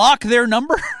just block their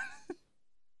number?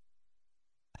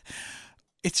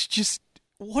 It's just,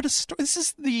 what a story. This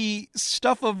is the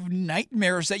stuff of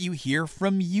nightmares that you hear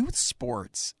from youth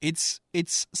sports. It's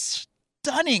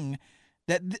stunning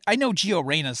that I know Gio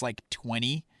Reyna's like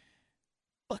 20.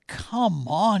 But come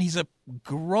on, he's a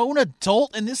grown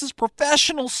adult, and this is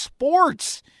professional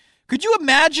sports. Could you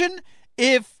imagine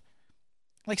if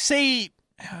like say,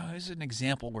 here's an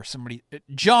example where somebody,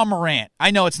 John Morant.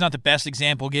 I know it's not the best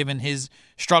example given his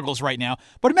struggles right now,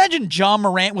 but imagine John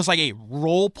Morant was like a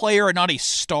role player and not a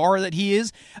star that he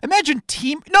is. Imagine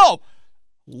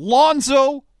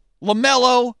Lonzo,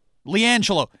 LaMelo,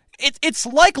 LiAngelo. It's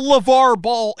like LeVar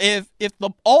Ball if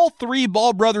all three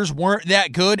Ball brothers weren't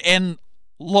that good and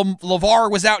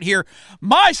LeVar was out here.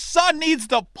 My son needs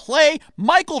to play.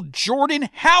 Michael Jordan,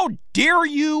 how dare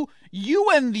you? You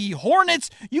and the Hornets,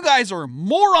 you guys are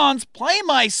morons. Play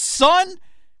my son.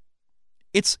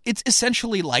 It's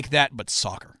essentially like that, but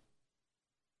soccer.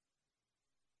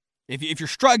 If you're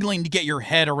struggling to get your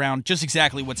head around just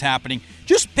exactly what's happening,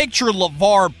 just picture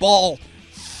LeVar Ball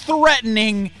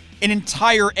threatening an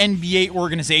entire NBA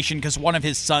organization because one of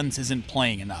his sons isn't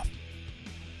playing enough.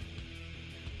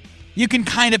 You can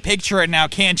kind of picture it now,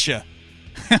 can't you?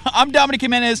 I'm Dominic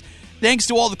Jimenez. Thanks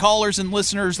to all the callers and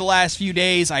listeners the last few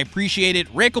days. I appreciate it.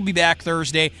 Rick will be back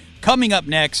Thursday. Coming up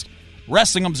next,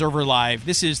 Wrestling Observer Live.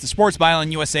 This is the Sports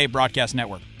Byline USA Broadcast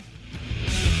Network.